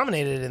got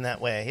dominated in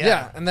that way.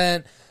 Yeah, and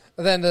then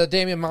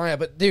Damian Maia,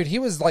 but dude, he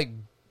was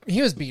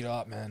beat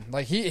up, man.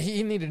 Like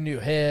he needed a new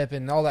hip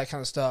and all that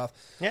kind of stuff.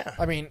 Yeah,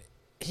 I mean,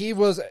 he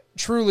was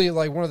truly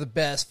like one of the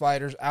best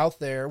fighters out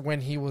there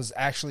when he was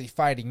actually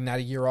fighting, not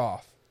a year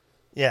off.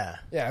 Yeah,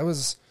 yeah,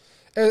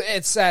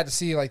 it's sad to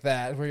see like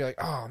that, where you're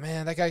like, oh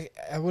man, that guy.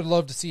 I would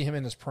love to see him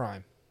in his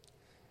prime,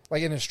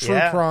 like in his true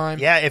prime.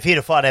 Yeah, if he'd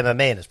have fought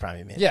MMA in his prime,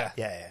 you mean? Yeah,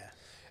 yeah.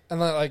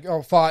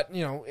 And fought,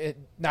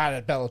 not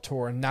at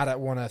Bellator and not at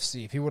ONE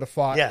FC. If he would have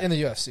fought in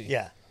the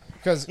UFC,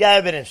 because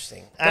it'd been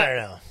interesting. I don't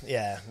know.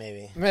 Yeah,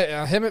 maybe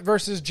him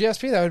versus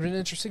GSP, that would have been an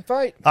interesting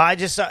fight. I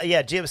just saw.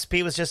 Yeah,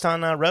 GSP was just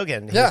on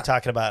Rogan. He was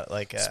talking about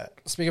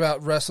speaking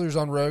about wrestlers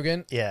on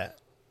Rogan. Yeah.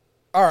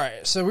 All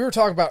right, so we were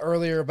talking about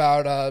earlier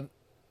about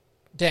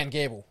Dan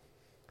Gable.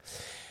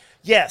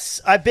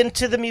 Yes, I've been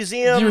to the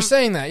museum. You were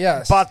saying that,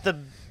 yes. Bought the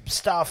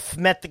stuff,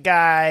 met the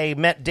guy,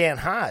 met Dan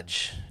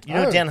Hodge. You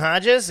know who Dan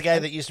Hodge is? The guy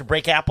that used to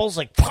break apples?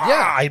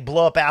 He'd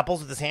blow up apples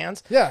with his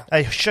hands. Yeah.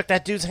 I shook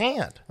that dude's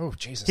hand. Oh,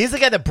 Jesus. He's the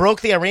guy that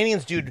broke the Iranian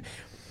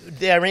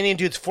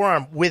dude's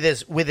forearm with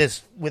his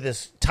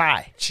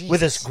tie, Jesus.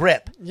 with his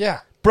grip. Yeah.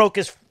 Broke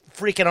his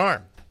freaking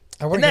arm.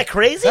 Isn't that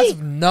crazy? That's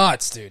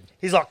nuts, dude.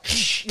 He's like,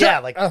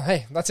 oh,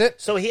 hey, that's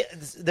it? So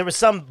there was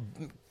some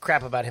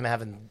crap about him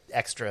having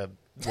extra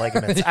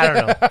ligaments. I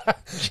don't know.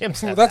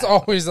 Jim's that's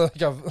always he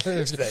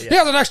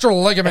has an extra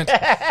ligament.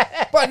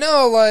 But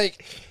no,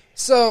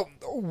 so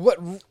what?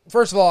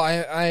 First of all,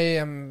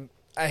 I'm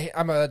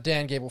a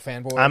Dan Gable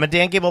fanboy. I'm a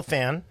Dan Gable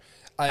fan.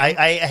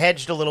 I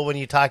hedged a little when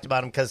you talked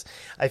about him because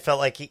I felt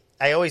like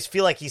I always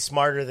feel like he's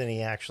smarter than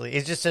he actually.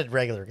 He's just a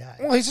regular guy.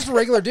 Well, he's just a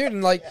regular dude,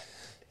 and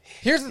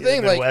here's the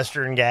thing,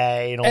 Western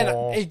guy,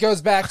 and it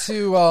goes back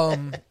to what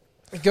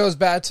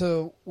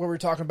we were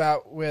talking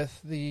about with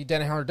the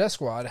Danaher Death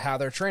Squad, how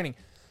they're training.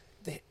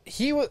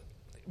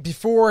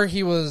 Before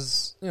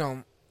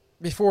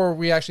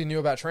we actually knew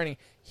about training,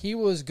 he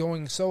was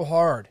going so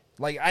hard.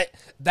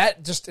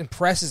 That just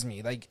impresses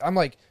me. I'm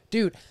like,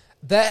 dude,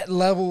 that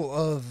level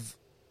of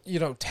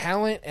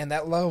talent and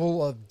that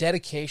level of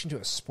dedication to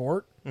a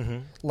sport,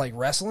 like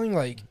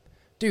wrestling,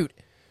 dude,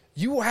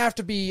 you have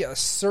to be a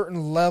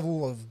certain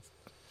level of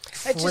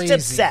crazy.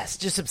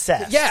 Just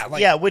obsessed.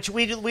 Yeah, which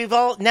we've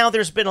all now.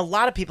 There's been a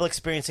lot of people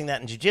experiencing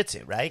that in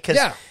jiu-jitsu, right?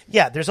 Because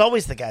there's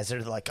always the guys that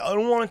are like, I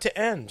don't want it to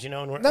end,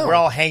 and we're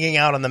all hanging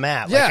out on the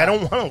mat. Yeah. I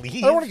don't want to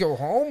leave. I don't want to go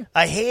home.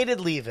 I hated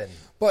leaving,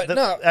 but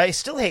I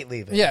still hate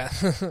leaving. Yeah,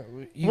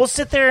 we'll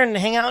sit there and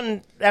hang out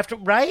and after,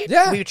 right?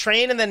 Yeah, we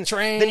train and then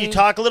you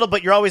talk a little,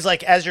 but you're always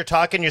like, as you're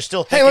talking, you're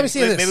still thinking, hey, let me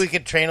see this. Maybe we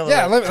could train a little.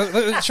 Yeah,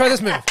 let's try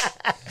this move.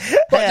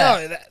 But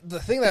no, the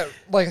thing that,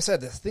 like I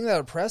said, the thing that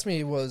impressed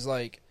me was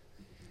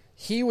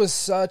he was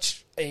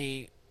such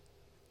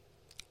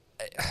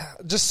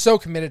just so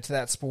committed to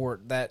that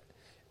sport that,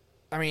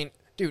 I mean,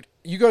 dude,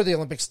 you go to the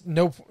Olympics,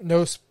 no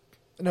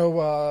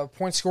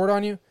points scored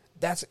on you.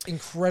 That's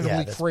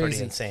incredibly that's crazy.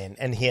 Pretty insane.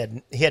 And he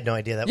had no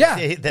idea that.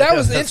 That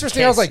was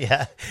interesting. I was like,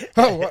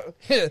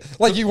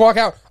 you walk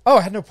out. Oh,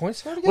 I had no points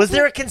scored against Was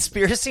there a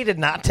conspiracy to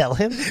not tell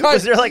him?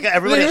 Was there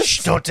everybody?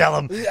 Shh, don't tell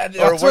him.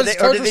 Or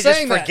did they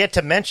just forget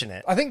to mention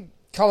it? I think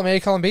column A,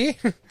 column B.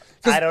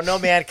 I don't know,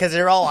 man, because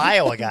they're all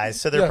Iowa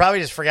guys, so they probably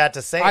just forgot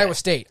to say Iowa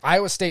State,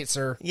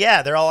 sir.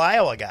 Yeah, they're all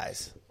Iowa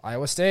guys.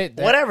 Iowa State.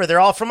 Whatever, they're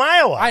all from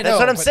Iowa. I know, that's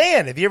what I'm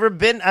saying. Have you ever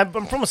been? I'm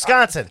from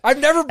Wisconsin. I've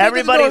never been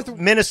Everybody, to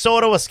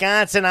Minnesota,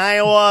 Wisconsin,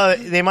 Iowa,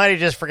 they might have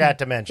just forgot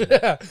to mention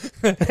it.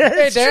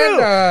 Hey,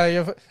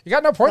 Dan, you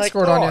got no points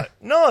scored on you.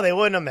 No, they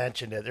wouldn't have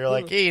mentioned it. They're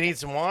like, hey, you need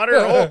some water?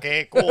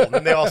 Okay, cool. And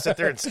then they all sit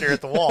there and stare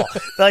at the wall.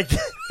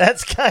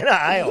 That's kind of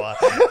Iowa.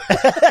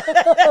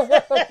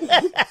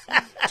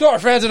 To our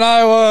fans in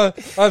Iowa,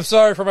 I'm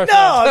sorry for my friends.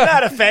 No, I'm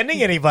not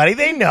offending anybody.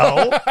 They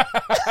know.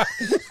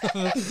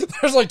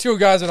 There's two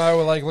guys in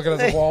Iowa looking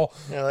at the wall.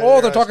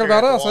 They're talking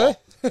about us, eh?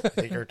 I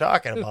think they're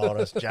talking about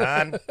us,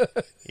 John.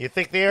 You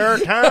think they are,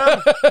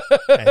 Tom?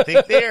 I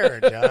think they are,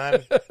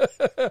 John.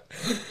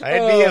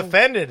 I'd be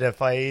offended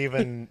if I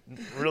even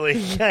really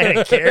kind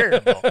of cared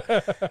about.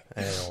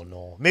 I don't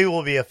know. Maybe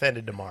we'll be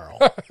offended tomorrow.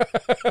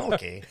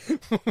 Okay.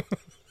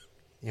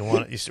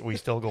 We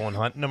still going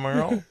hunting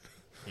tomorrow?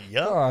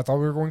 Yeah. Oh, I thought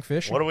we were going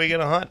fishing. What are we going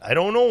to hunt? I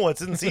don't know.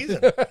 What's in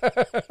season? All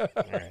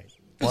right.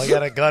 Well, I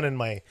got a gun in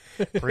my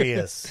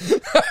Prius.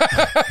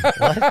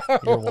 What?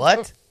 Your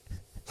what?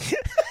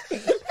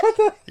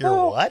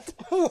 Your what?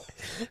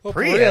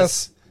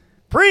 Prius?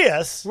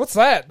 Prius? What's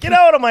that? Get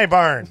out of my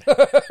barn.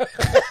 I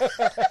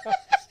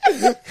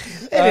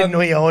didn't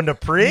know you owned a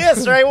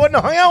Prius, or I wouldn't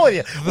have hung out with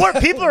you.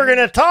 What people are going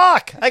to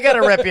talk? I got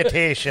a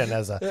reputation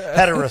as a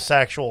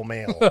heterosexual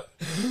male.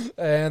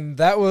 And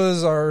that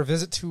was our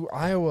visit to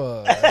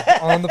Iowa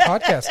on the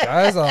podcast,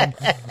 guys.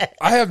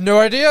 I have no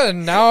idea,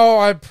 and now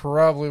I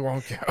probably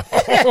won't go.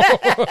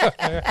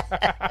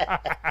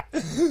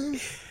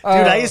 Dude,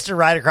 I used to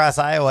ride across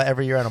Iowa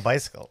every year on a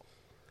bicycle.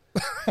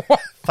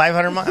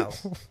 500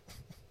 miles.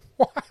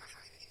 Why?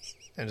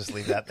 And just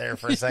leave that there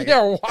for a second.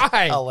 Yeah,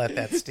 why? I'll let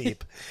that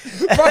steep.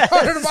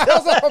 500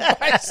 miles on a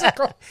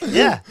bicycle.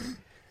 Yeah.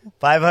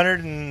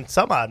 500 and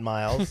some odd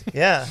miles.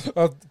 Yeah.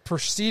 A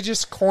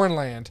prestigious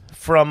cornland.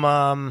 From,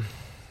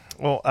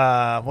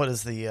 what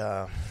is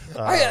the,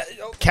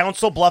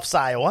 Council Bluffs,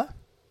 Iowa.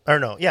 Or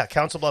no, yeah,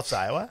 Council Bluffs,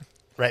 Iowa.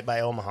 Right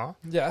by Omaha.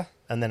 Yeah.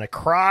 And then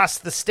across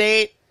the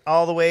state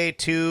all the way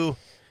to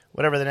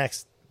whatever the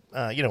next,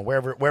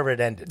 wherever it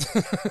ended.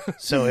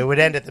 So it would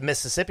end at the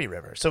Mississippi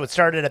River. So it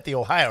started at the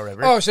Ohio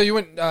River. Oh, so you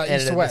went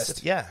east to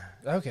west. Yeah.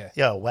 Okay.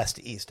 Yeah, west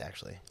to east,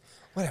 actually.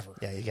 Whatever.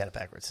 Yeah, you got it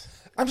backwards.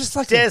 I'm just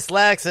like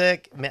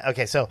dyslexic.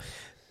 Okay, so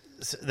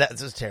that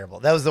was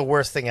terrible. That was the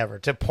worst thing ever,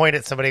 to point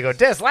at somebody and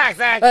go,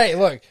 dyslexic. Hey,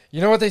 look, you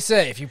know what they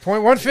say. If you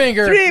point one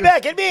finger... Three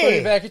back at me.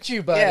 Three back at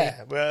you, buddy.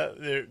 Yeah, well,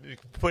 they're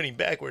pointing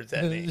backwards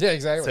at me. Yeah,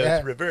 exactly. So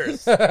it's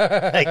reverse.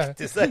 Like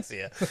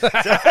dyslexia.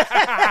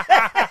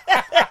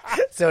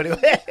 So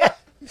anyway...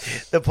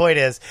 The point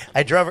is,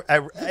 I drove...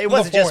 it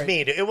wasn't just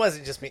me. It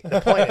wasn't just me. The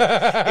point is,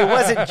 it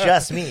wasn't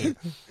just me.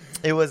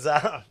 It was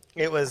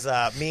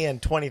me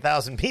and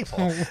 20,000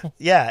 people.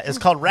 Yeah, it's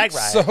called Rag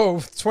Riot.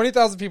 So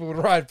 20,000 people would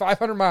ride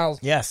 500 miles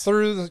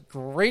through the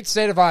great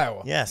state of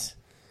Iowa. Yes.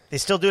 They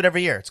still do it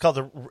every year. It's called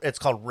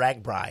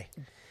Ragbri.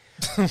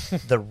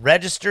 The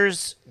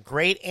Register's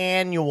Great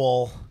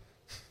Annual...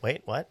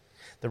 Wait, what?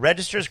 The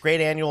Register's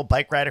Great Annual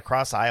Bike Ride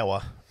Across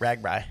Iowa.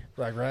 Ragbri.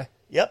 Ragbri?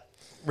 Yep.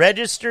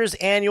 Register's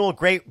Annual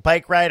Great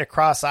Bike Ride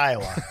Across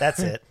Iowa. That's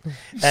it.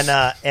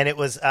 And it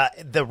was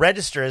the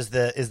Register is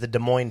the Des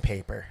Moines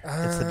paper.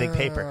 It's the big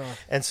paper.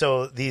 And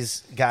so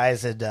these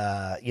guys had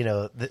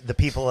the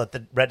people at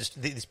the Register,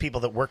 these people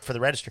that worked for the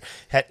Register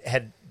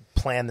had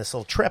planned this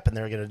little trip, and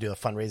they were going to do a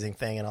fundraising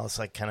thing and all this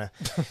like kind of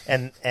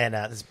and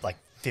this is like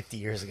 50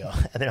 years ago,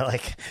 and they're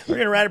like, we're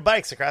going to ride our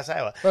bikes across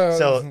Iowa.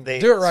 So they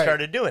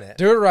started doing it.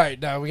 Do it right.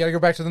 Now we got to go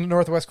back to the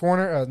northwest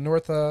corner,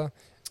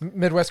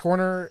 Midwest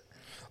corner.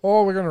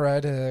 Oh, we're gonna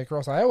ride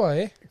across Iowa,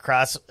 eh?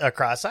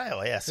 Across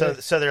Iowa, yeah. So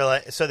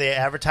they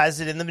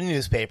advertised it in the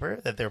newspaper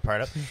that they were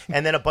part of,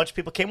 and then a bunch of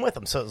people came with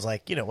them. So it was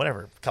like,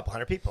 whatever, a couple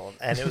hundred people,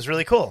 and it was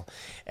really cool.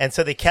 And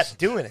so they kept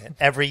doing it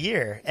every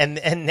year, and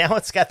now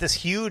it's got this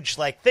huge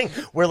like thing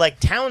where like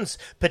towns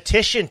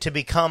petition to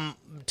become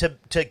to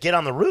get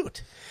on the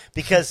route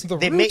because the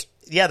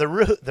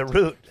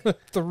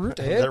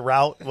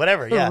route,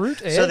 whatever, the yeah.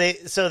 Route,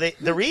 so they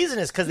the reason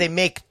is because they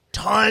make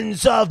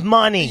tons of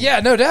money. Yeah,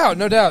 no doubt.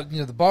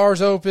 The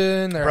bar's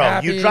open. They're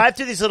happy. You drive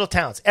through these little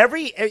towns.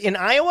 In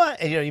Iowa,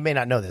 and you may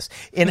not know this.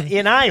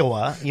 In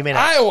Iowa, you may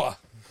not. Iowa.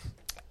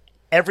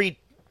 Every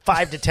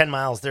 5 to 10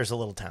 miles, there's a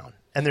little town,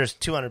 and there's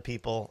 200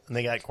 people, and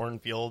they got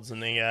cornfields,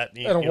 and they got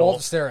a wall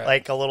to stare at.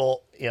 Like a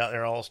little,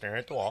 they're all staring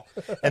at the wall,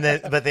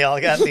 but they all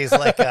got these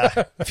like.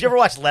 If you ever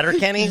watched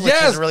Letterkenny, which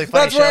is a really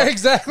funny show, that's right,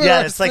 exactly.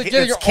 Yeah, it's like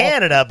it's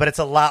Canada, but it's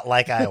a lot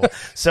like Iowa.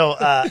 So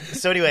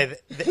anyway,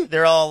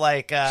 they're all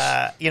like,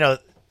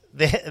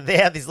 They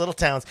have these little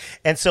towns,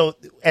 and so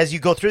as you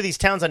go through these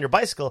towns on your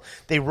bicycle,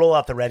 they roll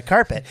out the red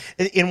carpet.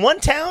 In one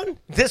town,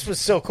 this was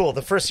so cool.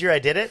 The first year I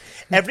did it,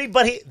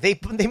 everybody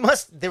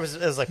it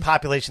was like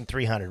population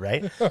 300,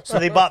 right? So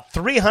they bought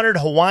 300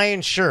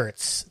 Hawaiian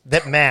shirts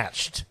that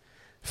matched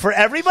for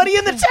everybody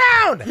in the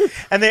town,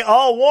 and they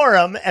all wore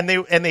them, and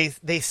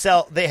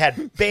they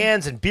had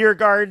bands and beer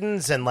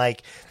gardens, and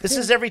like this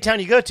is every town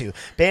you go to,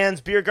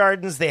 bands, beer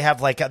gardens. They have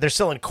like they're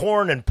selling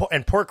corn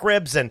and pork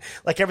ribs, and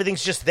like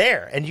everything's just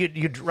there, and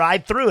you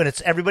ride through, and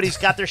it's everybody's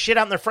got their shit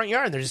out in their front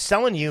yard, and they're just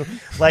selling you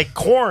like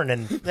corn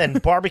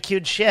and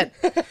barbecued shit,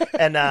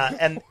 and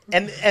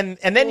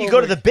then you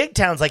go to the big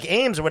towns like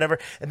Ames or whatever,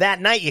 and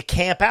that night you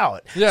camp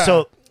out.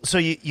 Yeah. So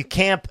you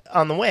camp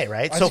on the way,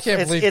 right? I just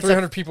can't believe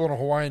 300 people in a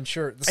Hawaiian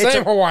shirt. The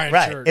same Hawaiian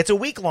shirt. It's a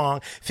week long,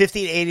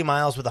 50 to 80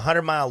 miles with a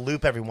 100-mile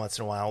loop every once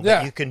in a while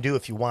that you can do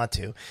if you want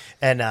to.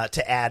 And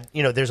to add,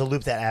 there's a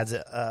loop that adds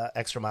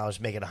extra mileage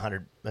to make it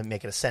 100,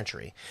 make it a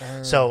century.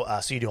 So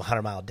you do a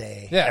 100-mile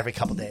day every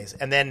couple days.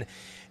 And then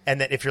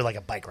if you're like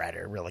a bike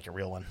rider, like a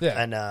real one. Yeah.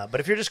 And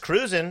but if you're just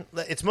cruising,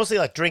 it's mostly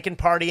like drinking,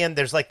 partying.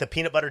 There's like the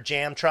peanut butter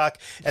jam truck,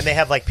 and they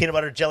have like peanut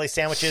butter jelly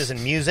sandwiches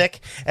and music,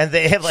 and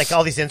they have like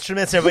all these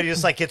instruments. Everybody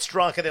just like gets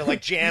drunk and they're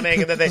like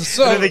jamming, and then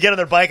they get on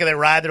their bike and they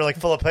ride. They're like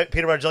full of peanut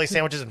butter jelly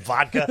sandwiches and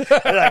vodka.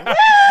 They're like, woo!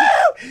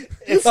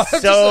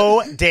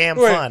 It's damn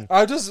fun.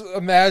 I'm just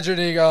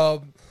imagining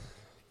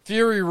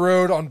Fury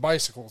Road on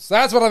bicycles.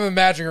 That's what I'm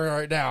imagining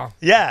right now.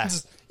 Yeah.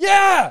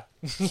 Yeah,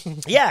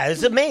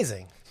 it's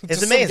amazing.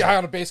 It's amazing. Some guy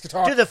on a bass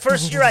guitar. Dude, the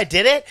first year I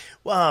did it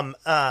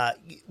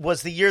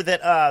was the year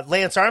that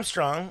Lance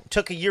Armstrong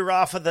took a year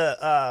off of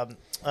the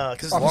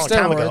because it's a long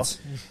time ago.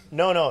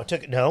 No,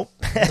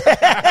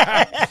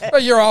 A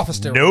year off of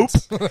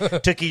steroids.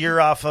 Nope. Took a year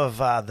off of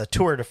the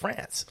Tour de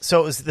France.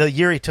 So it was the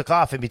year he took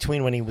off in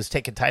between when he was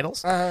taking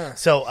titles.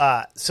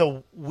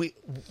 So we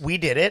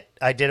did it.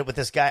 I did it with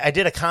this guy. I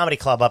did a comedy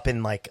club up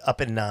in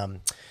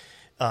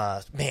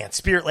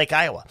Spirit Lake,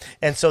 Iowa.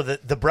 And so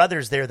the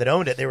brothers there that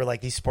owned it, they were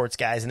like these sports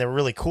guys, and they were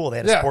really cool. They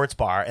had a sports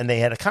bar, and they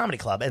had a comedy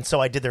club. And so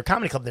I did their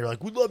comedy club. They were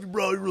like, "We love you,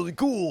 bro. You're really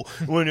cool.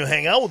 When you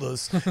hang out with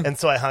us." And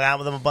so I hung out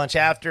with them a bunch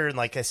after, and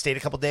like I stayed a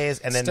couple days.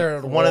 And then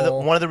one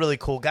of the really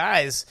cool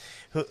guys,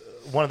 the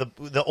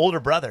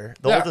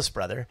oldest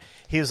brother,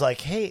 he was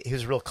like, "Hey," he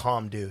was a real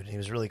calm dude. He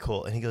was really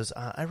cool, and he goes,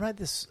 "I read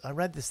this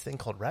thing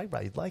called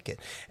RAGBRAI. You'd like it."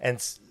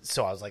 And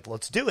so I was like,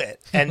 "Let's do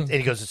it." And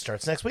he goes, "It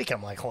starts next week."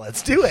 I'm like, "Well,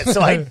 let's do it."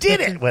 So I did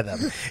it with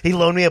him. He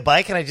loaned me a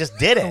bike, and I just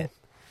did it.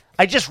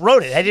 I just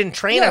rode it. I didn't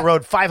train. I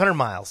rode 500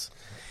 miles.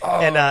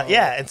 And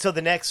and so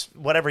the next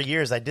whatever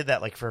years I did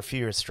that like for a few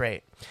years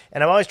straight.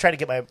 And I've always tried to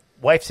get my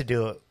wife to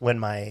do it when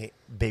my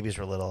babies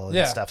were little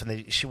and stuff,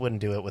 and she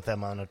wouldn't do it with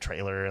them on a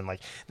trailer, and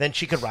like then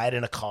she could ride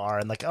in a car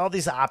and like all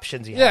these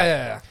options.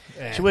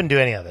 She wouldn't do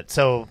any of it.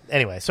 So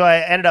anyway,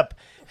 I ended up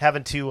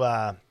having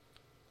to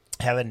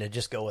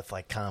just go with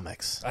like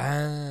comics.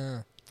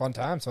 Fun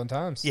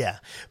times. Yeah,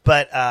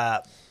 but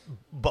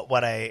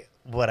what I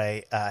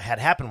had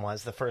happen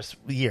was the first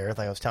year,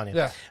 like I was telling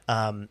you,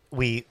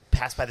 we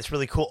passed by this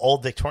really cool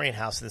old Victorian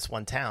house in this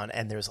one town,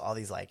 and there's all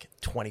these like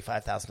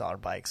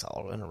 $25,000 bikes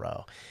all in a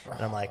row.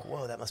 And I'm like,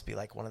 whoa, that must be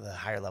like one of the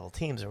higher level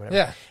teams or whatever.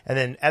 Yeah. And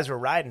then as we're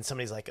riding,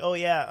 somebody's like, oh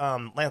yeah,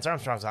 Lance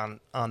Armstrong's on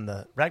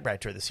the RAGBRAI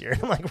tour this year.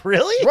 And I'm like,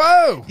 really?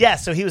 Whoa. Yeah.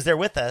 So he was there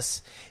with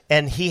us,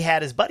 and he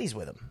had his buddies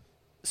with him.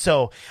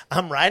 So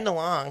I'm riding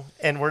along,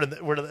 and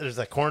there's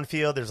a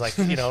cornfield. There's like,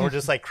 we're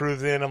just like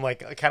cruising. I'm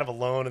like kind of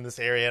alone in this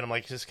area, and I'm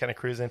like just kind of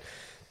cruising.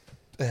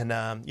 And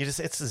it's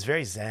just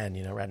very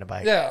zen, riding a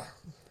bike. Yeah.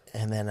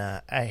 And then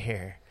I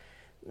hear,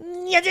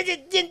 and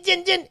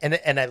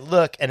I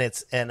look, and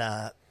it's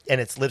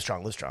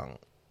Livestrong,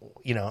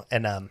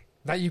 and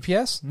not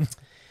UPS.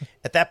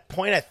 At that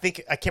point, I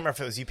can't remember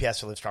if it was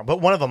UPS or Livestrong, but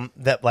one of them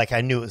that like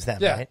I knew it was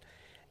them, right?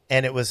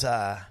 And it was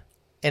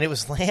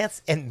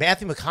Lance and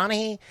Matthew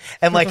McConaughey,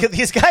 and like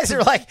these guys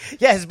are like,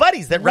 his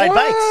buddies that ride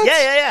bikes.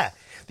 Yeah.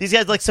 These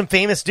guys like some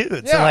famous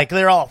dudes, and like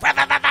they're all,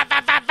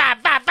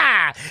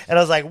 and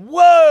I was like,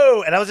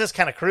 whoa! And I was just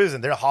kind of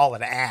cruising. They're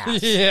hauling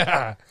ass.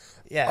 Yeah.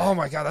 Oh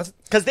my god, that's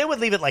because they would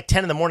leave at like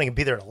 10 in the morning and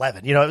be there at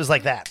 11. It was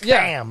like that.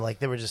 Yeah. Bam! Like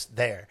they were just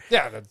there.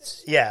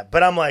 Yeah,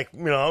 but I'm like,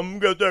 I'm gonna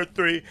go there at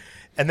 3.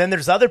 And then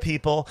there's other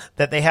people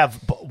that they have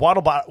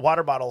water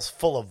bottles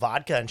full of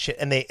vodka and shit,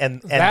 and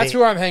that's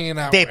who I'm hanging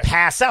out. They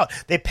pass out.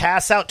 They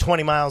pass out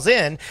 20 miles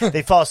in.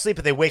 They fall asleep,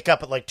 but they wake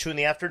up at like 2 in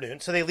the afternoon.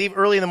 So they leave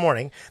early in the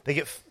morning. They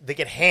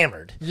get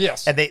hammered.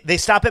 Yes, and they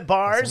stop at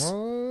bars.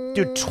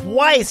 Dude,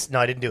 twice. No,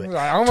 I didn't do it.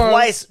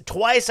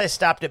 Twice I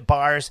stopped at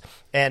bars,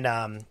 and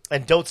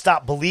Don't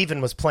Stop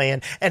Believin' was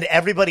playing, and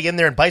everybody in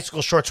there in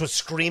bicycle shorts was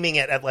screaming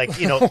at like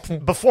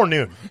before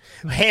noon,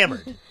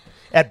 hammered.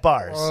 At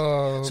bars.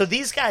 So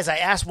these guys, I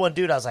asked one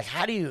dude, I was like,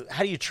 how do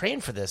you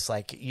train for this?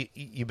 Like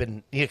you've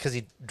been, because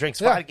he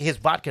drinks his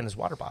vodka in his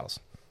water bottles.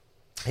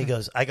 He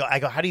goes, I go,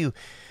 how do you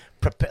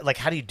prepare, like,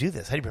 how do you do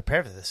this? How do you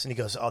prepare for this? And he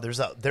goes, oh, there's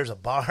a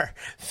bar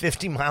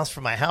 50 miles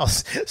from my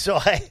house. So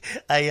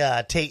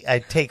I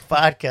take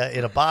vodka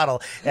in a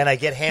bottle, and I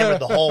get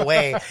hammered the whole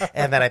way,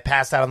 and then I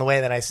pass out on the way,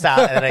 and then I stop,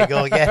 and then I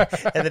go again,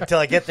 and then until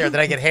I get there,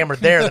 then I get hammered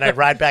there, then I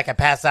ride back, I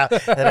pass out,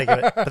 and then I give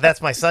it. But that's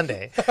my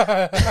Sunday.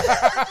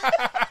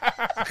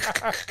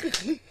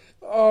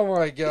 Oh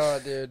my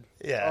god, dude.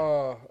 Yeah.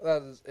 Oh,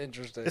 that is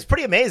interesting. It's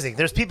pretty amazing.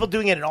 There's people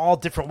doing it in all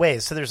different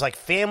ways. So there's like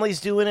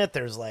families doing it.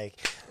 There's like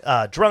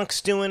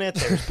drunks doing it.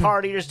 There's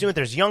partiers doing it.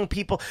 There's young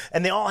people.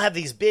 And they all have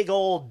these big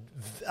old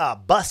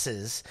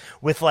buses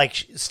with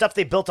like stuff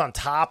they built on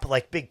top,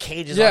 like big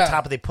cages on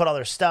top, and they put all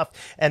their stuff.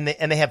 And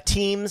they have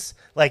teams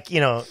like,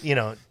 like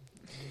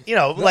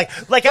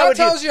that I would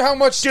tells you how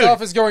much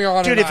stuff is going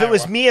on. Dude, if Iowa. It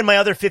was me and my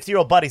other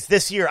 50-year-old buddies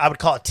this year, I would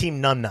call it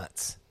Team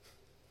Numbnuts.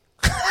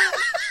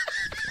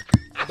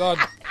 I'm done.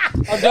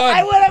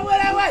 I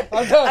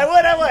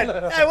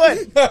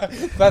would.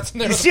 That's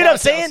you see what I'm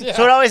saying? Yeah.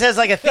 So it always has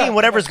like a theme,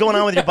 whatever's going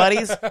on with your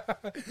buddies. They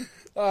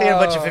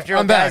have a bunch of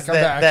 50-year-old guys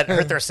that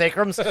hurt their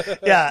sacrums.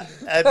 Yeah,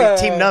 I think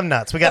Team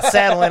Numbnuts. We got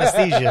saddle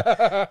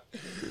anesthesia.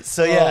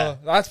 So yeah.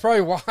 That's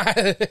probably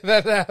why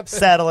that happened.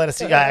 Saddle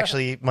anesthesia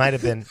actually might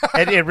have been.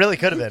 It really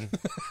could have been.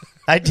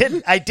 I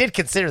did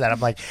consider that. I'm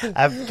like,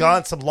 I've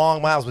gone some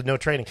long miles with no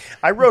training.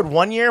 I rode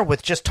one year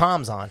with just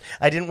Toms on.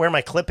 I didn't wear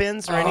my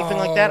clip-ins or anything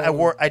like that.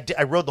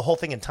 I rode the whole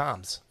thing in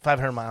Toms,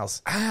 500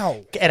 miles.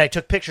 Ow! And I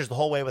took pictures the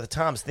whole way with the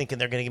Toms, thinking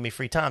they're going to give me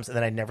free Toms, and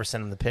then I never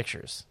sent them the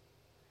pictures.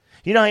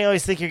 You know how you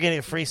always think you're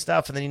getting free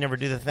stuff, and then you never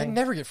do the thing? I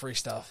never get free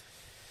stuff.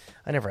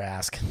 I never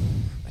ask.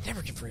 I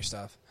never get free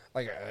stuff.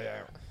 Like,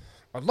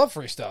 I'd love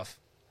free stuff.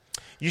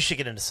 You should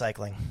get into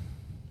cycling.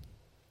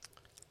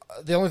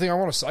 The only thing I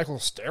want to cycle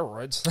is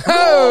steroids.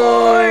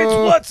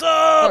 What's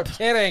up? I'm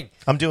kidding.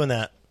 I'm doing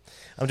that.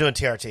 I'm doing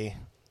TRT.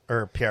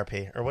 or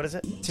PRP or what is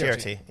it?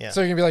 TRT. Yeah.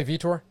 So you're gonna be like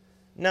Vitor?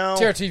 No.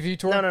 TRT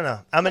Vitor?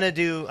 No.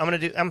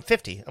 I'm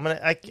 50.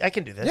 I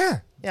can do this. Yeah.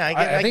 Yeah.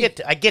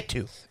 I get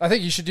to. I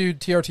think you should do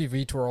TRT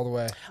Vitor all the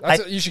way.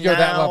 You should go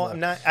that level.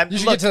 You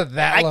should get to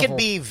that level.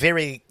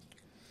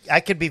 I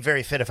could be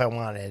very fit if I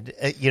wanted,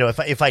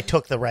 if I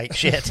took the right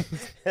shit,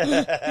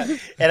 and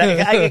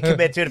I could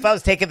commit to it. If I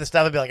was taking the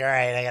stuff, I'd be like, all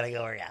right, I gotta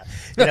go work out.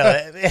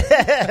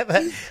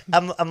 But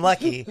I'm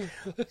lucky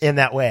in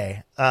that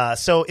way.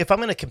 So if I'm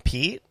going to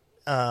compete,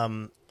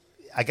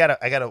 I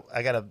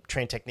gotta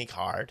train technique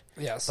hard.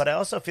 Yes, but I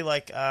also feel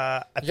like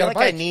I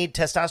need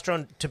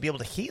testosterone to be able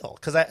to heal,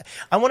 because I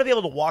want to be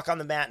able to walk on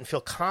the mat and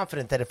feel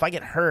confident that if I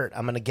get hurt,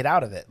 I'm gonna get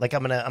out of it. Like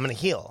I'm gonna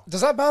heal.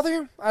 Does that bother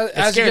you?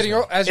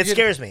 It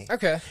scares me.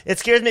 Okay, it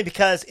scares me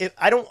because if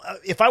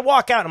I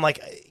walk out, I'm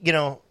like, you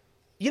know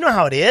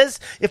how it is.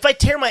 If I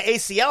tear my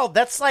ACL,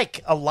 that's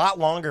like a lot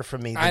longer for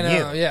me than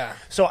you. Yeah.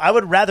 So I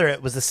would rather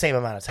it was the same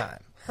amount of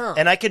time,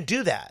 and I could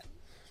do that.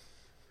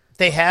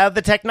 They have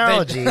the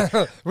technology.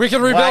 We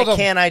can rebuild them. Why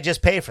can't I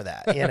just pay for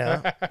that? You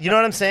know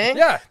what I'm saying?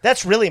 Yeah.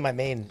 That's really my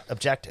main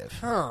objective.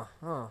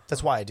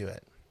 That's why I do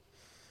it.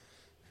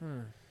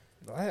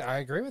 I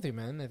agree with you,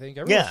 man. I think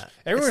everyone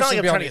it's not like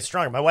I'm trying to get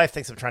stronger. My wife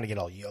thinks I'm trying to get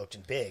all yoked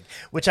and big,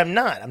 which I'm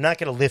not. I'm not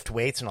going to lift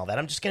weights and all that.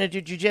 I'm just going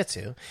to do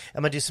jujitsu.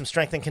 I'm going to do some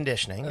strength and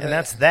conditioning, and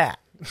that's that.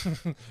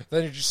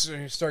 Then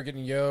you start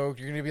getting yoked.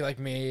 You're going to be like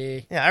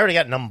me. Yeah, I already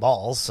got numb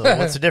balls, so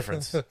what's the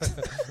difference? They're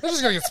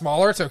just going to get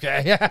smaller. It's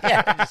okay.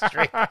 Yeah, just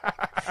straight.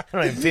 I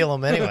don't even feel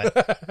them anyway.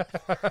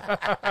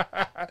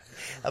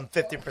 I'm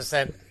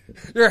 50%.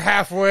 You're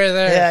halfway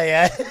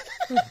there.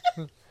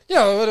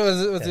 Yeah. What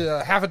was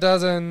it, half a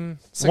dozen?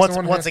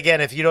 Once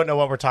again, if you don't know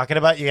what we're talking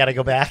about, you got to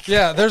go back.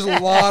 Yeah, there's a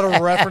lot of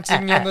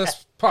referencing on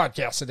this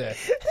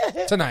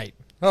podcast tonight.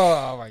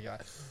 Oh my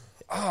god.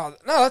 Oh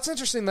no, that's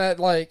interesting. That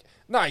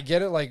I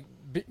get it. Like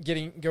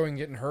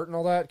getting hurt and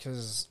all that,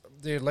 because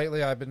dude,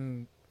 lately I've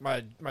been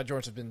my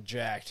joints have been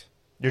jacked.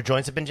 Your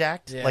joints have been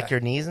jacked? Yeah. Like your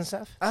knees and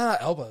stuff?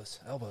 Elbows.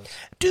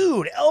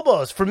 Dude,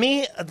 elbows. For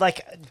me,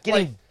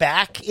 getting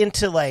back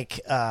into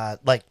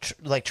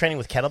training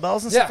with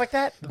kettlebells and stuff like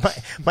that.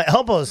 My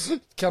elbows.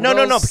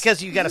 No,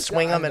 because you got to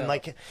swing them and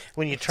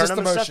when you turn just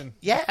them the and motion. Stuff.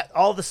 Yeah,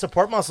 all the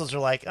support muscles are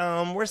like,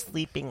 we're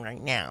sleeping right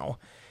now.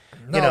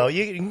 No.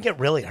 You can get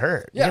really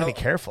hurt. You got to be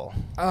careful.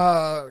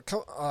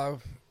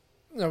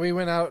 We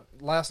went out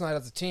last night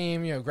as a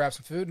team, grabbed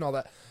some food and all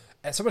that.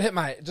 And someone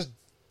just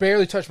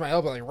barely touched my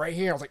elbow, like right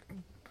here. I was like,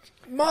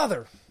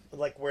 mother.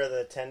 Like where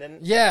the tendon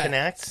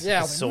connects? Yeah,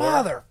 I was like,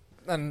 mother.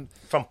 And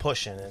from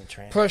pushing and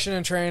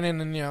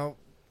training.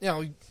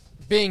 And,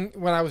 being,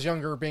 when I was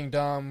younger, being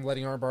dumb,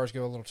 letting arm bars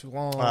go a little too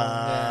long.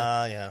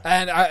 Yeah.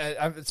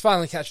 And it's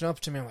finally catching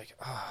up to me. I'm like,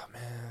 oh,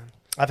 man.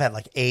 I've had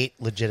 8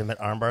 legitimate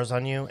arm bars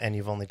on you, and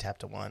you've only tapped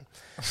to 1.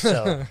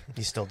 So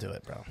you still do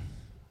it, bro.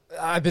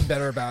 I've been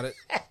better about it.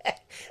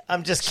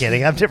 I'm just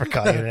kidding. I've never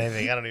caught you in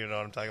anything. I don't even know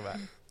what I'm talking about.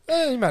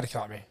 You might have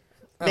caught me.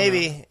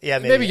 Maybe. Yeah,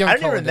 maybe. I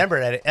don't even remember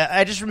it.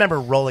 I just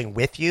remember rolling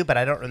with you, but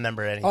I don't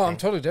remember anything. Oh, I'm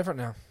totally different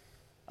now.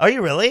 Are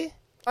you really?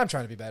 I'm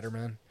trying to be better,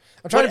 man.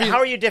 How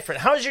are you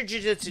different? How is your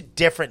jiu-jitsu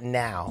different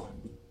now?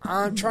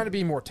 I'm trying to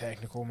be more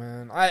technical,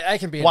 man. I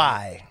can be.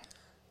 Why?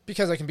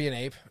 Because I can be an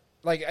ape.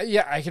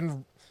 I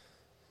can.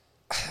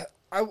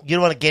 You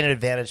don't want to gain an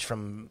advantage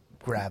from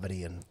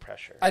gravity and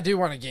pressure. I do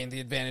want to gain the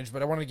advantage,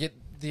 but I want to get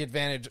the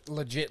advantage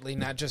legitly,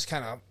 not just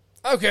kind of.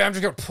 Okay, I'm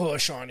just gonna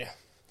push on you. I'm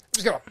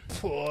just gonna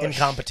push. In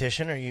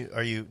competition, do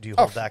you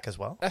hold back as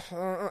well?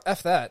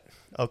 F that.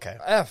 Okay.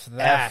 F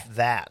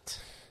that.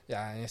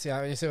 Yeah, you see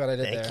what I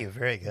did there? Thank you.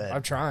 Very good.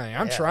 I'm trying.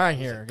 I'm trying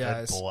here,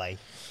 guys. Good boy.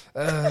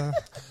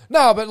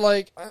 No,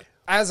 but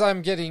as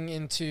I'm getting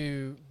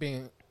into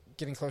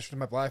getting closer to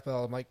my black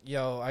belt, I'm like,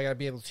 yo, I gotta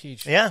be able to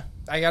teach. Yeah.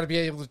 I gotta be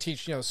able to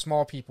teach,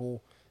 small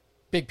people,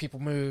 big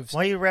people moves.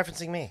 Why are you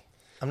referencing me?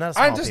 I'm not a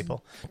small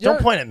people. Don't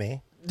point at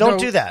me. Don't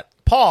do that.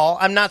 Paul,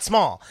 I'm not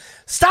small.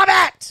 Stop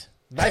it!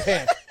 Knife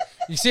hand.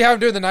 You see how I'm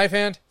doing the knife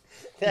hand?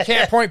 You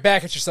can't point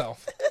back at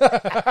yourself.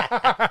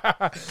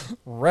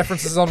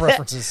 References on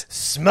references.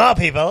 Small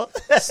people.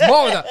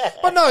 Small enough.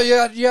 But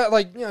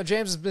no,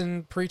 James has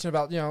been preaching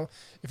about,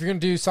 if you're going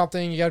to do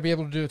something, you got to be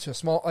able to do it to a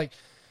small,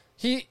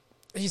 he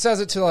says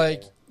it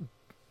to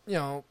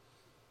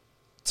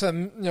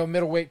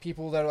middleweight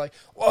people that are like,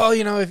 well,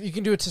 if you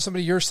can do it to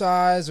somebody your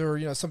size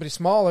or, somebody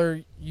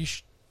smaller, you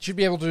should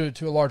be able to do it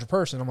to a larger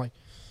person. I'm like,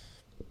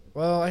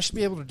 well, I should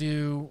be able to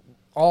do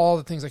all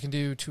the things I can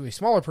do to a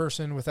smaller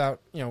person without,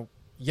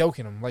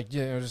 yoking them,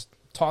 just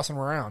tossing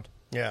them around.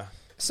 Yeah.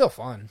 It's still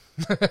fun.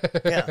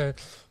 Yeah.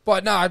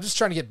 But no, I'm just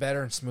trying to get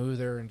better and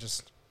smoother and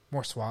just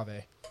more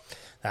suave.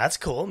 That's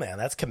cool, man.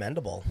 That's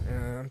commendable.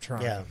 Yeah, I'm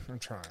trying. Yeah. I'm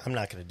trying. I'm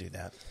not going to do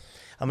that.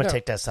 I'm going to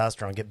take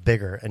testosterone, get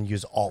bigger, and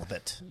use all of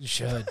it. You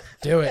should.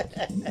 Do it.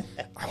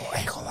 I will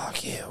ankle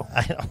lock you.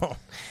 I don't.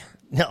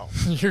 No.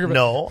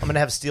 No, I'm going to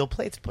have steel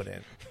plates put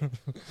in.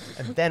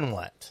 And then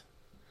what?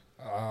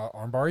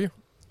 Armbar you?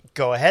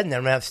 Go ahead, and then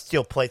I'm going to have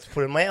steel plates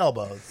put in my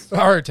elbows.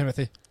 All right,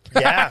 Timothy.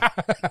 Yeah.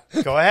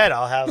 Go ahead.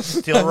 I'll have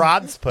steel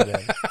rods put in.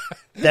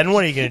 Then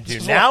what are you going to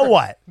do? Now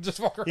what? Just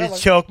walk around. You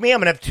choke me? I'm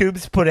going to have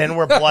tubes put in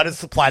where blood is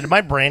supplied to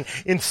my brain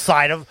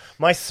inside of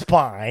my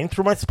spine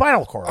through my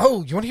spinal cord.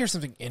 Oh, you want to hear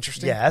something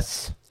interesting?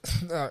 Yes.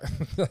 No,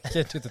 I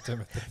can't do the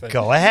Timothy thing.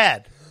 Go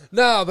ahead.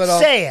 No, but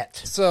say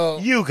it. So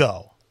you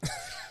go.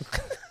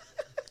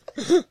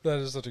 That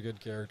is such a good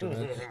character,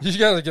 man. You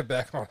got to get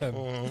back on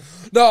him.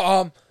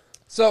 No,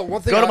 so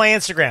one thing. Go to my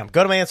Instagram.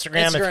 Go to my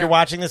Instagram. If you're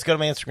watching this, go to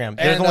my Instagram.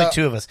 There's only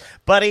two of us,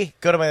 buddy.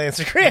 Go to my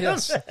Instagram.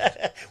 Yes.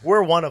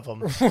 We're one of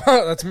them.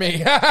 That's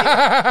me.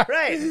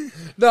 Right.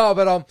 No,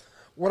 but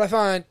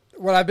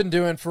what I've been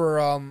doing for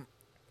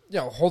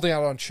holding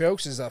out on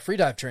chokes is free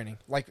dive training,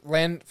 like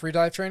land free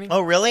dive training.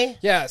 Oh, really?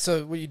 Yeah.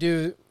 So what you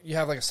do, you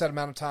have like a set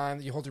amount of time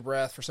that you hold your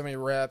breath for so many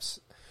reps,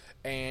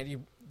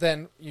 and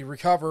then you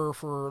recover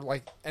for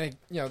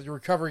your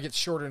recovery gets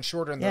shorter and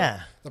shorter, and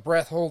the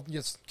breath hold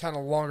gets kind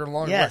of longer and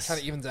longer. Yes. It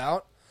kind of evens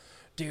out.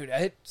 Dude,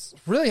 it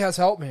really has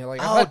helped me.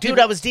 Like, I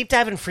was deep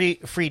diving free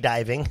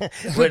diving. Deep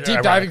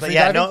diving free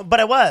diving? No,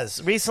 but I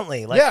was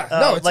recently. 4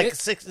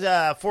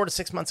 to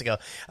 6 months ago.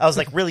 I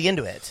was really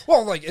into it.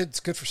 Well, it's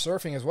good for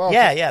surfing as well.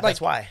 Yeah,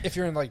 that's why. If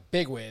you're in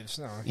big waves,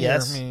 no.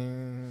 Yes.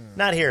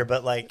 Not here,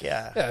 but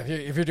yeah. Yeah,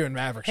 if you're doing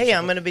Mavericks. Hey,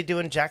 I'm going to be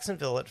doing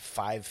Jacksonville at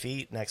 5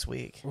 feet next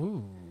week.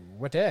 Ooh,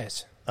 what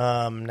days?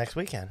 Next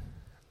weekend.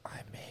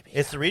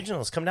 It's the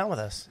regionals. Come down with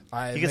us.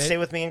 You can stay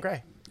with me and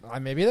Gray. I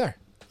may be there.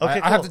 Okay,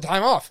 cool. I have the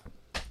time off.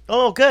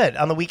 Oh, good.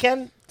 On the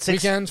weekend?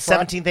 Weekends,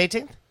 17th,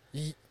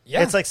 18th?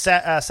 Yeah. It's like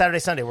Saturday,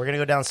 Sunday. We're going to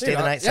go down, stay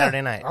the night,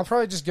 Saturday night. I'll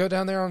probably just go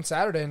down there on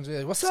Saturday and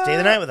say, what's up? Stay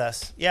the night with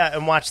us. Yeah,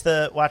 and watch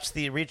the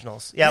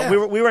regionals. Yeah.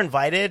 We were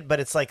invited, but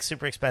it's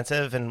super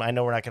expensive, and I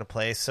know we're not going to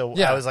play. So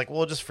I was like,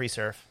 we'll just free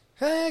surf.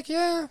 Heck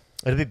yeah.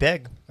 It'll be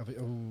big.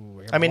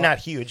 Not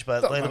huge,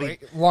 but it'll be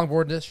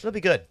longboard dish. It'll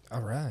be good. All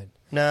right.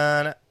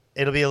 No,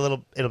 it'll be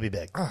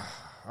big. All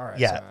right.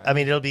 Yeah, so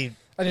it'll be.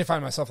 I need to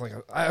find myself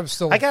I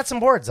got some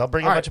boards. I'll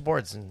bring a bunch of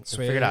boards and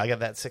figure it out. I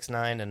got that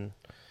 6'9", and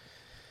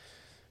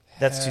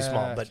that's too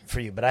small, but for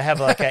you. But I have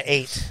a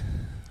 8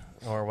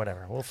 or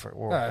whatever. We'll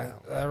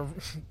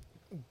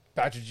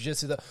back to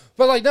jiu-jitsu though.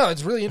 But no,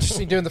 it's really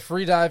interesting doing the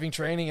free diving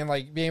training and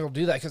being able to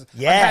do that because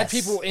I've had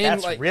people in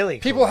that's really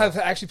cool. People have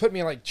actually put me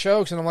in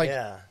chokes, and I'm like,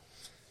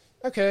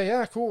 okay,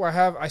 yeah, cool.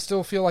 I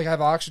still feel like I have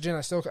oxygen.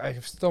 I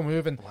still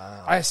move, and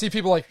I see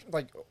people like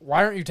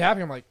why aren't you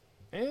tapping? I'm like,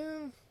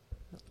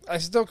 I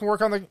still can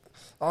work on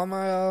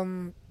my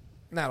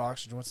not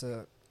oxygen. What's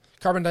the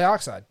carbon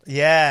dioxide?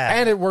 Yeah,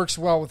 and it works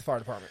well with the fire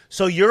department.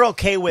 So you're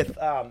okay with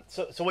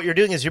so what you're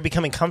doing is you're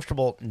becoming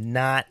comfortable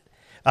becoming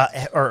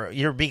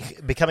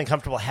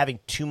comfortable having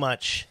too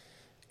much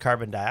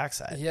carbon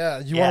dioxide.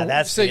 Yeah,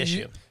 that's the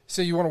issue.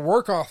 So you want to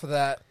work off of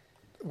that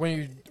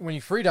when you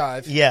free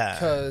dive. Yeah,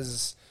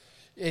 because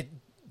it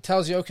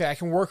tells you, okay, I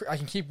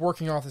can keep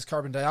working off this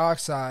carbon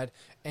dioxide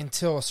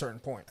until a certain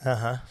point.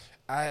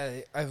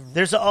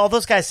 There's all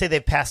those guys say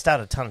they've passed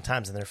out a ton of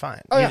times and they're fine.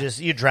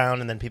 You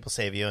drown and then people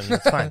save you and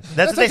it's fine.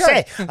 That's what they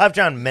say. I've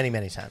drowned many,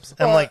 many times.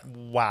 I'm like,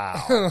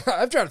 wow.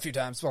 I've drowned a few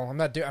times. Well, I'm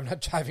not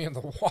diving in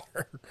the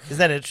water. Is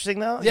that interesting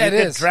though? Yeah, it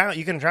is.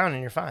 You can drown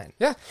and you're fine.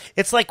 Yeah,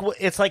 it's like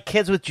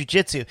kids with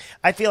jiu-jitsu.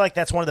 I feel like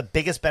that's one of the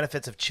biggest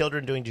benefits of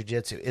children doing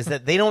jiu-jitsu is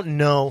that they don't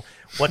know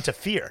what to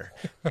fear.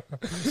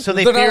 So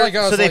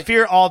they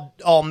fear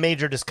all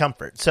major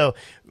discomfort. So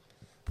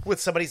with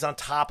somebody's on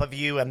top of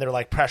you and they're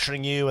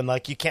pressuring you and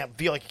you can't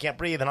feel like you can't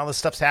breathe and all this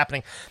stuff's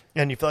happening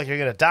and you feel like you're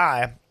gonna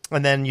die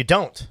and then you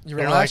don't. You're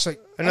actually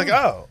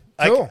cool.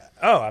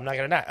 I'm not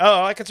gonna die.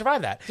 Oh, I can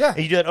survive that. Yeah.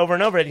 And you do it over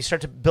and over and you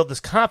start to build this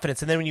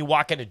confidence and then when you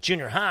walk into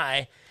junior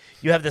high,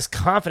 you have this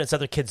confidence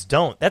other kids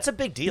don't. That's a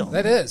big deal.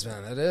 That is,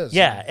 man. That is.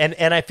 Yeah,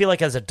 and I feel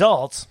like as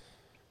adults,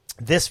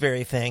 this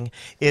very thing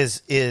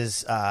is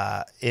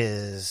an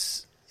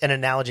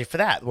analogy for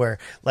that where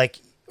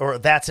or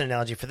that's an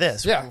analogy for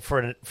this. Yeah.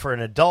 For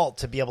an adult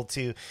to be able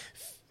to,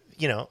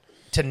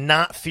 to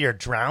not fear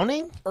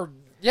drowning. Wow.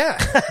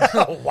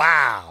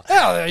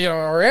 Well,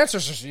 our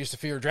ancestors used to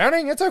fear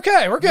drowning. It's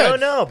okay. We're good.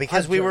 No,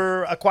 because we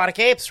were aquatic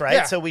apes, right?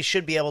 Yeah. So we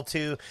should be able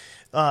to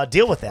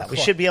deal with that. We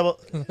should be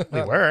able.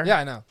 We were. Yeah,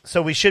 I know.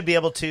 So we should be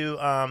able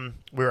to.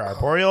 We were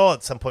arboreal.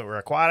 At some point, we were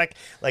aquatic.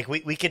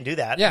 We can do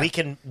that. Yeah. We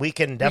can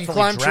definitely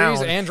climb drown.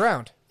 trees and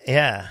drown.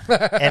 Yeah,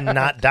 and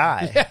not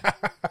die. Yeah.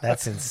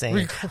 That's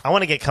insane. I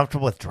want to get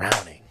comfortable with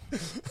drowning.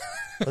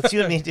 Let's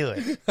you and me do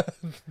it.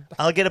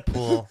 I'll get a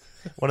pool.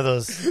 One of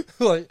those.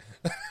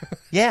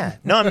 Yeah.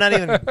 No, I'm not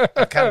even.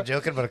 I'm kind of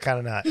joking, but I'm kind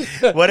of not.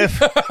 What if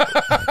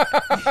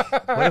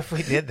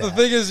we did that? The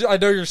thing is, I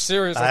know you're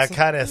serious. I'm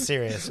kind of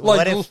serious.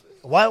 What if?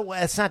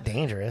 It's not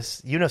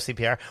dangerous. You know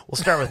CPR. We'll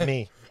start with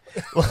me.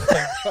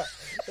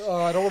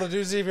 I don't want to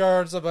do CPR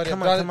on somebody.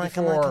 Come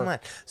on.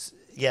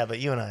 Yeah, but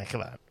you and I,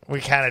 come on. We're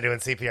kind of doing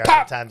CPR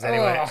sometimes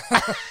anyway.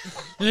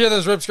 You hear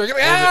those ribs screaming?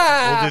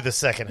 We'll do the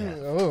second half.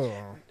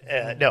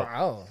 No.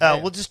 Wow.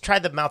 We'll just try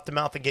the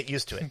mouth-to-mouth and get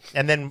used to it.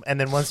 And then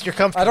once you're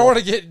comfortable... I don't want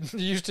to get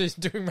used to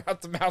doing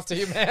mouth-to-mouth to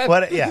you, man.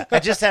 Yeah, I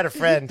just had a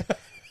friend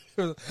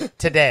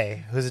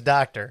today who's a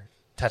doctor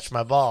touch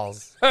my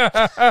balls.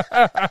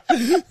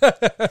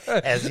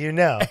 As you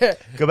know.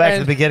 Go back to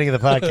the beginning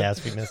of the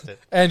podcast. We missed it.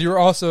 And you're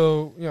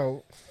also,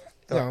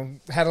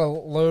 had a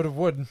load of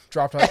wood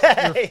dropped off.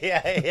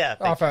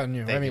 Off on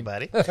you. Thank you,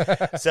 buddy.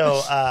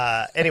 So,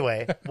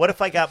 anyway, what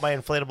if I got my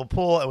inflatable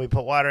pool and we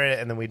put water in it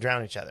and then we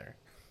drown each other?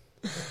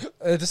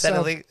 Is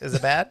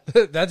it bad?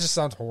 That just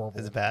sounds horrible.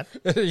 Is it bad?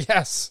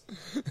 Yes.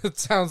 It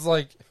sounds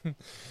like...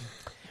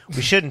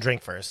 We shouldn't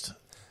drink first.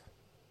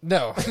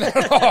 No, not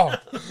at all.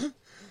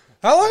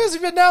 How long has he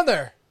been down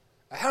there?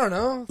 I don't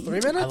know. 3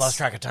 minutes? I lost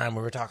track of time.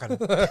 We were talking.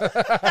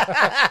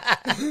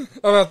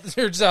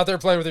 You're just out there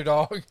playing with your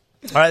dog.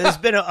 All right, this has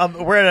been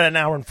we're at an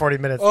hour and 40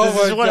 minutes.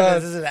 Oh my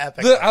God. This is an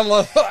epic. I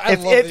love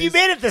if you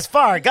made it this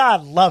far,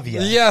 God love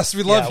you. Yes,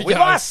 we love you. We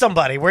lost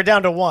somebody. We're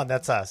down to one.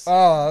 That's us.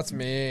 Oh, that's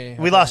me.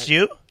 We lost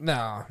you?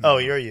 No. Oh,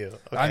 you're you.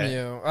 Okay. I'm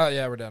you. Oh,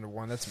 yeah, we're down to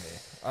one. That's me.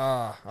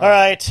 All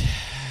right.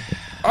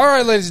 All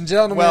right, ladies and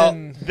gentlemen.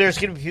 Well, there's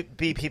going to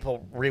be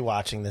people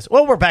rewatching this.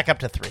 Well, we're back up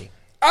to 3.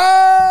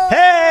 Oh!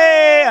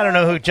 Hey! I don't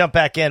know who jumped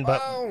back in,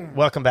 but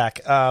welcome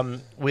back.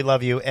 We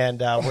love you,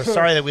 and we're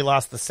sorry that we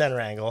lost the center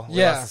angle.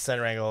 We lost the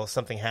center angle.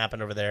 Something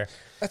happened over there.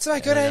 That's my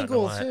good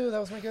angle, too. That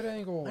was my good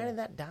angle. Why did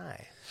that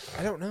die?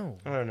 I don't know.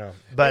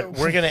 But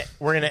we're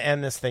gonna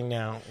end this thing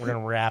now. We're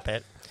gonna wrap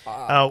it.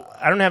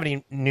 I don't have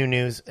any new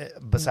news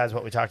besides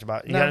what we talked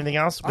about. You got anything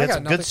else? We had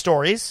some good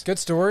stories. Good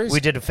stories. We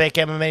did a fake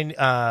MMA,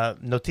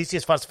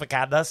 Noticias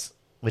Falsificadas,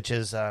 which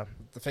is... the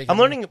fake I'm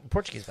learning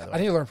Portuguese, by the way.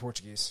 I need to learn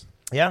Portuguese.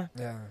 Yeah?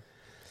 Yeah.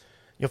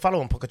 Eu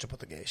falo pouco de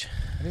português.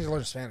 I need to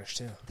learn Spanish,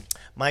 too.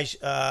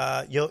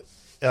 Your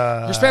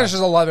Spanish is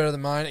a lot better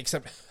than mine,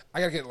 except I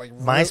gotta get like...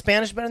 My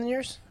Spanish better than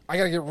yours? I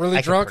gotta get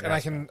really drunk, and I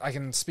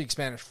can speak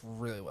Spanish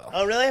really well.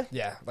 Oh, really?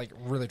 Yeah, like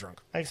really drunk.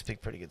 I can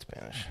speak pretty good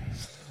Spanish.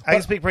 I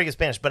can speak pretty good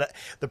Spanish, but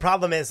the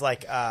problem is,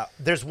 like,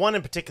 there's one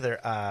in particular,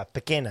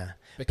 pequeña.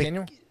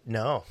 Pequeño?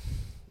 No.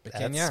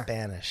 Pequeña? That's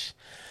Spanish.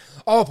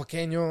 Oh,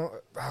 pequeño.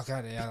 Oh,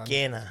 God, yeah.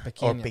 Pequeña.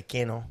 Or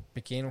pequeño.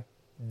 Pequeño.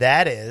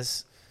 That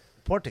is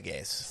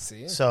Portuguese.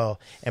 See? So,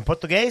 in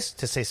Portuguese,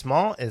 to say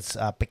small, it's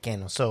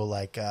pequeño. So,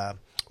 like, o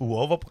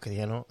ovo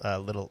pequeño,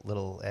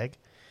 little egg.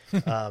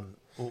 O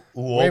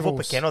ovo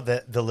pequeño,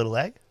 the little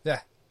egg.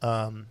 Yeah.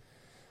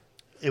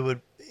 It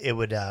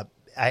would.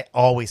 I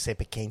always say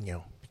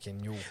pequeño.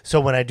 Pequeño. So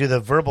when I do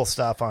the verbal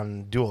stuff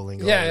on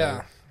Duolingo,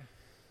 yeah.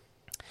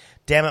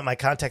 Damn it, my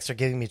contacts are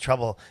giving me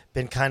trouble.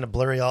 Been kind of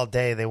blurry all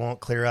day. They won't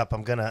clear up.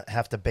 I'm gonna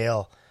have to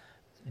bail.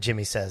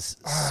 Jimmy says,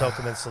 soak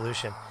them in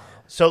solution.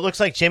 So it looks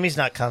like Jimmy's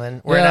not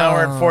coming. We're an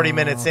hour and 40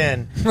 minutes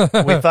in. We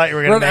thought you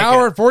were going to make it. We're an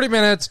hour and 40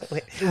 minutes.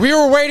 We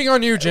were waiting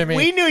on you, Jimmy.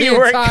 We knew you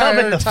weren't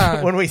coming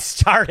when we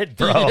started,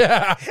 bro.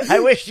 Yeah. I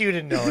wish you'd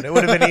have known. It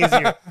would have been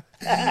easier.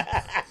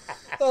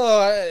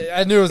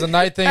 I knew it was a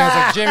night thing. I was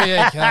like, Jimmy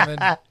ain't coming.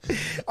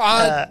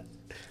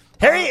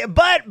 Harry,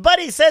 but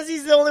Buddy says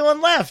he's the only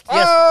one left.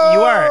 Yes,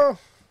 you are.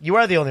 You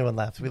are the only one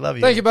left. We love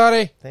you. Thank you,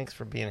 buddy. Thanks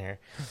for being here.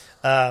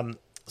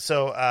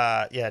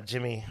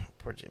 Jimmy,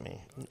 poor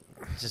Jimmy.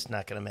 Just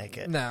not going to make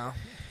it. No.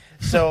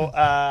 So,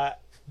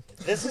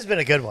 this has been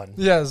a good one.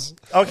 Yes.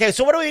 Okay,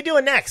 so what are we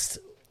doing next?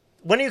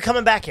 When are you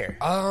coming back here?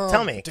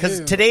 Tell me.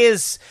 Because today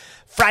is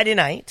Friday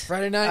night.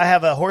 I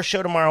have a horse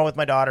show tomorrow with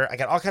my daughter. I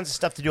got all kinds of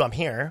stuff to do. I'm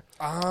here.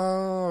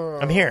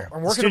 I'm here.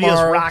 I'm working Studio's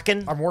tomorrow.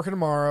 Rocking. I'm working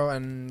tomorrow,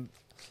 and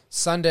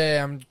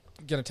Sunday I'm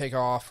going to take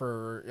off,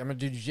 or I'm going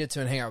to do jiu-jitsu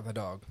and hang out with my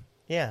dog.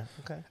 Yeah,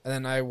 okay. And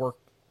then I work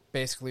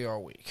basically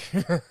all week.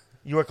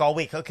 You work all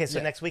week. Okay, so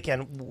next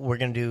weekend we're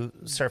going to do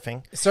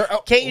surfing.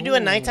 Can't you do a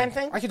nighttime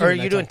thing? I can do Or are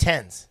you doing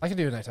 10s? I can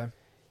do a nighttime.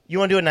 You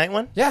want to do a night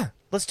one? Yeah.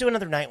 Let's do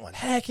another night one.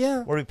 Heck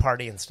yeah. Where we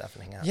party and stuff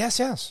and hang out. Yes.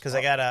 Because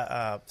I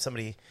got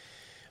somebody...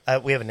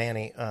 we have a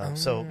nanny,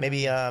 so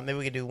maybe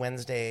we could do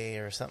Wednesday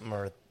or something,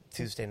 or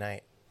Tuesday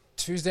night.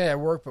 Tuesday I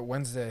work, but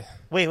Wednesday...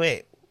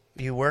 Wait.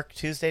 You work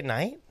Tuesday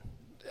night?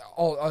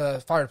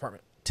 Fire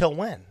department. Till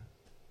when?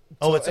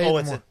 Till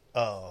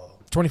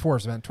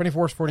 24th, man.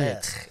 24th, 48.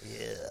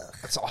 Yeah.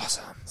 That's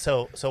awesome.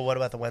 So what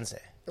about the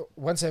Wednesday?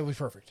 Wednesday will be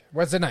perfect.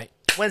 Wednesday night.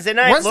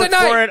 Look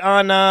for it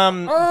on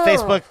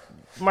Facebook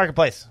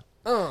Marketplace.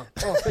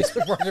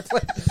 Facebook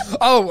Marketplace.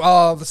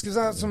 Let's give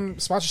out some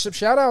sponsorship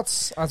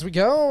shout-outs as we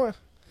go.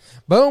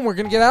 Boom, we're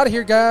going to get out of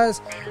here,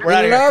 guys. We're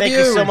out of here. Thank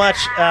you so much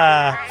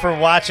for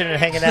watching and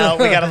hanging out.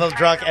 We got a little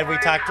drunk, and we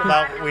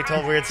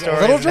told weird stories.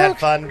 A little drunk?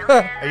 Had fun.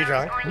 Are you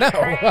drunk? No.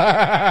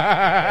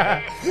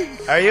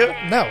 Are you?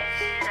 No.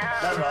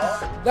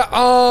 Not at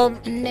all?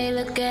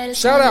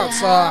 Shout outs,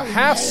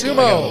 Half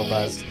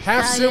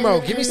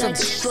Sumo. Give me some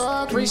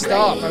free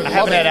stuff. I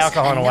haven't had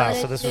alcohol in a while,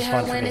 so this was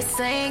fun for me.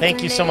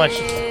 Thank you so much,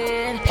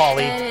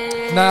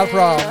 Paulie. Not a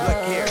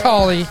problem.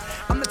 Collie.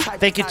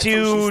 Thank you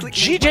to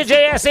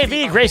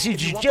GJJSAV, Gracie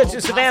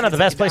Jiu-Jitsu Savannah, the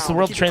best place in the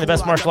world to train the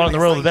best martial art in the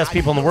world, the best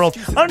people in the world,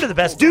 under the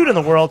best dude in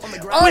the world,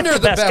 with the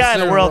best guy in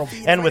the world,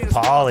 and with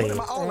Paulie.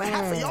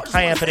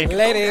 Hi, Anthony.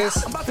 Ladies.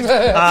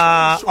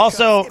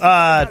 Also,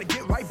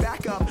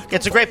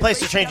 it's a great place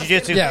to train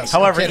jiu-jitsu. Yes,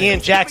 however,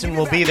 Ian Jackson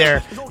will be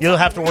there. You'll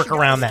have to work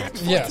around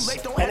that. Yes.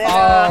 And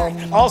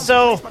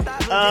Also,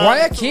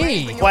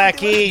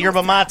 Guayaquil,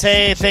 Yerba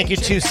Mate. Thank you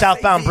to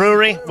Southbound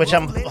Brewery, which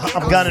I'm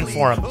gunning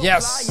for them.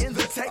 Yes,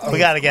 we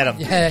got to get them.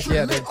 Yeah,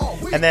 dude.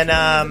 And then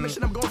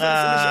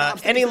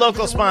any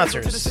local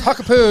sponsors.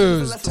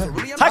 Huckapoo's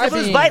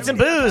Bites and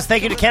Booze.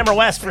 Thank you to Camera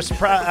West for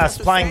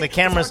supplying the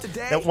cameras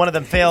that one of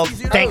them failed.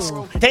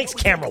 Thanks,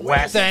 Camera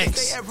West.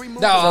 Thanks.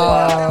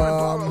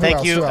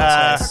 Thank you.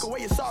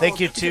 Thank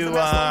you to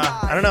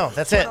I don't know.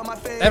 That's it.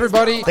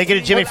 Everybody. Thank you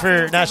to Jimmy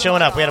for not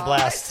showing up. We had a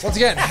blast. Once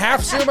again,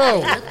 Half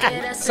Sumo.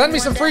 Send me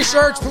some free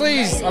shirts,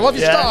 please. I love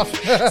your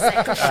stuff. All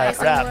right,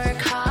 wrap.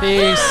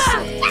 Peace.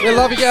 We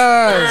love you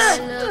guys.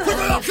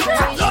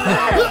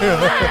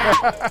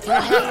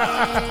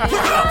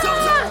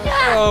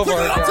 Oh my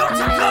God.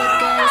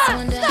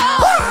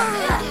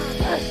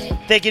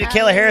 Thank you to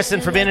Kayla Harrison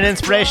for being an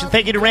inspiration.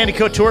 Thank you to Randy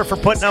Couture for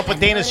putting up with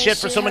Dana's shit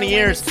for so many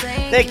years.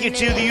 Thank you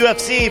to the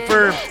UFC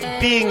for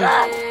being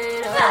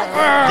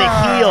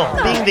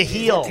being the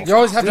heel. You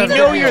always have to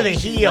you're the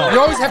heel. You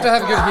always have to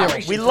have a good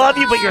heel. We love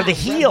you, but you're the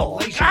heel.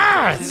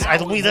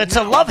 It's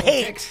a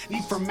love-hate.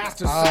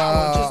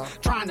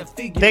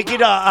 Thank you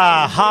to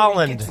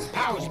Holland,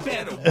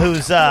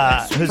 who's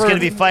going to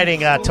be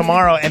fighting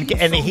tomorrow,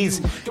 and he's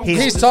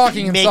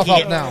talking himself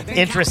up now.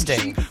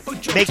 Interesting.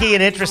 Making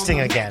it interesting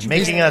again.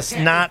 Making us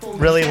not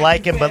really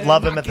like him, but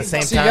love him at the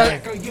same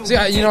time.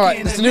 You know what?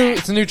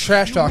 It's a new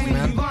trash talk,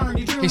 man.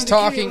 He's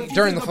talking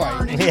during the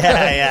fight.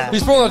 Yeah.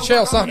 He's pulling a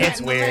Chael something. It's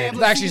weird.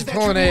 Actually, he's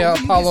pulling a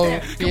Apollo.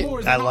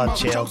 I love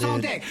Chael,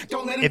 dude.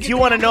 If you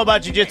want to know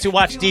about jiu-jitsu,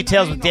 watch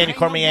Details with Daniel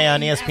Cormier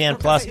on ESPN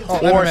Plus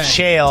or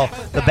Chael,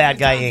 the Bad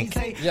Guy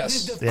Inc.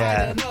 Yes.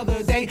 Yeah.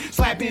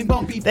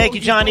 Thank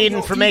you, John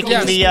Eden, for making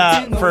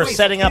for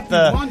setting up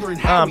the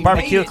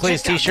Barbecue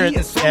Eccles t-shirt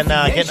and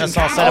getting us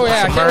all set up with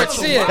some merch.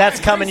 That's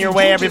coming your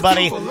way,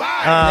 everybody.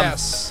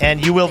 Yes.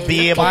 And you will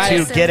be able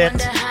to get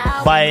it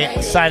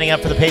by signing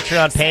up for the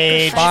Patreon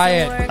page. Buy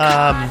it.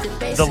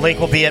 The link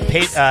will be at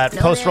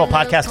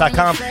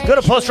postrollpodcast.com. Go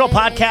to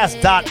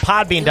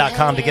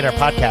postrollpodcast.podbean.com to get our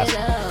podcast.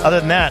 Other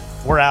than that,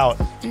 we're out.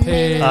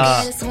 Peace.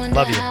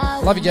 Love you.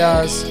 Love you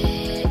guys.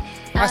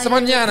 Hasta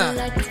mañana.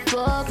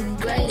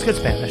 It's good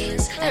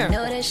Spanish. Yeah.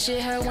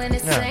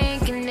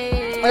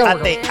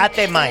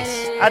 Ate mais.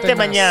 Ate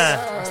mañana.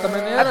 Hasta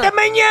mañana. Ate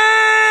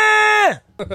mañana.